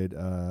fluid,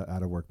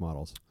 out of work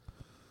models?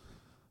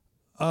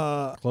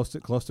 Close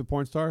to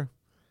porn star?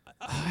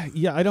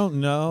 Yeah, I don't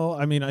know.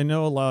 I mean, I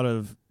know a lot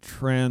of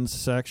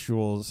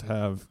transsexuals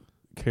have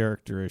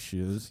character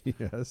issues.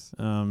 Yes.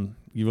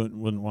 You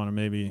wouldn't want to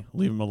maybe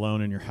leave them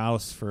alone in your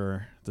house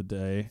for the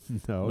day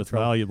with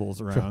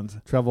valuables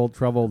around. Troubled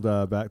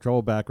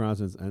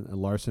backgrounds and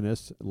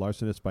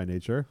larcenists by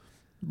nature.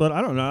 But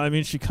I don't know. I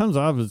mean, she comes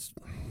off as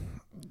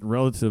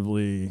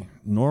relatively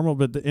normal,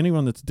 but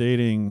anyone that's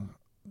dating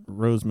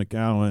Rose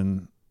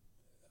McGowan,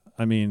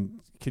 I mean,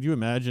 could you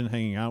imagine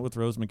hanging out with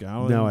Rose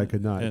McGowan? No, I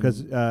could not,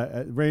 because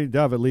Rain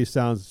Dove at least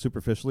sounds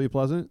superficially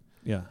pleasant.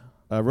 Yeah.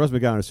 Rose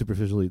McGowan is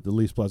superficially the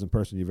least pleasant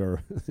person you've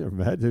ever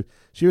met.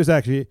 She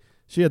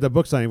had the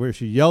book signing where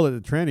she yelled at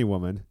the tranny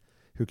woman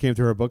who came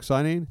to her book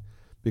signing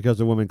because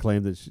the woman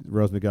claimed that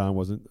Rose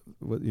McGowan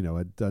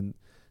had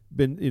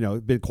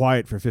been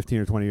quiet for 15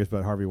 or 20 years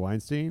about Harvey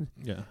Weinstein.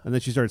 Yeah. And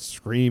then she started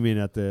screaming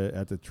at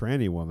the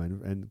tranny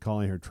woman and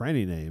calling her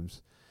tranny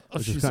names.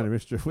 Which is kind of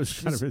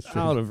interesting.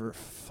 Out of her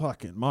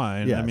fucking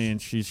mind. Yes. I mean,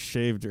 she's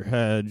shaved her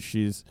head.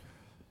 She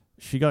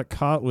got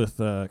caught with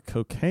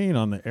cocaine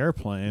on the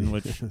airplane,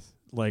 which,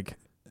 like,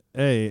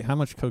 how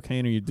much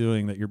cocaine are you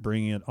doing that you're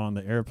bringing it on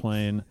the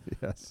airplane?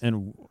 Yes.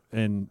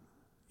 And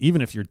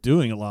even if you're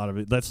doing a lot of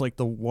it, that's like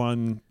the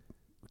one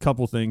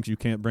couple things you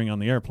can't bring on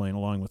the airplane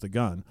along with a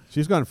gun.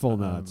 She's gone full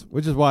nuts,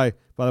 which is why,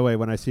 by the way,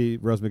 when I see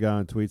Rose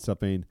McGowan tweet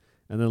something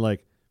and then,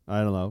 like,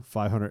 I don't know,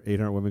 500,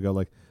 800 women go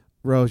like,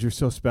 Rose, you're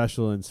so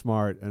special and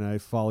smart, and I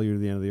follow you to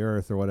the end of the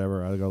earth or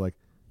whatever. I go like,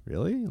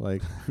 really?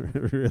 Like,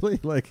 really?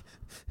 Like,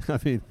 I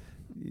mean,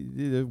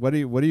 what are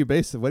you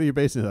basing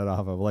that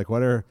off of? Like,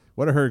 what are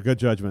her good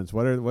judgments?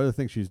 What are the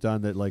things she's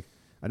done that, like,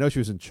 I know she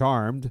was in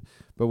Charmed,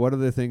 but what are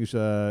the things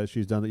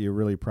she's done that you're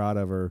really proud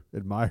of or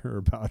admire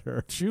about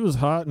her? She was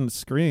hot in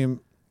Scream.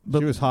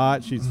 She was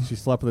hot. She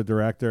slept with the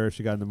director.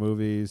 She got in the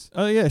movies.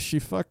 Oh yeah, she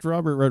fucked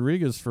Robert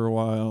Rodriguez for a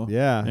while.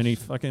 Yeah, and he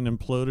fucking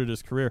imploded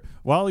his career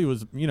while he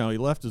was, he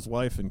left his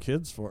wife and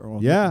kids for.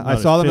 Well, yeah, I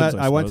not saw his them.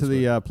 kids, I went to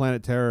suppose, the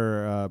Planet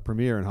Terror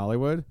premiere in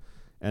Hollywood,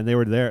 and they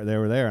were there. They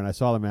were there, and I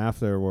saw them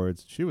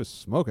afterwards. She was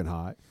smoking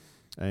hot,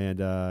 and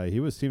he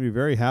seemed to be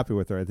very happy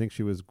with her. I think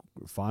she was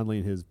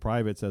fondling his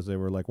privates as they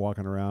were like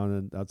walking around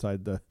and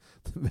outside the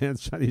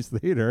Man's Chinese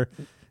Theater,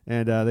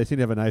 and they seemed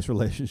to have a nice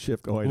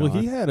relationship going on.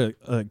 Well, he had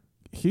a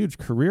huge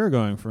career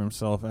going for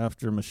himself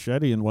after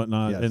Machete and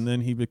whatnot, Yes. and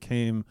then he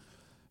became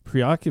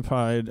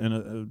preoccupied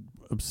and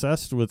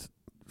obsessed with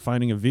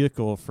finding a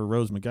vehicle for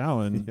Rose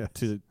McGowan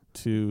Yes.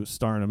 to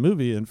star in a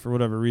movie, and for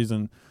whatever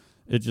reason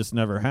it just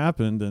never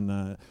happened.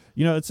 And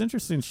it's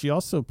interesting, she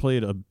also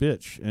played a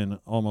bitch in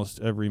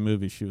almost every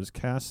movie she was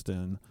cast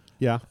in.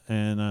 Yeah,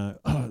 and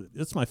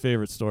it's my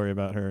favorite story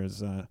about her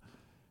is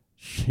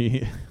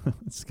she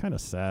it's kind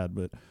of sad,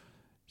 but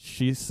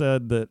she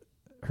said that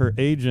her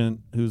agent,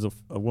 who's a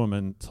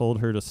woman,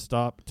 told her to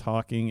stop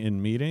talking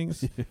in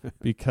meetings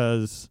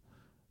because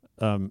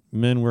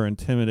men were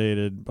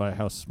intimidated by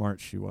how smart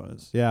she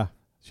was. yeah.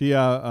 She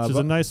Which is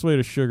a nice way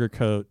to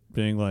sugarcoat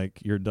being like,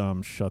 "You're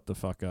dumb, shut the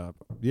fuck up."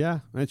 Yeah,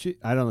 and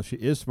I don't know, she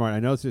is smart.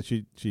 I know that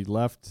she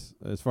left,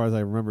 as far as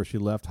I remember, she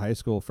left high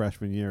school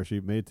freshman year.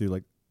 She made it through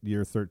like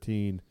year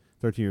 13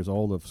 years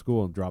old of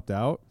school and dropped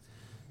out.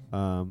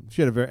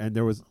 She had and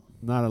there was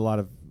not a lot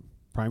of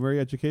primary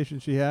education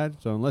she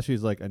had, so unless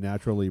she's like a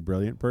naturally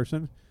brilliant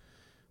person,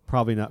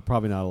 probably not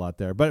a lot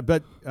there. But by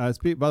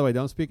the way,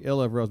 don't speak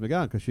ill of Rose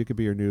McGowan, because she could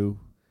be your new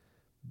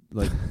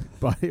like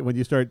buddy when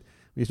you start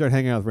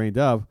hanging out with Rain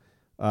Dove,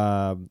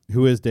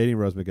 who is dating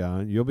Rose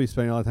McGowan. You'll be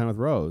spending a lot of time with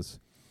Rose.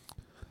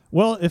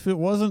 Well, if it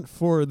wasn't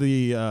for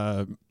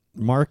the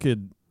marked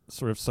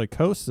sort of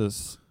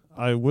psychosis,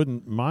 I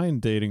wouldn't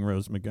mind dating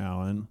Rose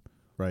McGowan.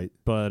 Right.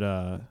 But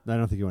I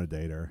don't think you want to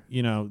date her.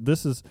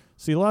 This is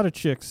a lot of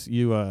chicks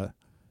you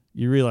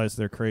realize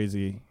they're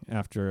crazy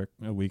after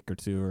a week or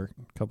two or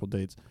a couple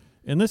dates.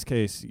 In this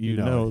case, you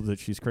know that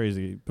she's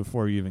crazy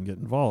before you even get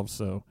involved.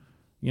 So,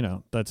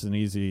 that's an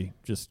easy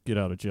just get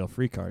out of jail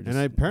free card. Just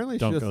and apparently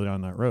don't go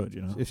down that road.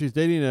 If she's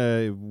dating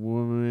a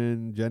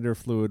woman, gender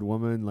fluid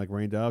woman like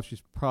Rain Dove,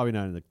 she's probably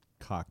not in the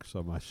cock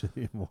so much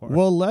anymore.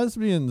 Well,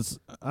 lesbians,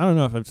 I don't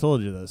know if I've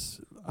told you this.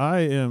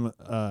 I am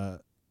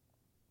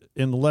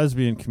in the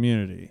lesbian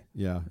community.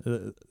 Yeah.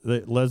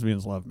 The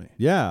lesbians love me.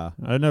 Yeah.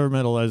 I never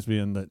met a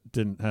lesbian that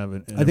didn't have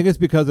it. I think it's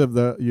because of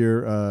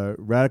your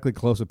radically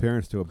close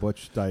appearance to a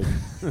butch type.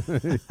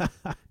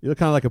 You look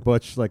kind of like a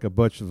butch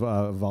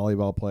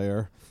volleyball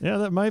player. Yeah,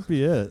 that might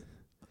be it.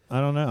 I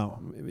don't know.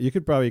 You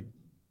could probably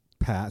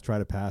try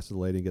to pass the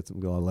lady and get some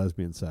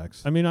lesbian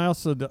sex. I mean, I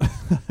also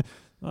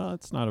well,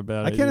 it's not a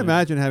bad idea. I can't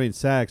imagine having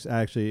sex,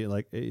 actually,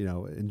 like,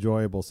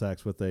 enjoyable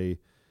sex with a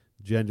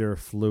gender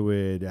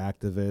fluid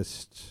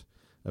activist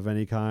of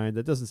any kind.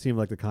 That doesn't seem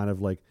like the kind of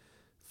like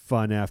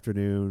fun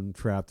afternoon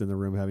trapped in the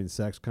room having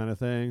sex kind of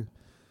thing.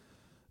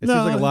 It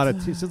seems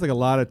like a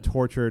lot of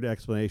tortured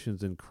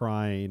explanations and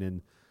crying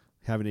and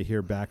having to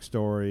hear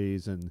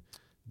backstories and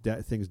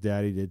things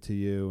daddy did to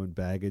you and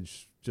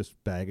baggage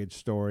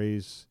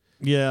stories.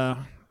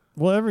 Yeah.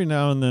 Well, every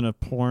now and then a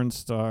porn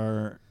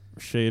star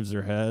shaves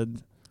her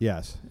head.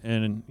 Yes.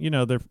 And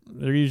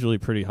they're usually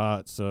pretty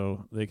hot,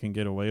 so they can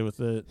get away with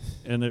it.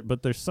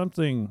 But there's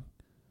something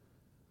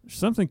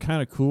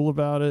kind of cool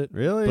about it.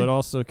 Really? But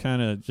also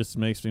kind of just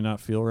makes me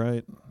not feel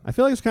right. I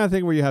feel like it's the kind of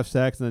thing where you have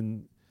sex and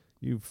then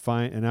you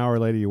find an hour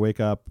later you wake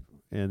up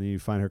and you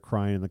find her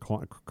crying in the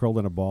curled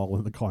in a ball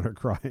in the corner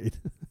crying.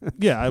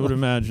 Yeah, I would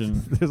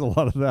imagine. There's a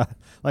lot of that,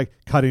 like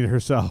cutting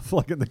herself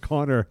like in the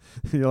corner.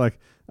 You're like,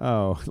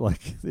 oh,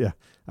 like, yeah,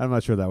 I'm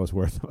not sure that was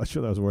worth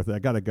it. I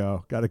gotta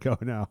go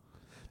now.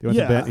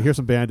 Here's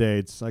some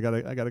Band-Aids. I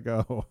gotta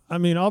go. I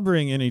mean, I'll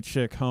bring any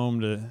chick home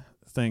to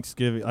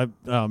Thanksgiving.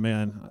 Oh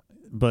man,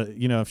 but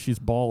if she's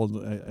bald,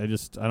 I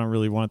don't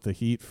really want the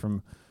heat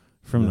from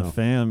the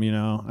fam.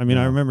 I mean,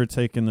 I remember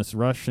taking this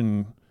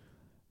Russian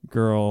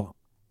girl.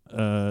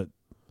 My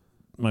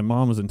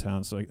mom was in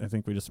town, so I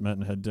think we just met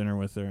and had dinner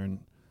with her. And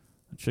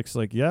the chick's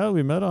like, "Yeah,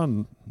 we met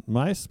on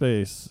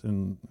MySpace,"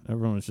 and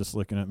everyone was just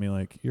looking at me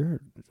like,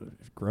 "You're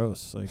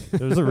gross." Like,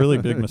 it was a really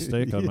big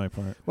mistake on my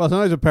part. Well,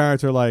 sometimes the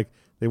parents are like,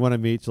 they want to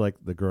meet like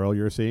the girl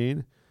you're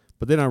seeing,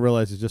 but they don't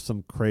realize it's just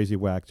some crazy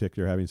whack chick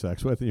you're having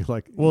sex with, and you're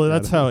like, well,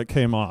 that's how it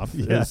came off.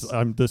 Yes.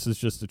 This is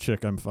just a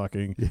chick I'm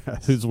fucking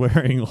who's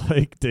wearing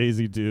like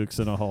Daisy Dukes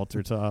and a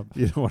halter top.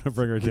 You don't want to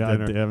bring her to God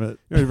dinner. Damn it!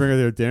 You don't bring her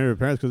to dinner to her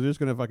parents because they're just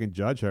going to fucking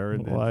judge her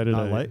and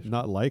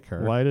not like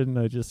her. Why didn't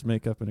I just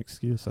make up an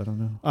excuse? I don't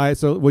know. All right,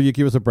 so will you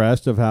keep us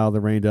abreast of how the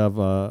Rain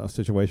Dove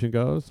situation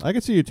goes? I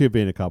can see you two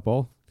being a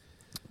couple.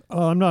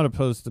 Oh, I'm not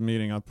opposed to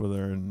meeting up with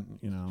her, and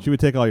she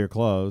would take all your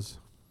clothes.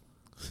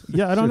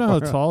 Yeah, I don't know how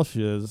tall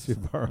she is.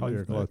 She'd borrow all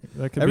your clothes.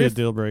 That could be a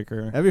deal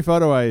breaker. Every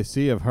photo I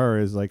see of her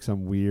is like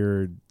some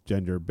weird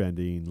gender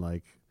bending,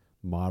 like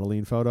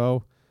modeling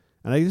photo,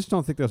 and I just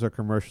don't think those are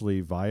commercially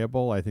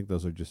viable. I think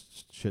those are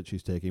just shit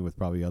she's taking with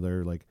probably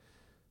other like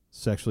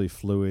sexually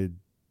fluid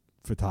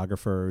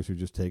photographers who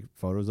just take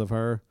photos of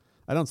her.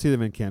 I don't see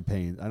them in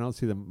campaigns. I don't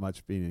see them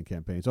much being in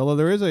campaigns. Although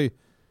there's a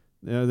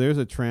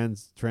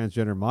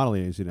transgender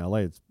modeling agency in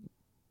L.A. It's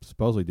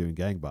supposedly doing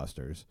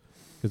gangbusters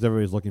because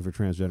everybody's looking for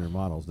transgender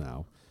models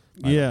now.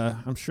 Yeah,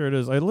 I'm sure it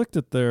is. I looked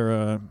at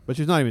their but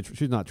she's not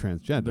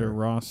transgender. Their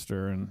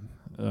roster and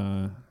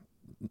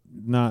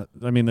not.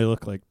 I mean, they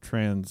look like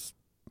trans.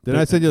 Did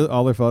I send you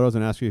all their photos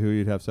and ask you who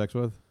you'd have sex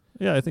with?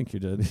 Yeah, I think you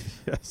did.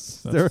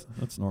 Yes,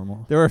 that's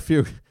normal. There were a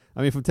few.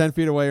 I mean, from 10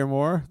 feet away or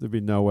more, there'd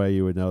be no way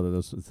you would know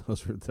that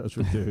those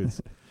were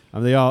dudes. I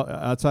mean, they all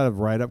outside of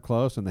right up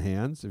close and the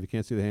hands. If you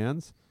can't see the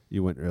hands,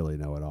 you wouldn't really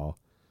know at all.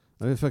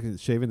 I mean, fucking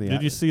shaving the.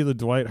 Did you see the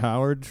Dwight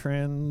Howard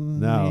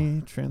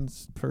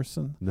trans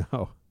person?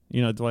 No.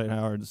 You know, Dwight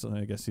Howard's.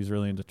 I guess he's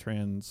really into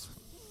trans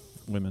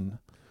women.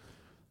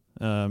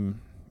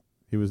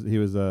 He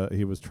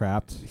was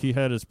trapped. He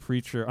had his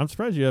preacher. I'm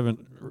surprised you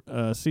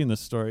haven't seen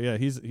this story. Yeah,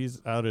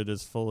 he's outed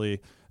as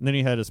fully. And then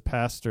he had his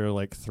pastor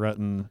like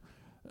threaten.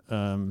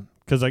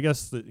 Because I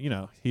guess that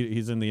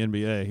he's in the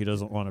NBA. He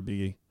doesn't want to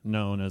be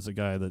known as a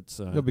guy that's.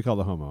 He'll be called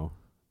a homo.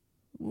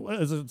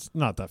 It's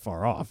not that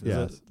far off.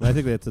 Yes, I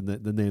think that's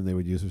the name they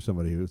would use for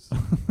somebody who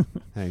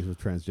hangs with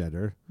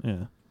transgender.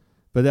 Yeah,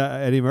 but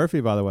Eddie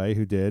Murphy, by the way,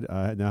 who did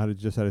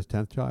just had his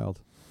 10th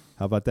child.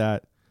 How about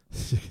that?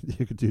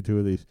 You could do two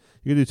of these.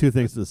 You could do two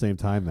things at the same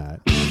time,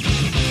 Matt.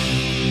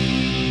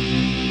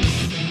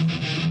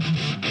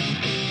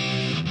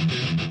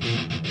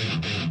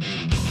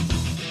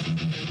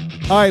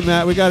 All right,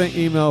 Matt, we got an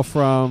email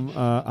from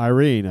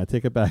Irene. I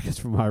take it back. It's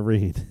from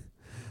Irene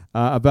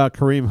about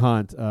Kareem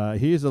Hunt.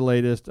 He's the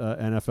latest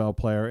NFL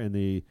player in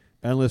the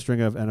endless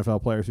string of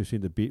NFL players who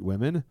seem to beat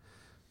women.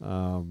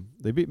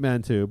 They beat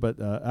men too, but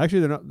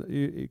actually, they're not.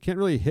 You can't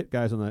really hit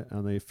guys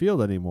on the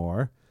field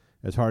anymore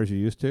as hard as you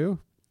used to.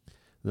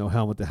 No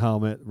helmet to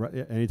helmet.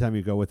 Anytime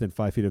you go within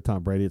 5 feet of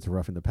Tom Brady, it's a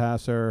roughing the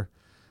passer.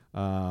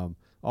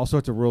 All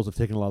sorts of rules have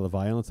taken a lot of the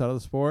violence out of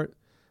the sport.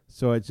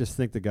 So I just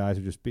think the guys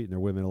are just beating their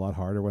women a lot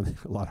harder when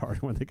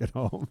they get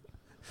home.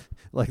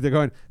 Like they're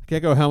going, I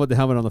can't go helmet to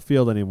helmet on the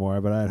field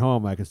anymore, but at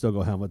home I can still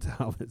go helmet to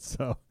helmet.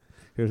 So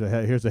here's a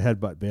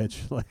headbutt,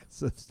 bitch. Like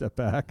step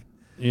back.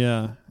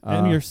 Yeah,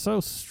 and you're so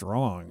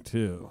strong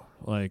too.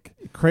 Like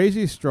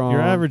crazy strong.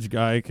 Your average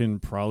guy can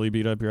probably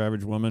beat up your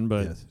average woman,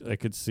 but yes. I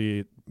could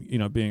see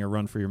being a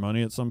run for your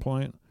money at some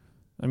point.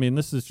 I mean,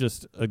 this is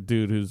just a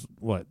dude who's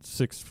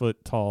 6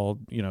 foot tall,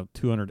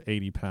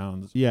 280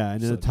 pounds. Yeah,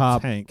 and in the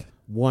top tank.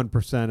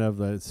 1% of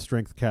the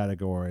strength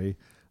category,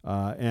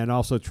 and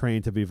also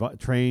trained to be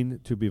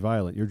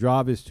violent. Your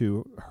job is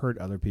to hurt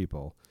other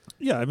people.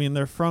 Yeah, I mean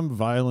they're from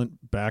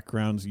violent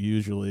backgrounds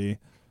usually.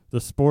 The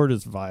sport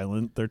is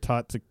violent. They're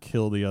taught to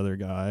kill the other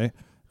guy,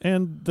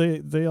 and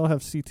they all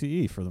have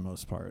CTE for the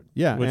most part.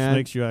 Yeah, which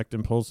makes you act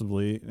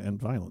impulsively and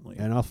violently,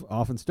 and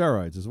often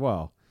steroids as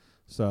well.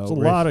 So it's a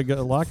lot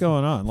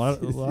going on,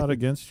 a lot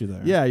against you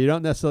there. Yeah, you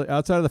don't necessarily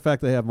outside of the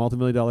fact they have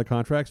multi-million-dollar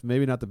contracts.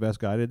 Maybe not the best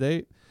guy to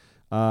date.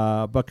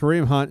 But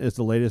Kareem Hunt is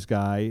the latest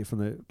guy from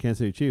the Kansas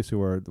City Chiefs, who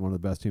are one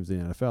of the best teams in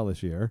the NFL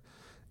this year.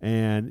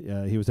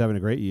 And he was having a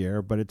great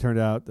year, but it turned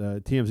out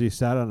TMZ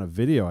sat on a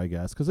video, I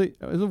guess, because it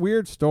was a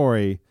weird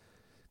story,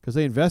 because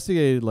they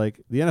investigated,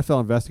 the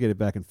NFL investigated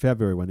back in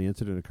February when the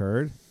incident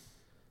occurred.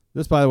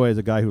 This, by the way, is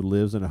a guy who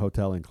lives in a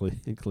hotel in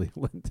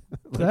Cleveland.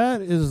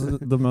 That is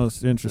the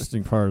most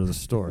interesting part of the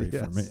story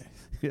yes. for me.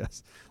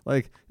 Yes,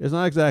 it's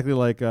not exactly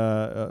like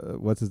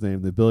what's his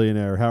name, the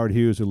billionaire Howard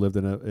Hughes, who lived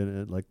in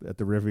at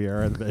the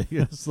Riviera in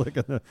Vegas,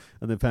 in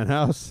the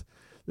penthouse.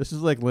 This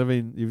is like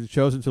living. You've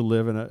chosen to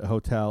live in a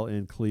hotel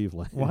in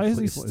Cleveland. Why is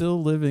he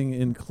still living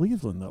in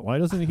Cleveland though? Why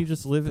doesn't he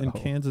just live in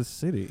Kansas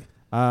City?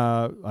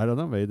 I don't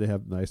know. Maybe they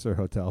have nicer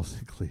hotels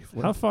in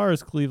Cleveland. How far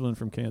is Cleveland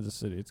from Kansas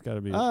City? It's got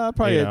to be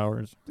probably 8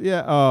 hours.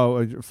 Yeah. Oh,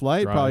 a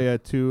flight Drive. probably a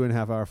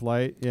 2.5 hour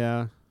flight.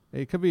 Yeah,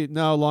 it could be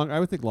long. I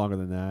would think longer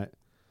than that.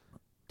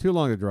 Too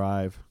long to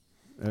drive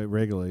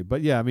regularly.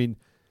 But yeah, I mean,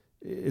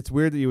 it's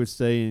weird that you would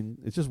stay in.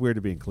 It's just weird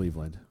to be in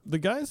Cleveland. The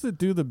guys that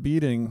do the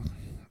beating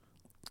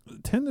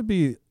tend to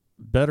be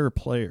better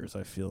players,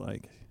 I feel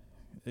like.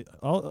 It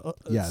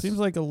seems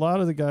like a lot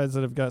of the guys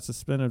that have got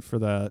suspended for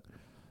that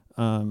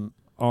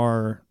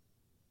are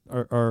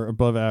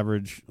above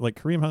average.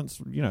 Like Kareem Hunt's,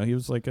 he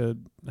was like a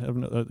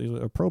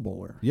Pro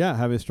Bowler. Yeah,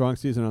 having a strong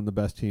season on the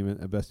best team in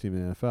the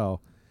NFL.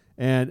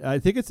 And I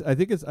think it's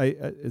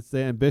the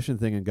ambition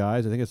thing in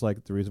guys. I think it's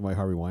like the reason why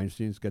Harvey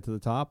Weinstein's get to the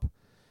top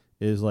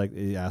is like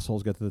the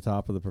assholes get to the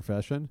top of the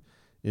profession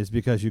is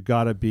because you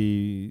have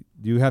to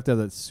have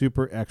that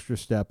super extra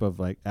step of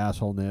like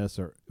assholeness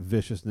or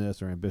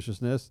viciousness or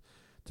ambitiousness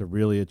to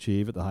really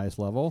achieve at the highest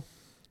level.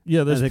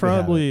 Yeah, there's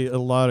probably a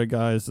lot of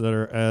guys that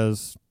are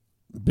as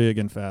big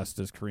and fast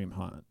as Kareem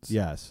Hunt.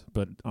 Yes,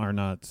 but are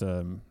not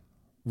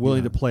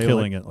willing to play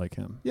killing it like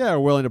him. Yeah, or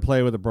willing to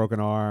play with a broken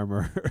arm,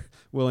 or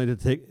willing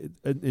to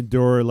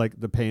endure like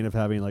the pain of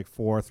having like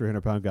 4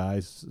 300-pound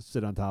guys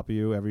sit on top of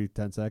you every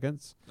 10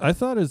 seconds.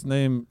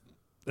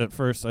 At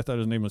first I thought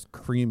his name was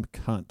Cream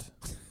Cunt.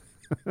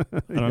 I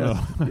don't know.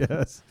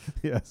 Yes.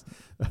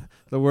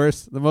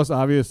 The most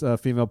obvious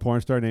female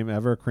porn star name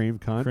ever, Cream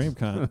Cunt. Cream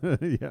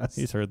cunt. Yes.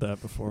 He's heard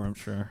that before, I'm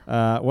sure.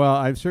 Well,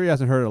 I'm sure he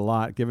hasn't heard it a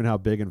lot, given how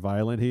big and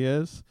violent he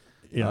is.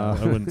 Yeah,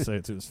 I wouldn't say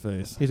it to his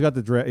face. He's got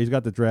the dreads. He's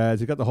got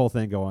the whole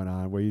thing going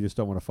on where you just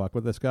don't want to fuck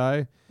with this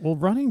guy. Well,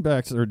 running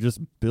backs are just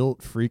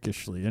built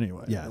freakishly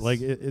anyway. Yes. Like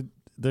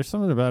there's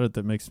something about it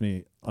that makes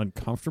me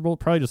uncomfortable.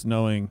 Probably just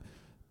knowing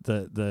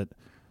that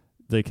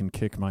they can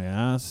kick my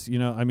ass. You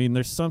know, I mean,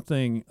 there's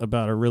something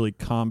about a really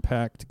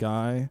compact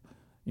guy.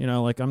 You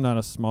know, like I'm not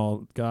a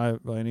small guy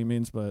by any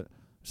means, but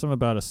something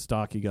about a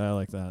stocky guy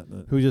like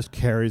that Who just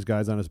carries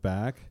guys on his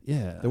back.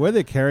 Yeah. The way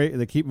they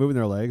keep moving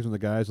their legs when the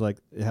guys like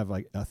have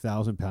like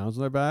 1,000 pounds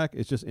on their back,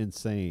 it's just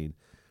insane.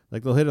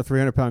 Like they'll hit a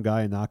 300-pound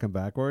guy and knock him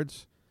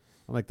backwards.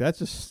 I'm like, that's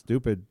just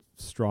stupid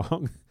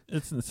strong.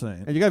 It's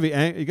insane. And you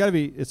gotta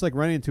be. It's like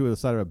running into the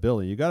side of a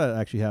building. You gotta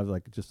actually have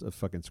like just a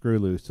fucking screw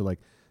loose to like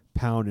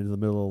pound into the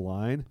middle of the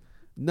line,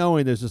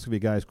 knowing there's just gonna be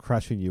guys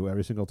crushing you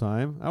every single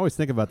time. I always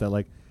think about that.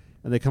 Like,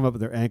 and they come up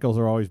and their ankles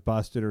are always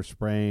busted or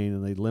sprained,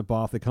 and they limp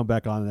off. They come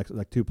back on the next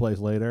like 2 plays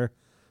later.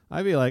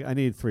 I'd be like, I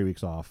need 3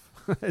 weeks off.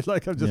 It's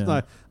like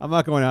I'm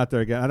not going out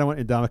there again. I don't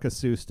want Indomitius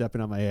Sue stepping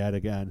on my head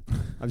again.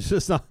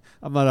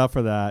 I'm not up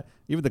for that.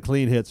 Even the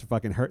clean hits are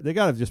fucking hurt. They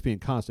gotta just be in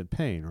constant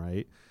pain,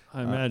 right?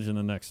 I imagine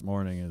the next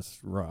morning is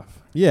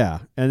rough. Yeah,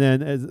 and then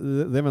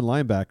them and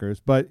linebackers.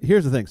 But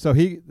here's the thing. So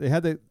they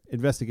had the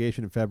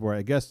investigation in February.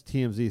 I guess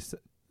TMZ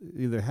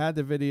either had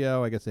the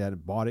video. I guess they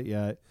hadn't bought it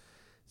yet.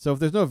 So if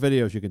there's no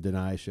videos, you can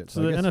deny shit.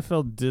 So the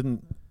NFL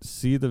didn't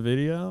see the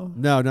video?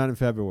 No, not in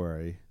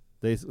February.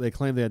 They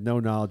claimed they had no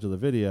knowledge of the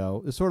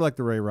video. It's sort of like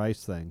the Ray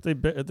Rice thing. They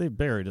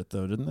buried it,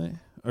 though, didn't they?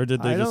 Or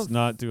did they just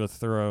not do a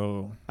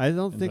thorough I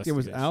don't think it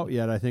was out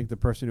yet. I think the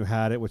person who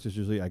had it, which is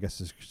usually, I guess,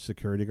 a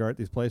security guard at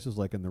these places,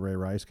 like in the Ray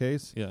Rice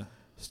case,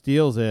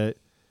 steals it,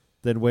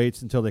 then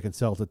waits until they can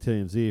sell it to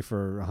TMZ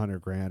for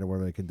 $100,000 or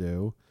whatever they can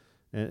do,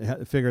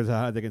 and figures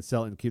out how they can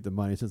sell it and keep the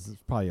money since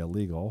it's probably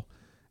illegal.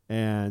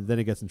 And then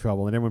he gets in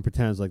trouble, and everyone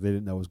pretends like they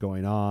didn't know what was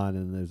going on,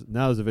 and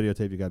there's a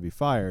videotape, you got to be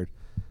fired.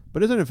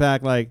 But isn't it in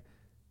fact like,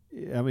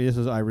 I mean, this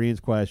is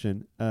Irene's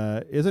question,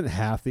 isn't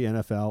half the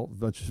NFL a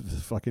bunch of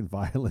fucking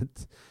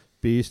violent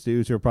beast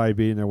dudes who are probably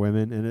beating their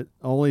women, and it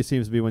only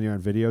seems to be when you're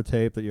on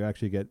videotape that you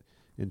actually get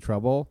in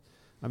trouble?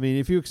 I mean,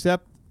 if you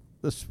accept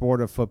the sport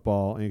of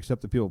football and you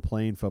accept the people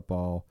playing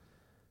football,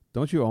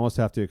 don't you almost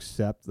have to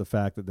accept the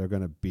fact that they're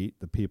going to beat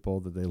the people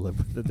that they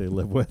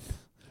live with?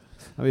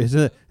 I mean, is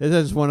that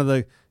one of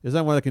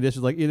the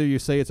conditions? Like, either you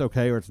say it's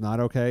okay or it's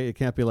not okay. It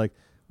can't be like,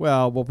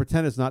 well, we'll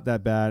pretend it's not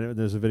that bad. And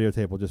there's a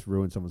videotape will just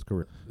ruin someone's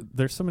career.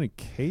 There's so many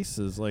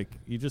cases. Like,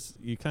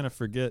 you kind of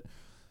forget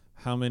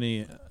how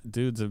many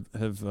dudes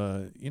have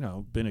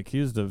been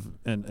accused of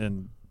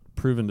and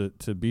proven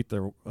to beat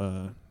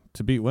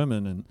to beat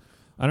women. And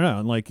I don't know.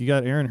 And like, you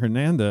got Aaron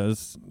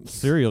Hernandez,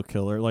 serial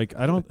killer. Like,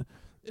 I don't.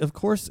 Of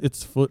course,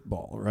 it's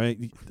football, right?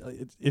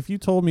 If you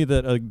told me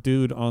that a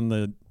dude on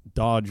the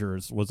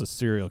Dodgers was a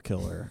serial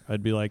killer,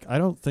 I'd be like, I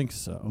don't think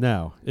so.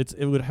 No, it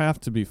would have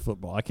to be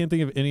football. I can't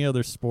think of any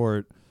other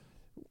sport,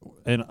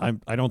 and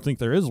I don't think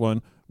there is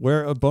one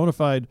where a bona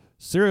fide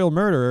serial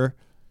murderer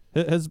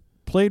has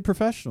played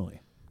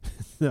professionally.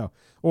 No,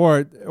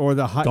 or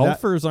the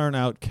golfers aren't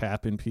out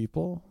capping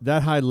people.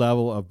 That high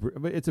level of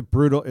it's a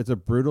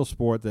brutal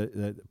sport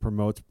that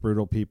promotes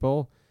brutal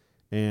people.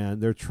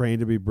 And they're trained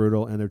to be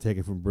brutal, and they're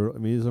taken from brutal. I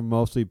mean, these are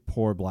mostly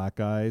poor black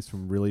guys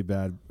from really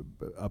bad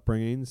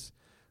upbringings,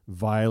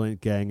 violent,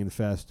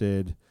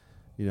 gang-infested,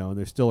 and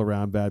they're still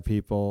around bad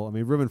people. I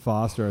mean, Reuben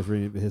Foster, I was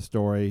reading his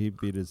story. He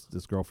beat his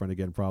girlfriend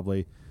again,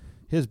 probably.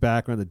 His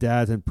background, the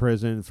dad's in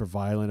prison for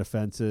violent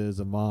offenses.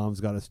 The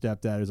mom's got a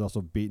stepdad who's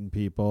also beating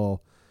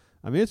people.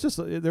 I mean, it's just,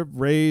 they're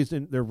raised, I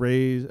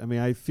mean,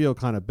 I feel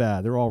kind of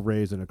bad. They're all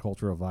raised in a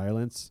culture of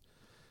violence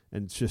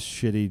and just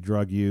shitty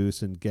drug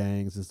use and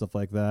gangs and stuff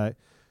like that.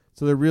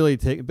 So they're really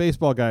taking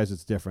baseball guys.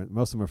 It's different.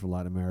 Most of them are from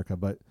Latin America,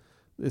 but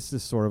this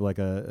is sort of like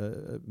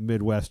a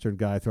Midwestern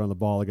guy throwing the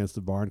ball against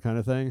the barn kind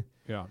of thing.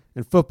 Yeah.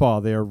 In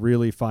football, they are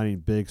really finding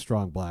big,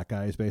 strong black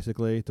guys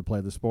basically to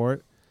play the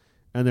sport,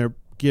 and they're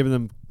giving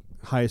them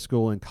high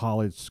school and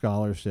college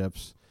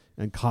scholarships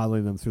and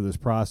coddling them through this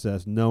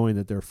process, knowing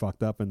that they're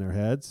fucked up in their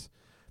heads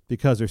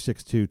because they're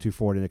 6'2",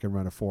 240, and they can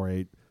run a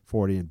 4.8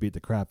 40 and beat the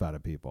crap out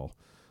of people.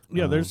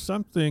 Yeah, there's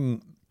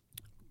something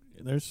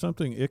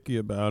icky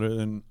about it,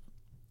 and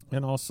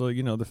also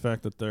the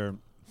fact that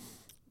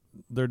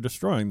they're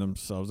destroying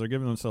themselves. They're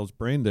giving themselves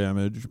brain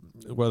damage,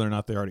 whether or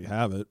not they already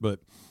have it. But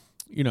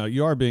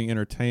you are being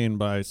entertained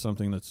by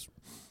something that's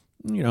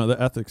the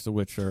ethics of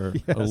which are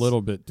a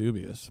little bit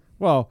dubious.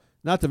 Well,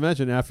 not to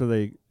mention after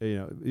they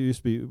it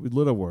used to be a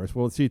little worse.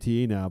 Well, it's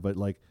CTE now, but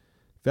like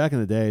back in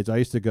the days, I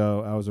used to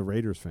go. I was a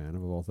Raiders fan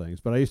of all things,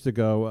 but I used to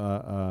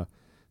go.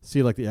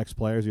 See like the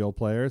ex-players, the old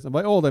players. And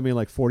by old, I mean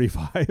like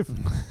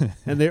 45.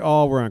 And they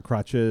all were on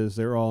crutches.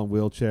 They were all in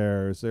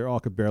wheelchairs. They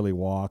all could barely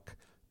walk.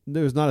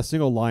 There was not a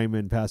single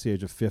lineman past the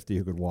age of 50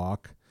 who could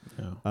walk.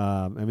 Yeah.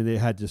 I mean, they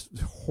had just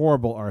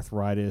horrible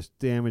arthritis,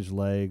 damaged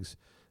legs.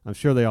 I'm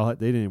sure they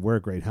didn't even wear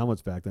great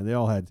helmets back then. They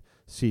all had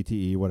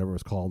CTE, whatever it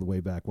was called way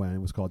back when.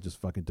 It was called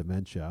just fucking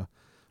dementia.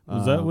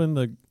 Was that when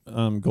the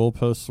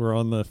goalposts were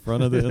on the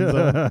front of the end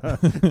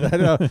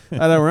zone?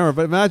 I don't remember.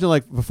 But imagine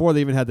like before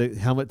they even had the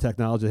helmet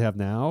technology they have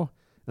now,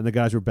 and the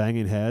guys were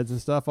banging heads and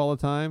stuff all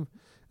the time.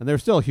 And they're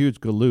still huge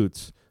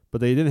galoots,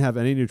 but they didn't have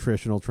any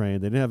nutritional training.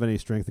 They didn't have any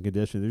strength and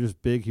conditioning. They're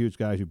just big, huge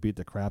guys who beat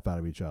the crap out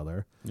of each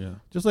other. Yeah.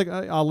 Just like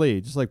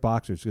Ali, just like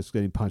boxers, just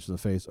getting punched in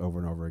the face over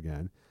and over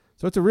again.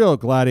 So it's a real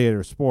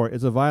gladiator sport.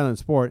 It's a violent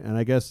sport. And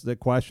I guess the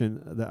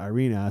question that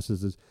Irene asks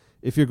is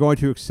if you're going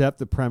to accept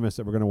the premise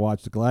that we're going to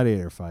watch the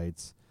gladiator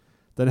fights,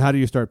 then how do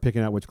you start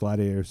picking out which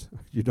gladiators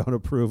you don't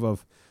approve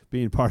of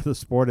being part of the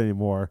sport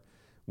anymore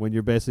when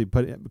you're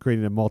basically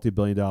creating a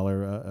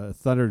multi-billion-dollar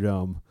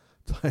Thunderdome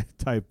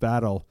type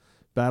battle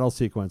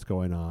sequence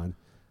going on?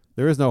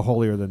 There is no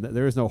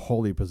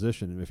holy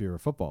position if you're a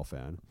football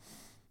fan.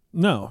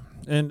 No,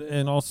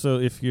 and also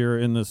if you're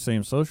in the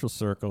same social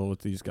circle with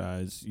these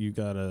guys, you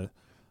gotta.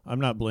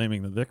 I'm not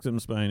blaming the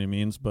victims by any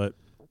means, but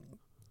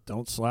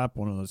don't slap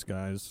one of those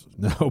guys.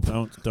 No,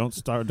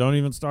 don't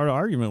even start an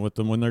argument with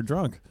them when they're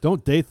drunk.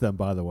 Don't date them,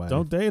 by the way.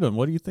 Don't date them.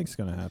 What do you think's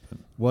going to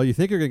happen? Well, you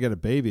think you're going to get a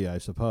baby, I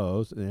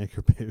suppose. An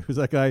anchor baby. Who's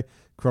that guy,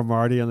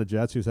 Cromartie on the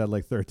Jets, who's had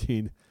like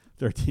 13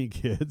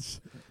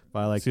 kids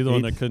by like. Is he the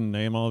one that couldn't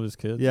name all of his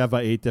kids? Yeah,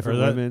 by 8 different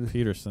women.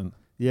 Peterson.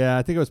 Yeah,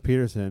 I think it was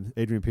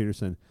Adrian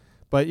Peterson.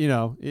 But you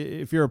know,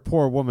 if you're a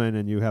poor woman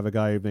and you have a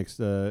guy who makes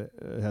has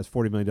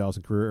 $40 million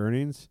in career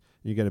earnings,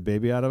 and you get a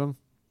baby out of him.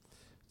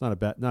 Not a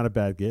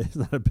bad gig. It's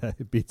not a bad.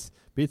 It beats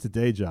a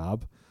day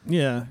job.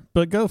 Yeah,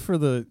 but go for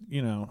the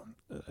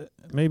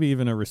maybe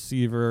even a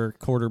receiver,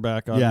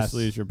 quarterback.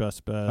 Obviously, is your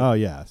best bet. Oh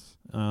yes.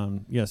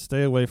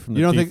 Stay away from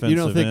the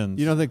defensive ends.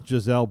 You don't think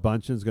Giselle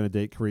Bundchen's going to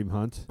date Kareem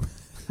Hunt?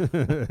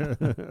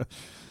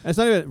 It's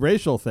not even a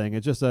racial thing.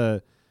 It's just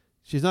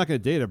she's not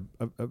going to date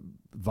a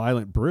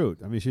violent brute.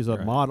 I mean, she's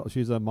a model.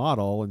 She's a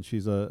model, and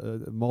she's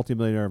a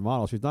multimillionaire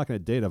model. She's not going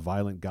to date a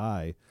violent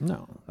guy.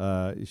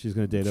 No. She's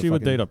going to date. She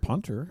would date a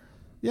punter.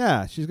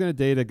 Yeah, she's going to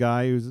date a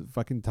guy who's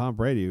fucking Tom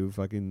Brady, who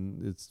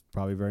fucking is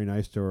probably very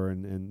nice to her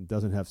and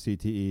doesn't have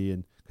CTE.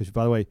 And because,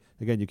 by the way,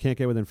 again, you can't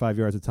get within 5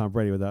 yards of Tom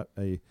Brady without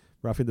a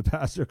roughing the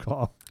passer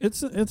call.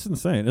 It's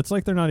insane. It's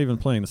like they're not even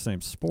playing the same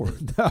sport.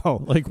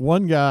 No. Like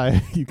one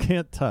guy you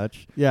can't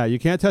touch. Yeah, you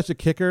can't touch the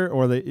kicker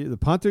or the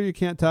punter you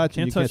can't touch.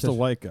 You can't touch the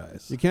white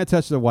guys. You can't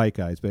touch the white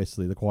guys,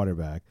 basically, the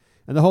quarterback.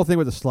 And the whole thing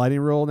with the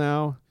sliding rule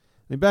now,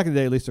 I mean, back in the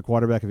day, at least the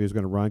quarterback, if he was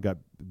going to run, got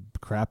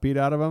crap beat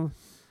out of him.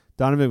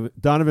 Donovan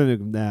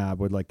McNabb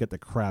would like get the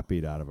crap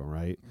beat out of him,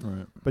 right?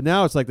 Right. But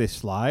now it's like they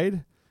slide,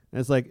 and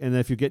it's like, and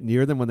if you get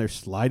near them when they're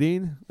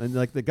sliding, and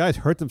like the guys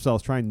hurt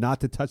themselves trying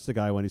not to touch the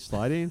guy when he's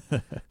sliding,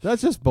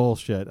 that's just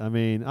bullshit. I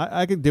mean,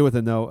 I can deal with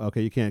a no.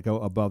 Okay, you can't go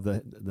above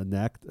the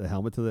neck, the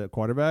helmet to the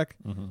quarterback.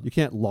 Mm-hmm. You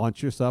can't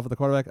launch yourself at the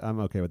quarterback. I'm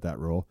okay with that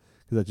rule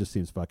because that just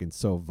seems fucking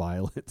so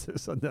violent.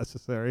 It's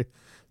unnecessary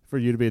for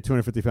you to be a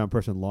 250-pound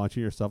person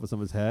launching yourself at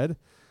someone's head.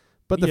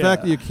 But the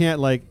fact that you can't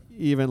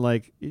even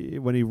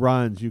when he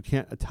runs, you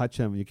can't touch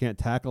him, you can't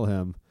tackle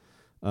him.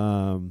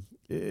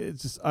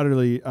 It's just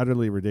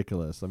utterly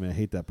ridiculous. I mean, I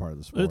hate that part of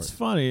the sport. It's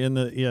funny, and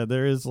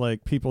there is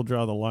like people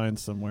draw the line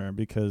somewhere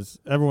because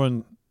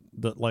everyone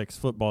that likes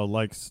football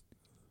likes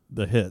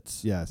the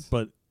hits. Yes,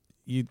 but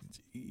you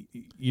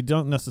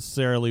don't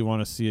necessarily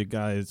want to see a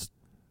guy's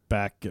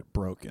back get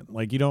broken.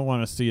 Like you don't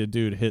want to see a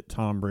dude hit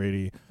Tom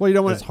Brady. Well, you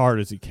don't want as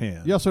hard as he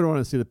can. You also don't want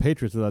to see the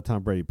Patriots without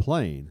Tom Brady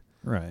playing.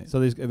 Right. So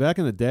back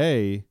in the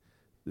day,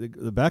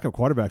 the backup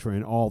quarterbacks were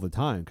in all the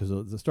time because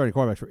the starting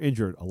quarterbacks were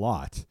injured a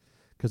lot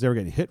because they were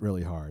getting hit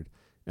really hard.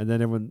 And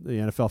then when the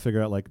NFL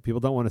figured out like people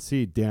don't want to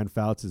see Dan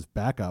Fouts'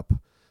 backup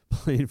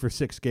playing for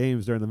 6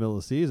 games during the middle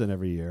of the season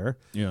every year.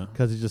 Yeah.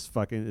 Because it just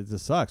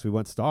sucks. We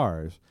want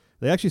stars.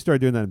 They actually started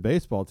doing that in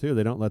baseball too.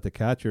 They don't let the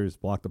catchers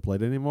block the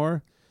plate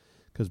anymore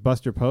because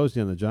Buster Posey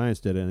on the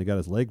Giants did it and he got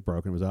his leg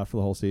broken, was out for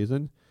the whole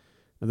season.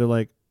 And they're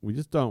like, we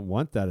just don't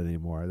want that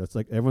anymore. That's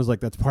like everyone's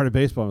like, that's part of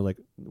baseball. We're like,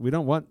 we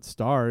don't want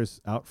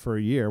stars out for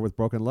a year with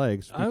broken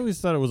legs. I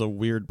always thought it was a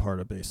weird part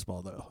of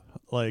baseball, though,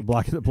 like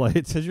blocking the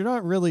plates because you're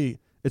not really.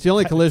 It's the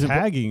only collision.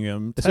 Tagging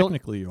him,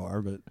 technically you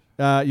are,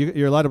 but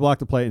you're allowed to block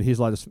the plate, and he's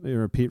allowed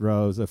to. Pete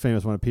Rose, a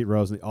famous one of Pete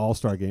Rose in the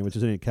All-Star game, which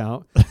doesn't even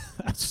count,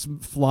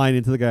 flying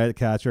into the guy at the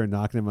catcher and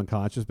knocking him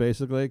unconscious,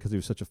 basically, because he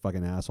was such a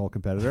fucking asshole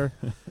competitor.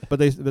 But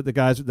the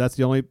guys, that's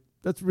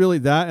really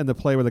that and the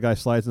play where the guy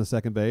slides in the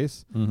second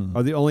base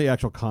are the only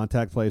actual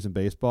contact plays in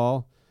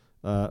baseball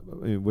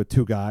with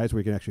 2 guys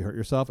where you can actually hurt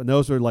yourself. And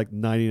those are like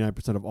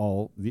 99% of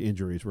all the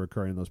injuries were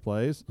occurring in those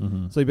plays.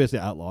 Mm-hmm. So he basically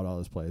outlawed all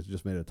those plays.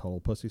 Just made it a total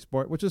pussy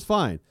sport, which is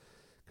fine.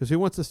 Because who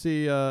wants to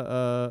see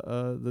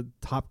the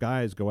top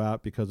guys go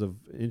out because of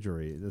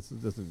injury? This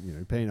doesn't,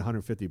 you're paying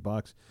 $150. You don't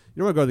want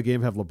to go to the game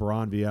and have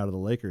LeBron be out of the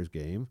Lakers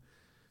game.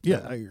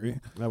 Yeah, I agree.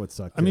 That would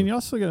suck. I mean, you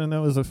also got to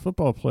know as a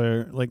football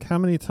player, like how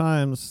many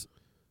times,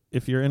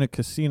 if you're in a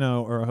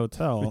casino or a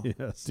hotel,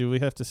 yes. do we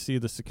have to see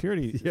the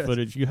security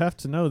footage? You have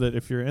to know that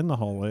if you're in the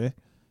hallway,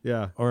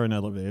 or an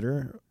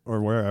elevator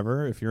or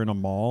wherever, if you're in a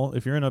mall,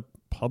 if you're in a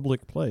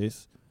public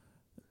place,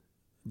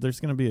 there's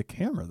going to be a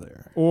camera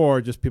there.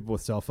 Or just people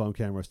with cell phone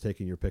cameras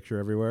taking your picture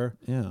everywhere.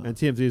 Yeah. And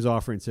TMZ is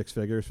offering 6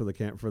 figures for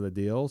the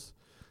deals.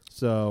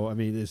 So I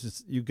mean, it's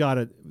just you got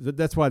to.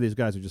 That's why these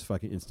guys are just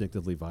fucking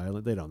instinctively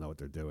violent. They don't know what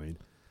they're doing.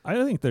 I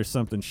think there's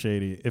something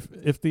shady.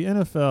 If the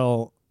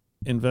NFL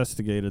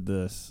investigated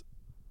this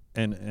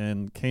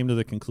and came to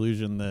the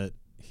conclusion that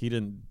he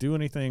didn't do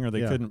anything or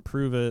they couldn't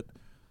prove it,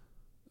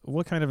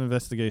 what kind of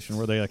investigation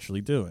were they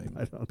actually doing?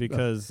 I don't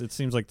because it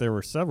seems like there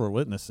were several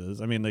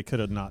witnesses. I mean, they could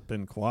have not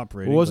been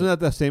cooperating. Well, wasn't that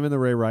the same in the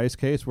Ray Rice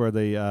case where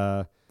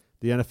the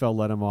NFL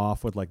let him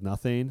off with like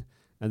nothing,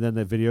 and then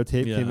the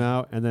videotape came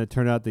out, and then it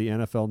turned out the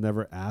NFL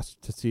never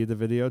asked to see the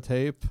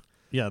videotape.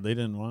 Yeah, they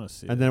didn't want to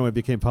see it. And then when it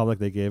became public,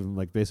 they gave him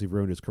like basically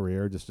ruined his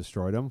career, just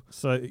destroyed him.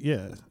 So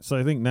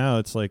I think now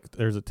it's like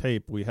there's a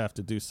tape, we have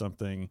to do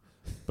something.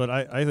 But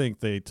I think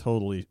they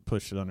totally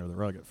pushed it under the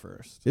rug at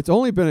first. It's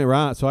only been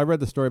around. So I read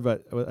the story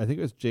about, I think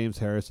it was James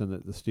Harrison,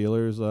 the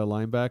Steelers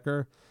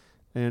linebacker,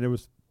 and it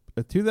was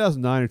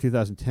 2009 or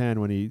 2010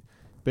 when he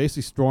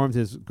basically stormed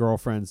his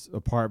girlfriend's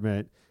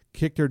apartment,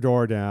 kicked her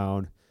door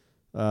down.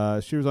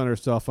 She was on her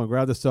cell phone,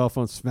 grabbed the cell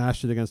phone,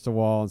 smashed it against the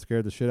wall, and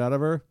scared the shit out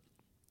of her.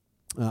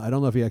 I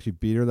don't know if he actually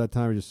beat her that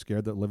time or just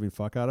scared the living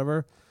fuck out of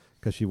her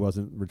because she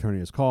wasn't returning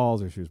his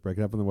calls or she was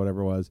breaking up with him,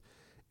 whatever it was.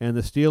 And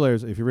the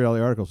Steelers, if you read all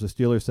the articles, the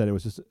Steelers said it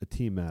was just a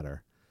team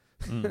matter.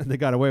 And they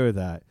got away with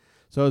that.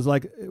 So it's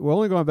like, we're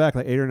only going back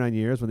like 8 or 9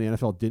 years when the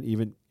NFL didn't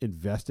even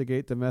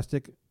investigate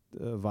domestic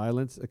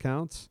violence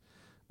accounts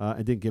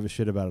and didn't give a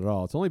shit about it at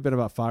all. It's only been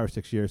about 5 or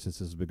 6 years since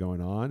this has been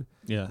going on.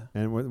 Yeah.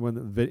 And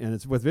and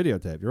it's with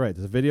videotape. You're right.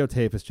 The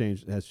videotape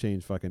has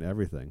changed fucking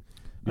everything.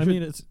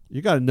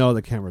 You got to know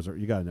the cameras are.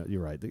 You got to know.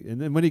 You're right. And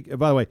then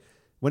by the way,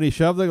 when he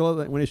shoved the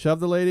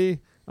lady,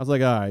 I was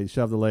like, all right, he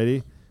shoved the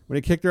lady. When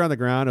he kicked her on the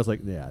ground, I was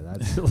like, yeah,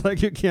 that's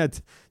like you can't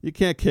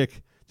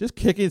kick. Just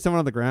kicking someone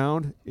on the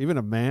ground, even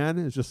a man,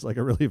 is just like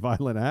a really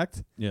violent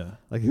act. Yeah.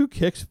 Like who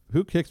kicks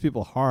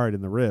people hard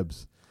in the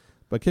ribs,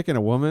 but kicking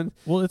a woman?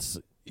 Well,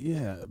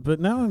 but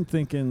now I'm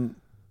thinking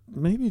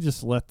maybe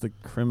just let the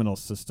criminal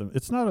system.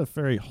 It's not a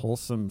very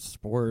wholesome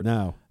sport.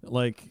 No.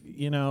 Like,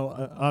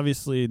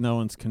 obviously no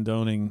one's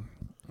condoning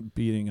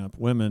beating up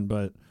women,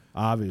 but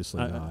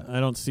obviously not. I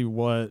don't see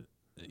what,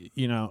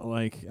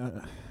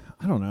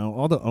 I don't know.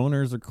 All the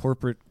owners are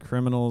corporate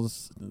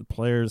criminals. The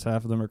players,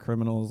 half of them are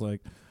criminals. Like,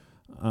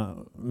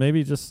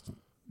 maybe just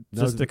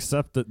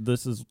accept that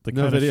this is the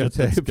kind of shit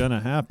that's going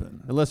to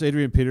happen. Unless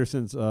Adrian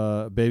Peterson's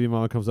baby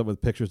mama comes up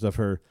with pictures of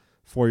her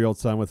 4-year-old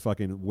son with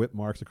fucking whip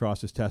marks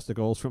across his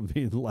testicles from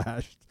being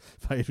lashed.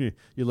 You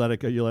let it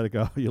go. You let it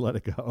go. You let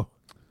it go.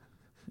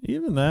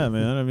 Even that,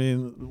 man. I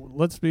mean,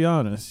 let's be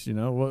honest.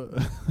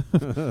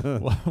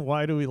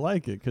 Why do we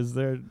like it? Because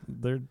they're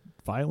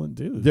violent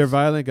dudes. They're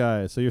violent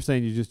guys. So you're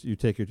saying you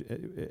take your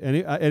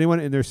anyone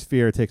in their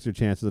sphere takes their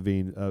chances of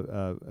being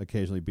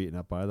occasionally beaten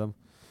up by them.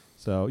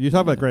 So you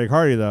talk about Greg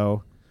Hardy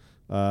though.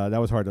 That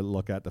was hard to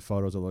look at, the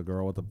photos of the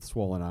girl with the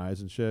swollen eyes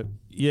and shit.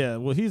 Yeah,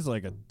 well, he's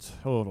like a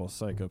total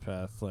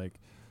psychopath. Like,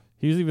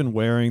 he's even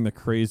wearing the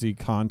crazy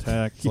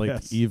contacts,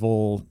 like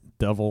evil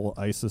devil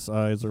ISIS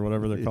eyes or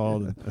whatever they're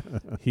called.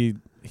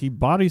 And he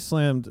body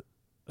slammed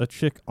a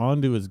chick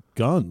onto his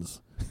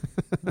guns.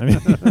 I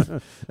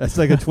mean, that's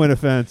like a twin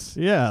offense.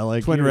 Yeah,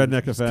 like twin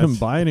redneck offense.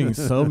 Combining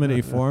so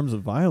many forms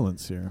of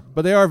violence here.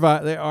 But they are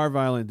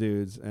violent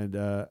dudes,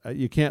 and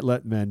you can't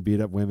let men beat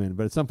up women.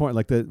 But at some point,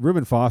 like the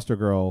Reuben Foster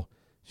girl,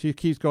 she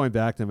keeps going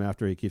back to him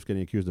after he keeps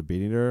getting accused of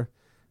beating her,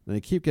 and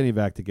they keep getting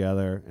back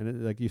together.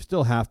 And you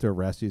still have to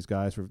arrest these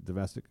guys for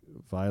domestic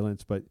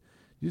violence, but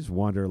you just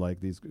wonder,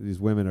 like these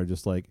women are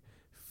just like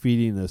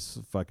feeding this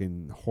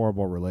fucking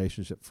horrible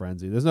relationship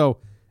frenzy. There's no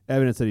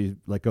evidence that he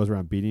like goes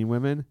around beating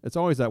women. It's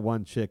always that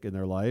one chick in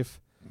their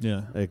life,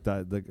 like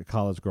the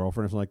college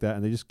girlfriend or something like that,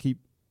 and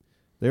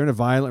they're in a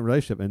violent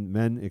relationship. And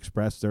men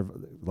express their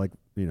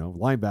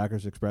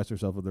linebackers express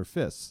themselves with their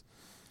fists,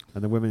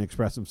 and the women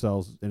express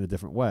themselves in a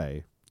different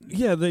way.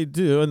 Yeah, they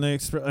do, and they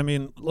express. I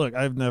mean, look,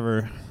 I've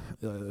never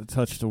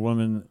touched a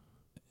woman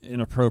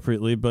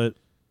inappropriately, but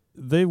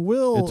they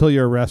will until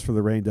you arrest for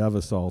the Rain Dove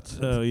assault.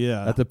 Oh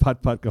yeah, at the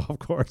putt golf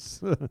course,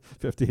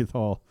 15th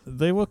hole.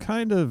 They will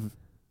kind of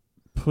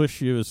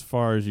push you as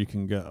far as you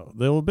can go.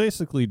 They will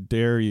basically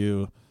dare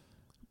you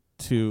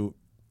to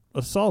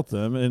assault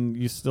them, and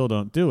you still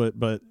don't do it.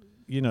 But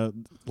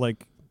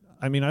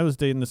I was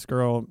dating this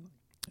girl,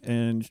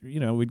 and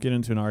we'd get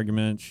into an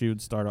argument. She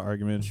would start an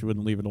argument. She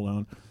wouldn't leave it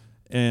alone,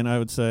 and I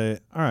would say,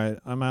 "All right,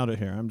 I'm out of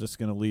here. I'm just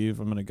gonna leave.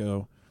 I'm gonna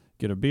go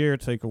get a beer,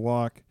 take a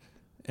walk."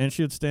 And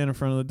she would stand in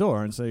front of the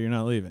door and say, "You're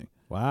not leaving."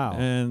 Wow.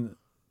 And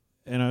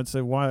I would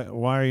say, "Why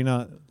are you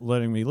not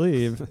letting me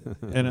leave?"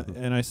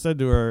 and I said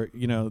to her,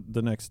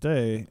 the next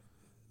day,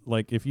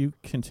 like, if you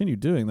continue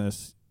doing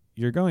this,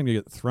 you're going to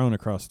get thrown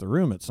across the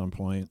room at some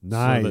point.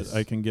 Nice. So that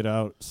I can get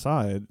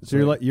outside. So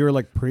you were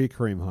like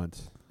pre-Kareem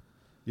Hunt.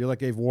 You like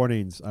gave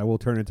warnings. I will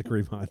turn into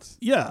Kareem Hunt.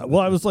 Yeah.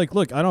 Well, I was like,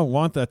 look, I don't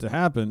want that to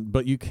happen,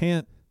 but you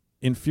can't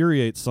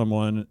infuriate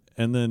someone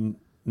and then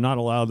not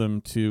allow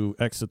them to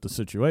exit the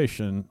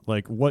situation,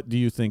 like, what do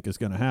you think is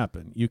going to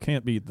happen? You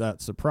can't be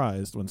that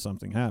surprised when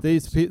something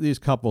happens. These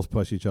couples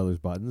push each other's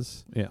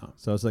buttons. Yeah.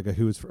 So it's like a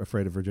Who's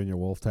Afraid of Virginia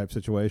Woolf type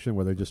situation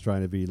where they're just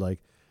trying to be like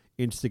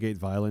instigate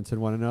violence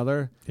in one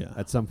another. Yeah.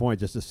 At some point,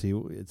 just to see,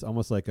 it's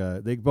almost like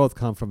they both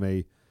come from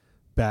a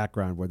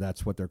background where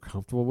that's what they're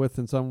comfortable with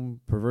in some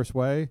perverse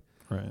way.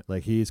 Right.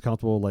 Like he's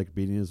comfortable like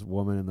beating his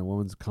woman, and the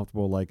woman's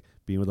comfortable like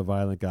being with a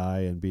violent guy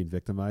and being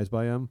victimized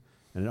by him.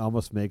 And it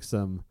almost makes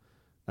them.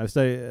 I've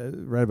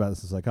read about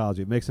this in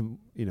psychology. It makes them,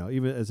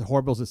 even as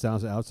horrible as it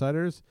sounds to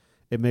outsiders,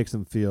 it makes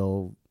them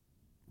feel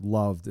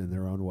loved in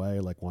their own way,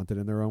 like wanted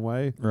in their own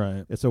way.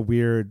 Right. It's a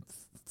weird,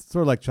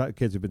 sort of like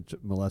kids who've been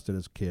molested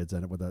as kids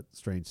end up with that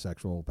strange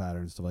sexual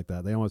pattern and stuff like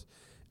that. They almost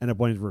end up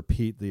wanting to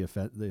repeat the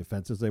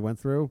offenses they went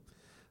through.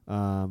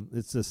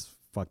 It's just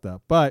fucked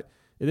up. But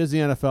it is the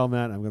NFL,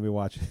 Matt. I'm going to be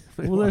watching.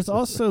 Well, there's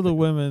also the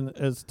women,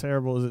 as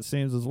terrible as it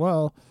seems as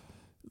well,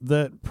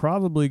 that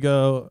probably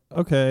go,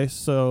 okay,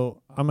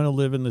 so I'm going to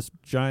live in this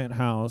giant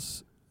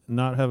house,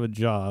 not have a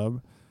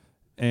job,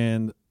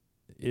 and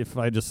if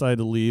I decide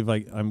to leave,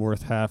 I'm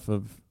worth half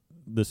of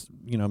this,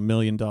 $1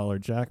 million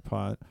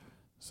jackpot.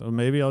 So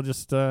maybe I'll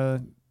just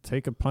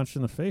take a punch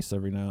in the face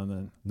every now and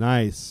then.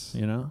 Nice.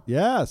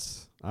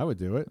 Yes. I would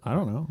do it. I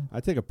don't know.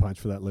 I'd take a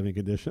punch for that living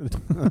condition.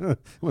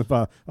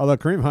 Although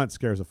Kareem Hunt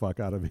scares the fuck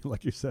out of me,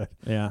 like you said.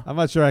 Yeah. I'm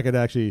not sure I could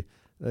actually...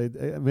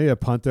 maybe a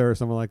punter or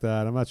something like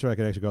that. I'm not sure I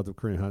could actually go up to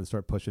Kareem Hunt and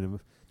start pushing him,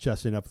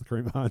 chesting up with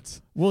Kareem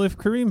Hunt. Well, if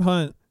Kareem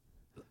Hunt,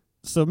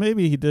 so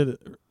maybe he did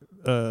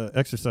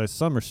exercise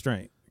some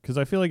restraint, because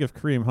I feel like if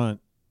Kareem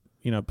Hunt,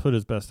 put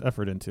his best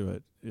effort into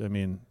it, I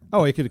mean,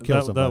 he could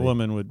kill somebody. That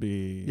woman would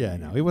be. Yeah,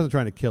 no, he wasn't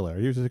trying to kill her.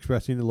 He was just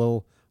expressing a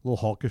little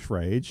hawkish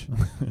rage,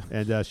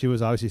 and she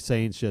was obviously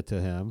saying shit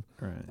to him.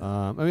 Right.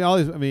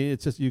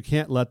 It's just you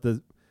can't let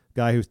the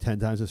guy who's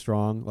 10 times as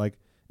strong. Like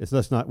it's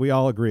just not. We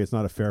all agree it's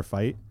not a fair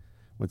fight.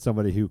 When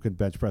somebody who can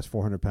bench press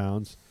 400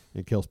 pounds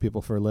and kills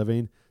people for a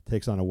living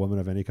takes on a woman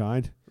of any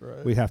kind,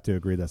 right. We have to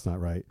agree that's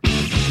not right.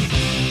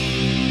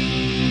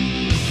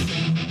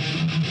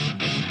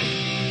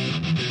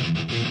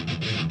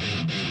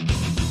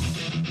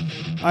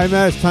 All right,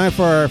 Matt, it's time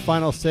for our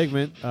final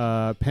segment,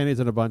 Pennies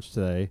in a Bunch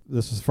today.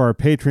 This is for our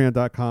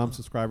Patreon.com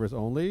subscribers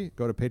only.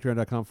 Go to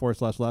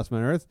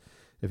patreon.com/lastmanearth.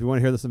 If you want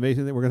to hear this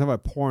amazing thing, we're going to talk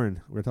about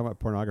porn. We're going to talk about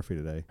pornography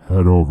today.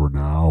 Head over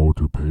now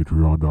to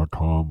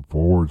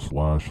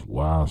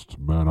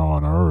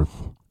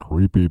patreon.com/lastmenearth.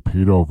 Creepy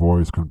pedo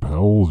voice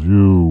compels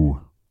you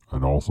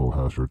and also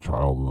has your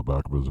child in the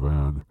back of his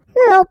van.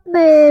 Help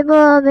me,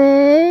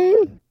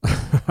 Mommy.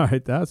 All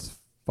right, that's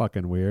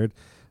fucking weird.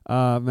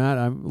 Matt,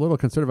 I'm a little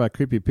concerned about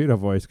Creepy Pedo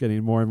Voice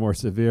getting more and more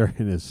severe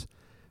in his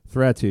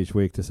threats each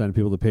week to send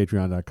people to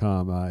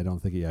patreon.com. I don't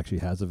think he actually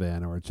has a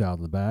van or a child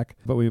in the back,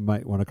 but we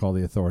might want to call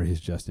the authorities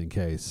just in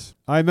case.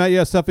 All right, Matt, you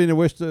have something to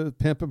wish to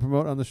pimp and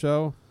promote on the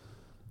show?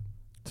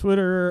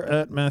 Twitter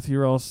at Matthew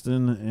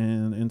Ralston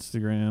and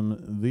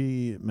Instagram,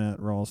 the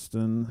Matt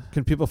Ralston.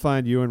 Can people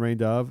find you and Rain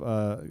Dove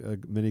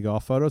mini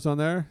golf photos on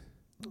there?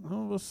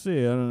 Oh, we'll see.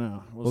 I don't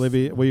know.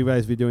 Will you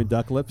guys be doing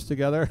duck lips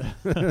together?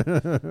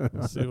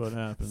 We'll see what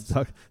happens.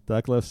 Duck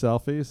lip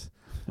selfies.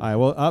 All right.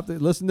 Well,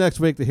 listen next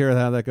week to hear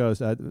how that goes.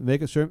 By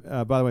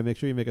the way, make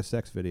sure you make a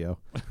sex video.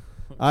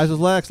 This is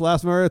Lex.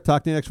 Last Murder.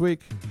 Talk to you next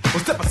week. Well,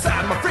 step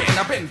aside, my friend.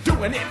 I've been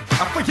doing it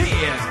for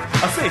years.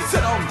 I say,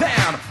 sit on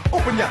down,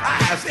 open your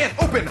eyes and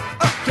open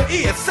up your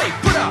ears. Say,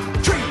 put a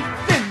tree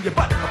in your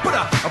butt, put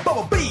a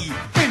bubble bee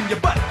in your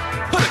butt,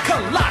 put a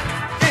clock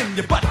in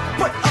your butt,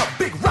 put a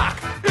big rock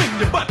in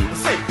your butt.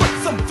 Say, put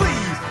some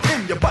fleas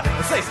in your butt.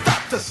 Say,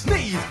 stop to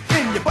sneeze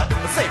in your butt.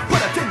 Say,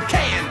 put a tin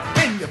can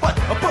in your butt,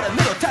 put a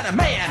little tiny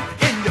man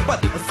in your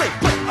butt. Say,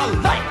 put a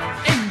light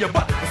in your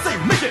butt. Say,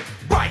 make it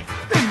bright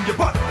in your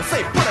butt.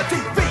 Say, put a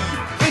TV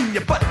in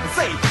your butt.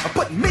 Say,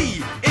 put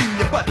me in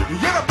your butt.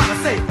 Everybody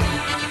say.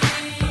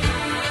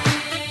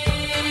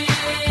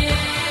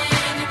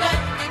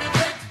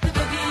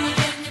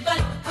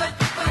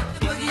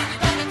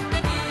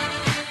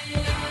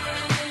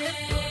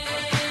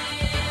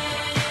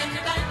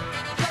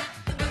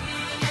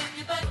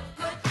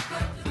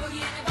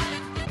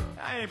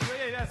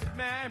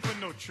 I ain't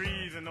put no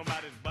trees in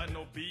nobody's butt,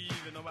 no bees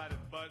in nobody's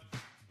butt.